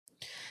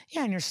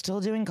 Yeah, and you're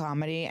still doing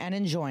comedy and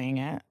enjoying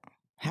it,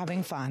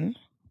 having fun.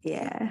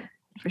 Yeah,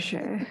 for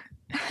sure.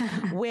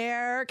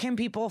 Where can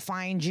people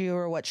find you,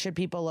 or what should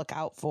people look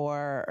out for?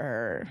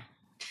 Or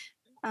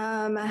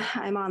I'm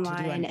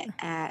online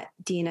at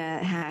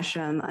Dina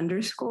Hashem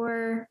 _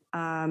 or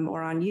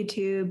on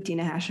YouTube,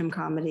 Dina Hashem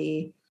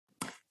Comedy.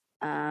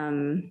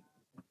 I'm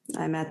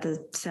at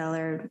the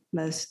Cellar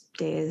most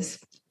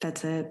days.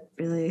 That's it,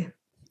 really.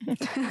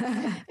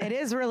 It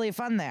is really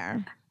fun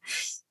there.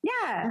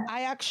 Yeah.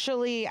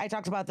 I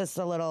talked about this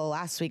a little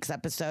last week's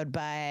episode,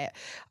 but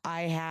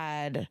I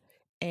had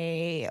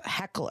a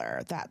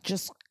heckler that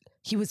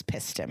he was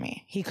pissed at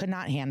me. He could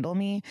not handle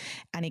me.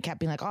 And he kept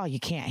being like, oh,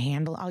 you can't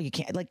handle. Oh, you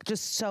can't, like,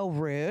 just so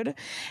rude.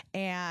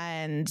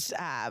 And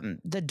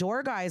the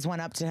door guys went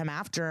up to him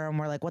after and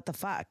were like, what the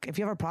fuck? If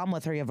you have a problem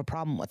with her, you have a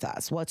problem with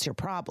us. What's your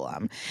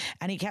problem?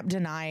 And he kept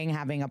denying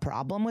having a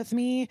problem with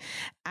me.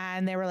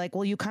 And they were like,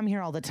 well, you come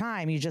here all the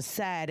time. You just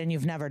said, and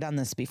you've never done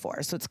this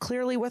before. So it's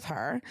clearly with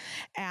her.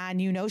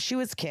 And you know, she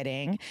was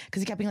kidding,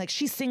 because he kept being like,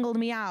 she singled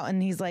me out.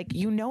 And he's like,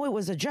 you know, it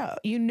was a joke.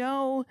 You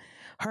know,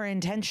 her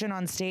intention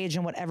on stage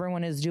and what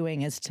everyone is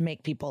doing is to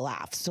make people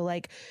laugh. So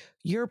like,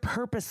 you're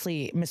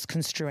purposely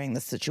misconstruing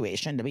the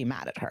situation to be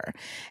mad at her.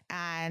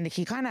 And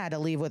he kind of had to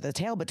leave with his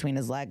tail between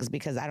his legs,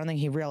 because I don't think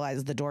he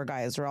realized the door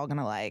guys were all going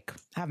to like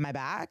have my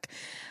back.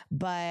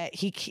 But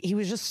he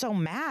was just so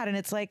mad. And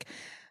it's like,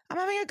 I'm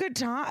having a good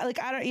time. Like,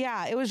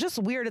 it was just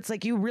weird. It's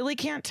like, you really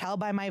can't tell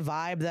by my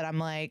vibe that I'm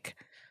like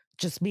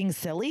just being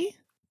silly.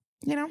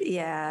 You know?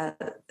 Yeah,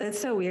 it's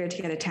so weird to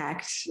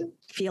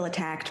feel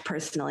attacked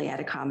personally at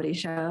a comedy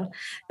show.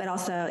 But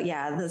also,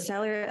 yeah, the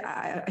Cellar,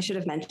 I should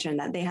have mentioned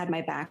that they had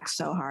my back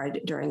so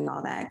hard during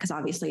all that, because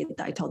obviously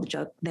I told the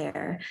joke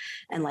there,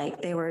 and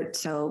like they were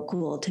so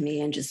cool to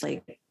me and just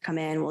like, come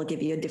in, we'll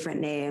give you a different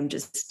name.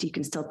 Just, you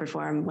can still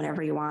perform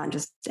whenever you want,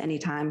 just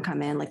anytime,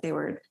 come in. Like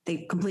they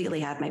completely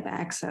had my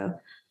back. So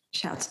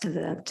shouts to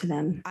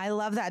them. I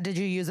love that. Did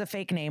you use a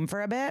fake name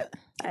for a bit?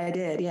 I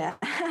did. Yeah.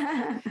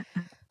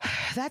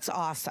 That's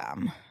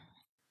awesome.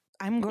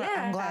 I'm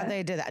glad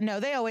they did that. No,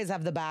 they always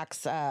have the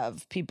backs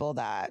of people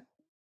that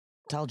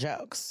tell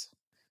jokes.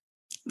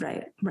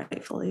 Right.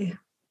 Rightfully.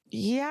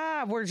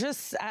 Yeah, we're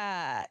just,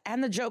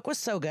 and the joke was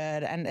so good.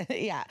 And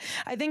yeah,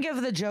 I think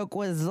if the joke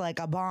was like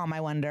a bomb,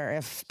 I wonder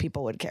if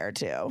people would care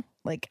too.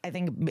 Like, I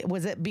think,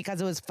 was it because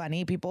it was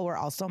funny? People were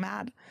also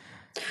mad?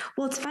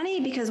 Well, it's funny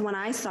because when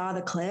I saw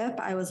the clip,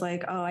 I was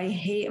like, oh, I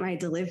hate my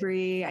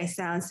delivery. I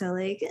sound so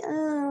like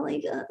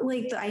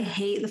I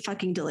hate the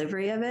fucking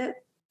delivery of it.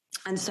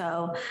 And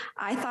so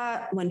I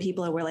thought when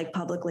people were like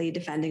publicly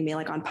defending me,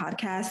 like on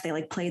podcasts, they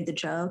like played the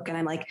joke. And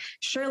I'm like,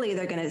 surely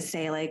they're going to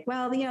say like,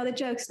 well, you know, the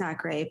joke's not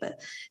great, but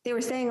they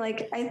were saying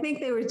like, I think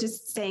they were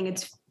just saying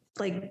it's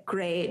like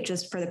great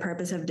just for the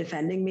purpose of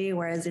defending me.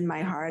 Whereas in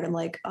my heart, I'm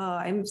like, oh,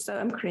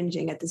 I'm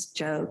cringing at this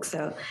joke.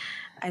 So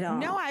I don't.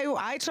 No,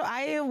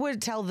 I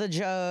would tell the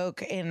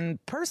joke in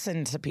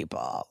person to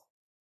people.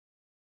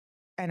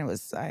 And it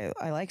was, I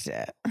liked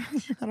it. I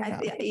don't know.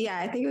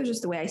 I think it was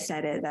just the way I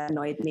said it that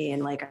annoyed me.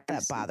 And like,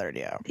 that bothered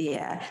you.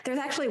 Yeah. There's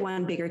actually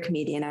one bigger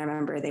comedian. I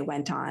remember they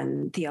went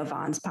on Theo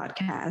Vaughn's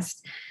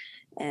podcast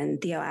and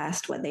Theo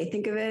asked what they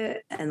think of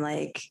it. And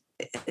like,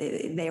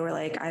 they were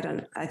like, I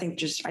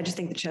just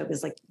think the joke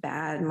is like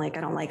bad. And like,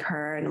 I don't like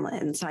her.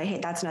 And so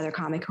that's another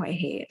comic who I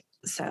hate.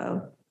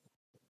 So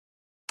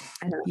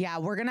I don't know. Yeah.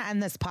 We're going to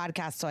end this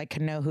podcast so I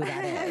can know who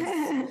that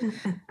is.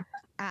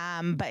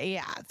 But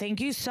yeah, thank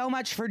you so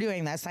much for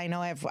doing this. I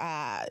know I've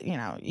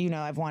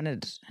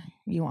wanted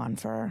you on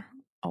for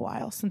a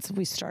while since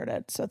we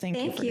started. So thank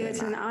you. Thank you.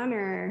 It's an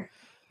honor.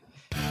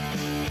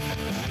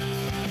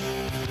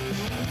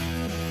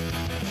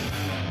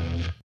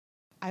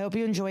 I hope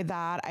you enjoyed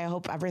that. I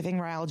hope everything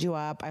riled you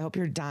up. I hope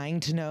you're dying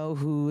to know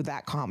who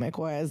that comic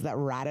was that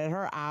ratted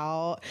her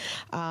out.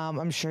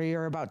 I'm sure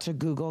you're about to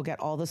Google, get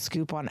all the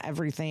scoop on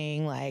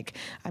everything. Like,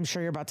 I'm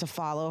sure you're about to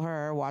follow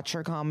her, watch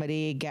her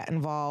comedy, get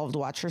involved,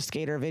 watch her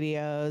skater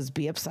videos,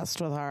 be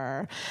obsessed with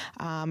her.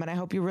 And I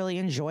hope you really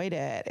enjoyed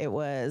it. I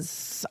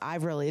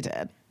really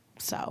did.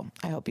 So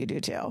I hope you do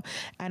too.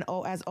 And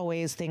as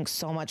always, thanks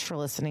so much for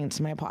listening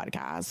to my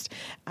podcast.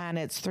 And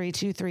it's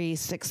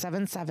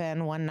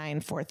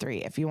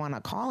 323-677-1943 if you want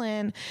to call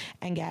in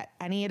and get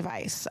any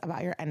advice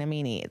about your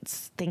enemy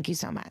needs. Thank you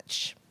so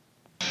much.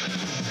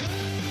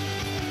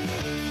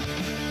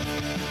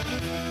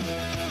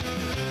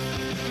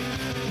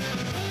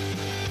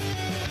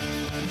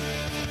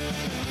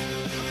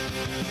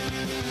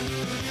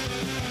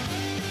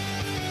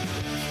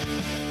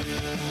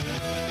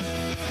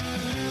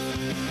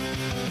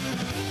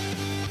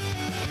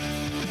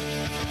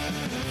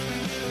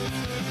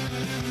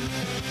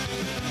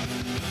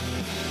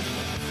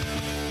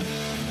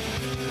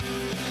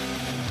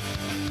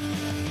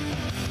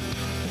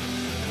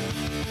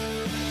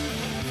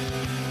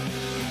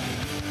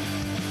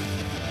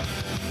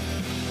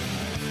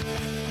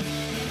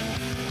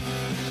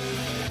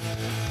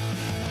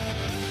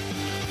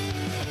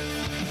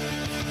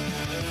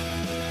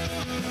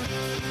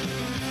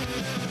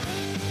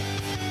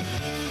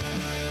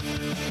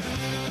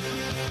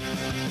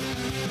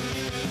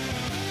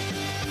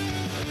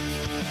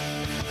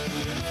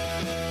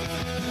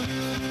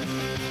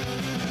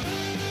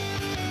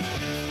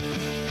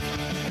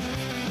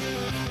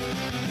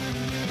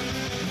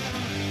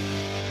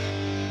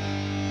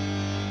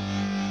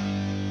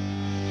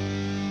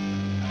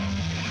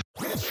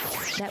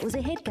 That was a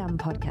HeadGum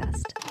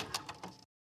podcast.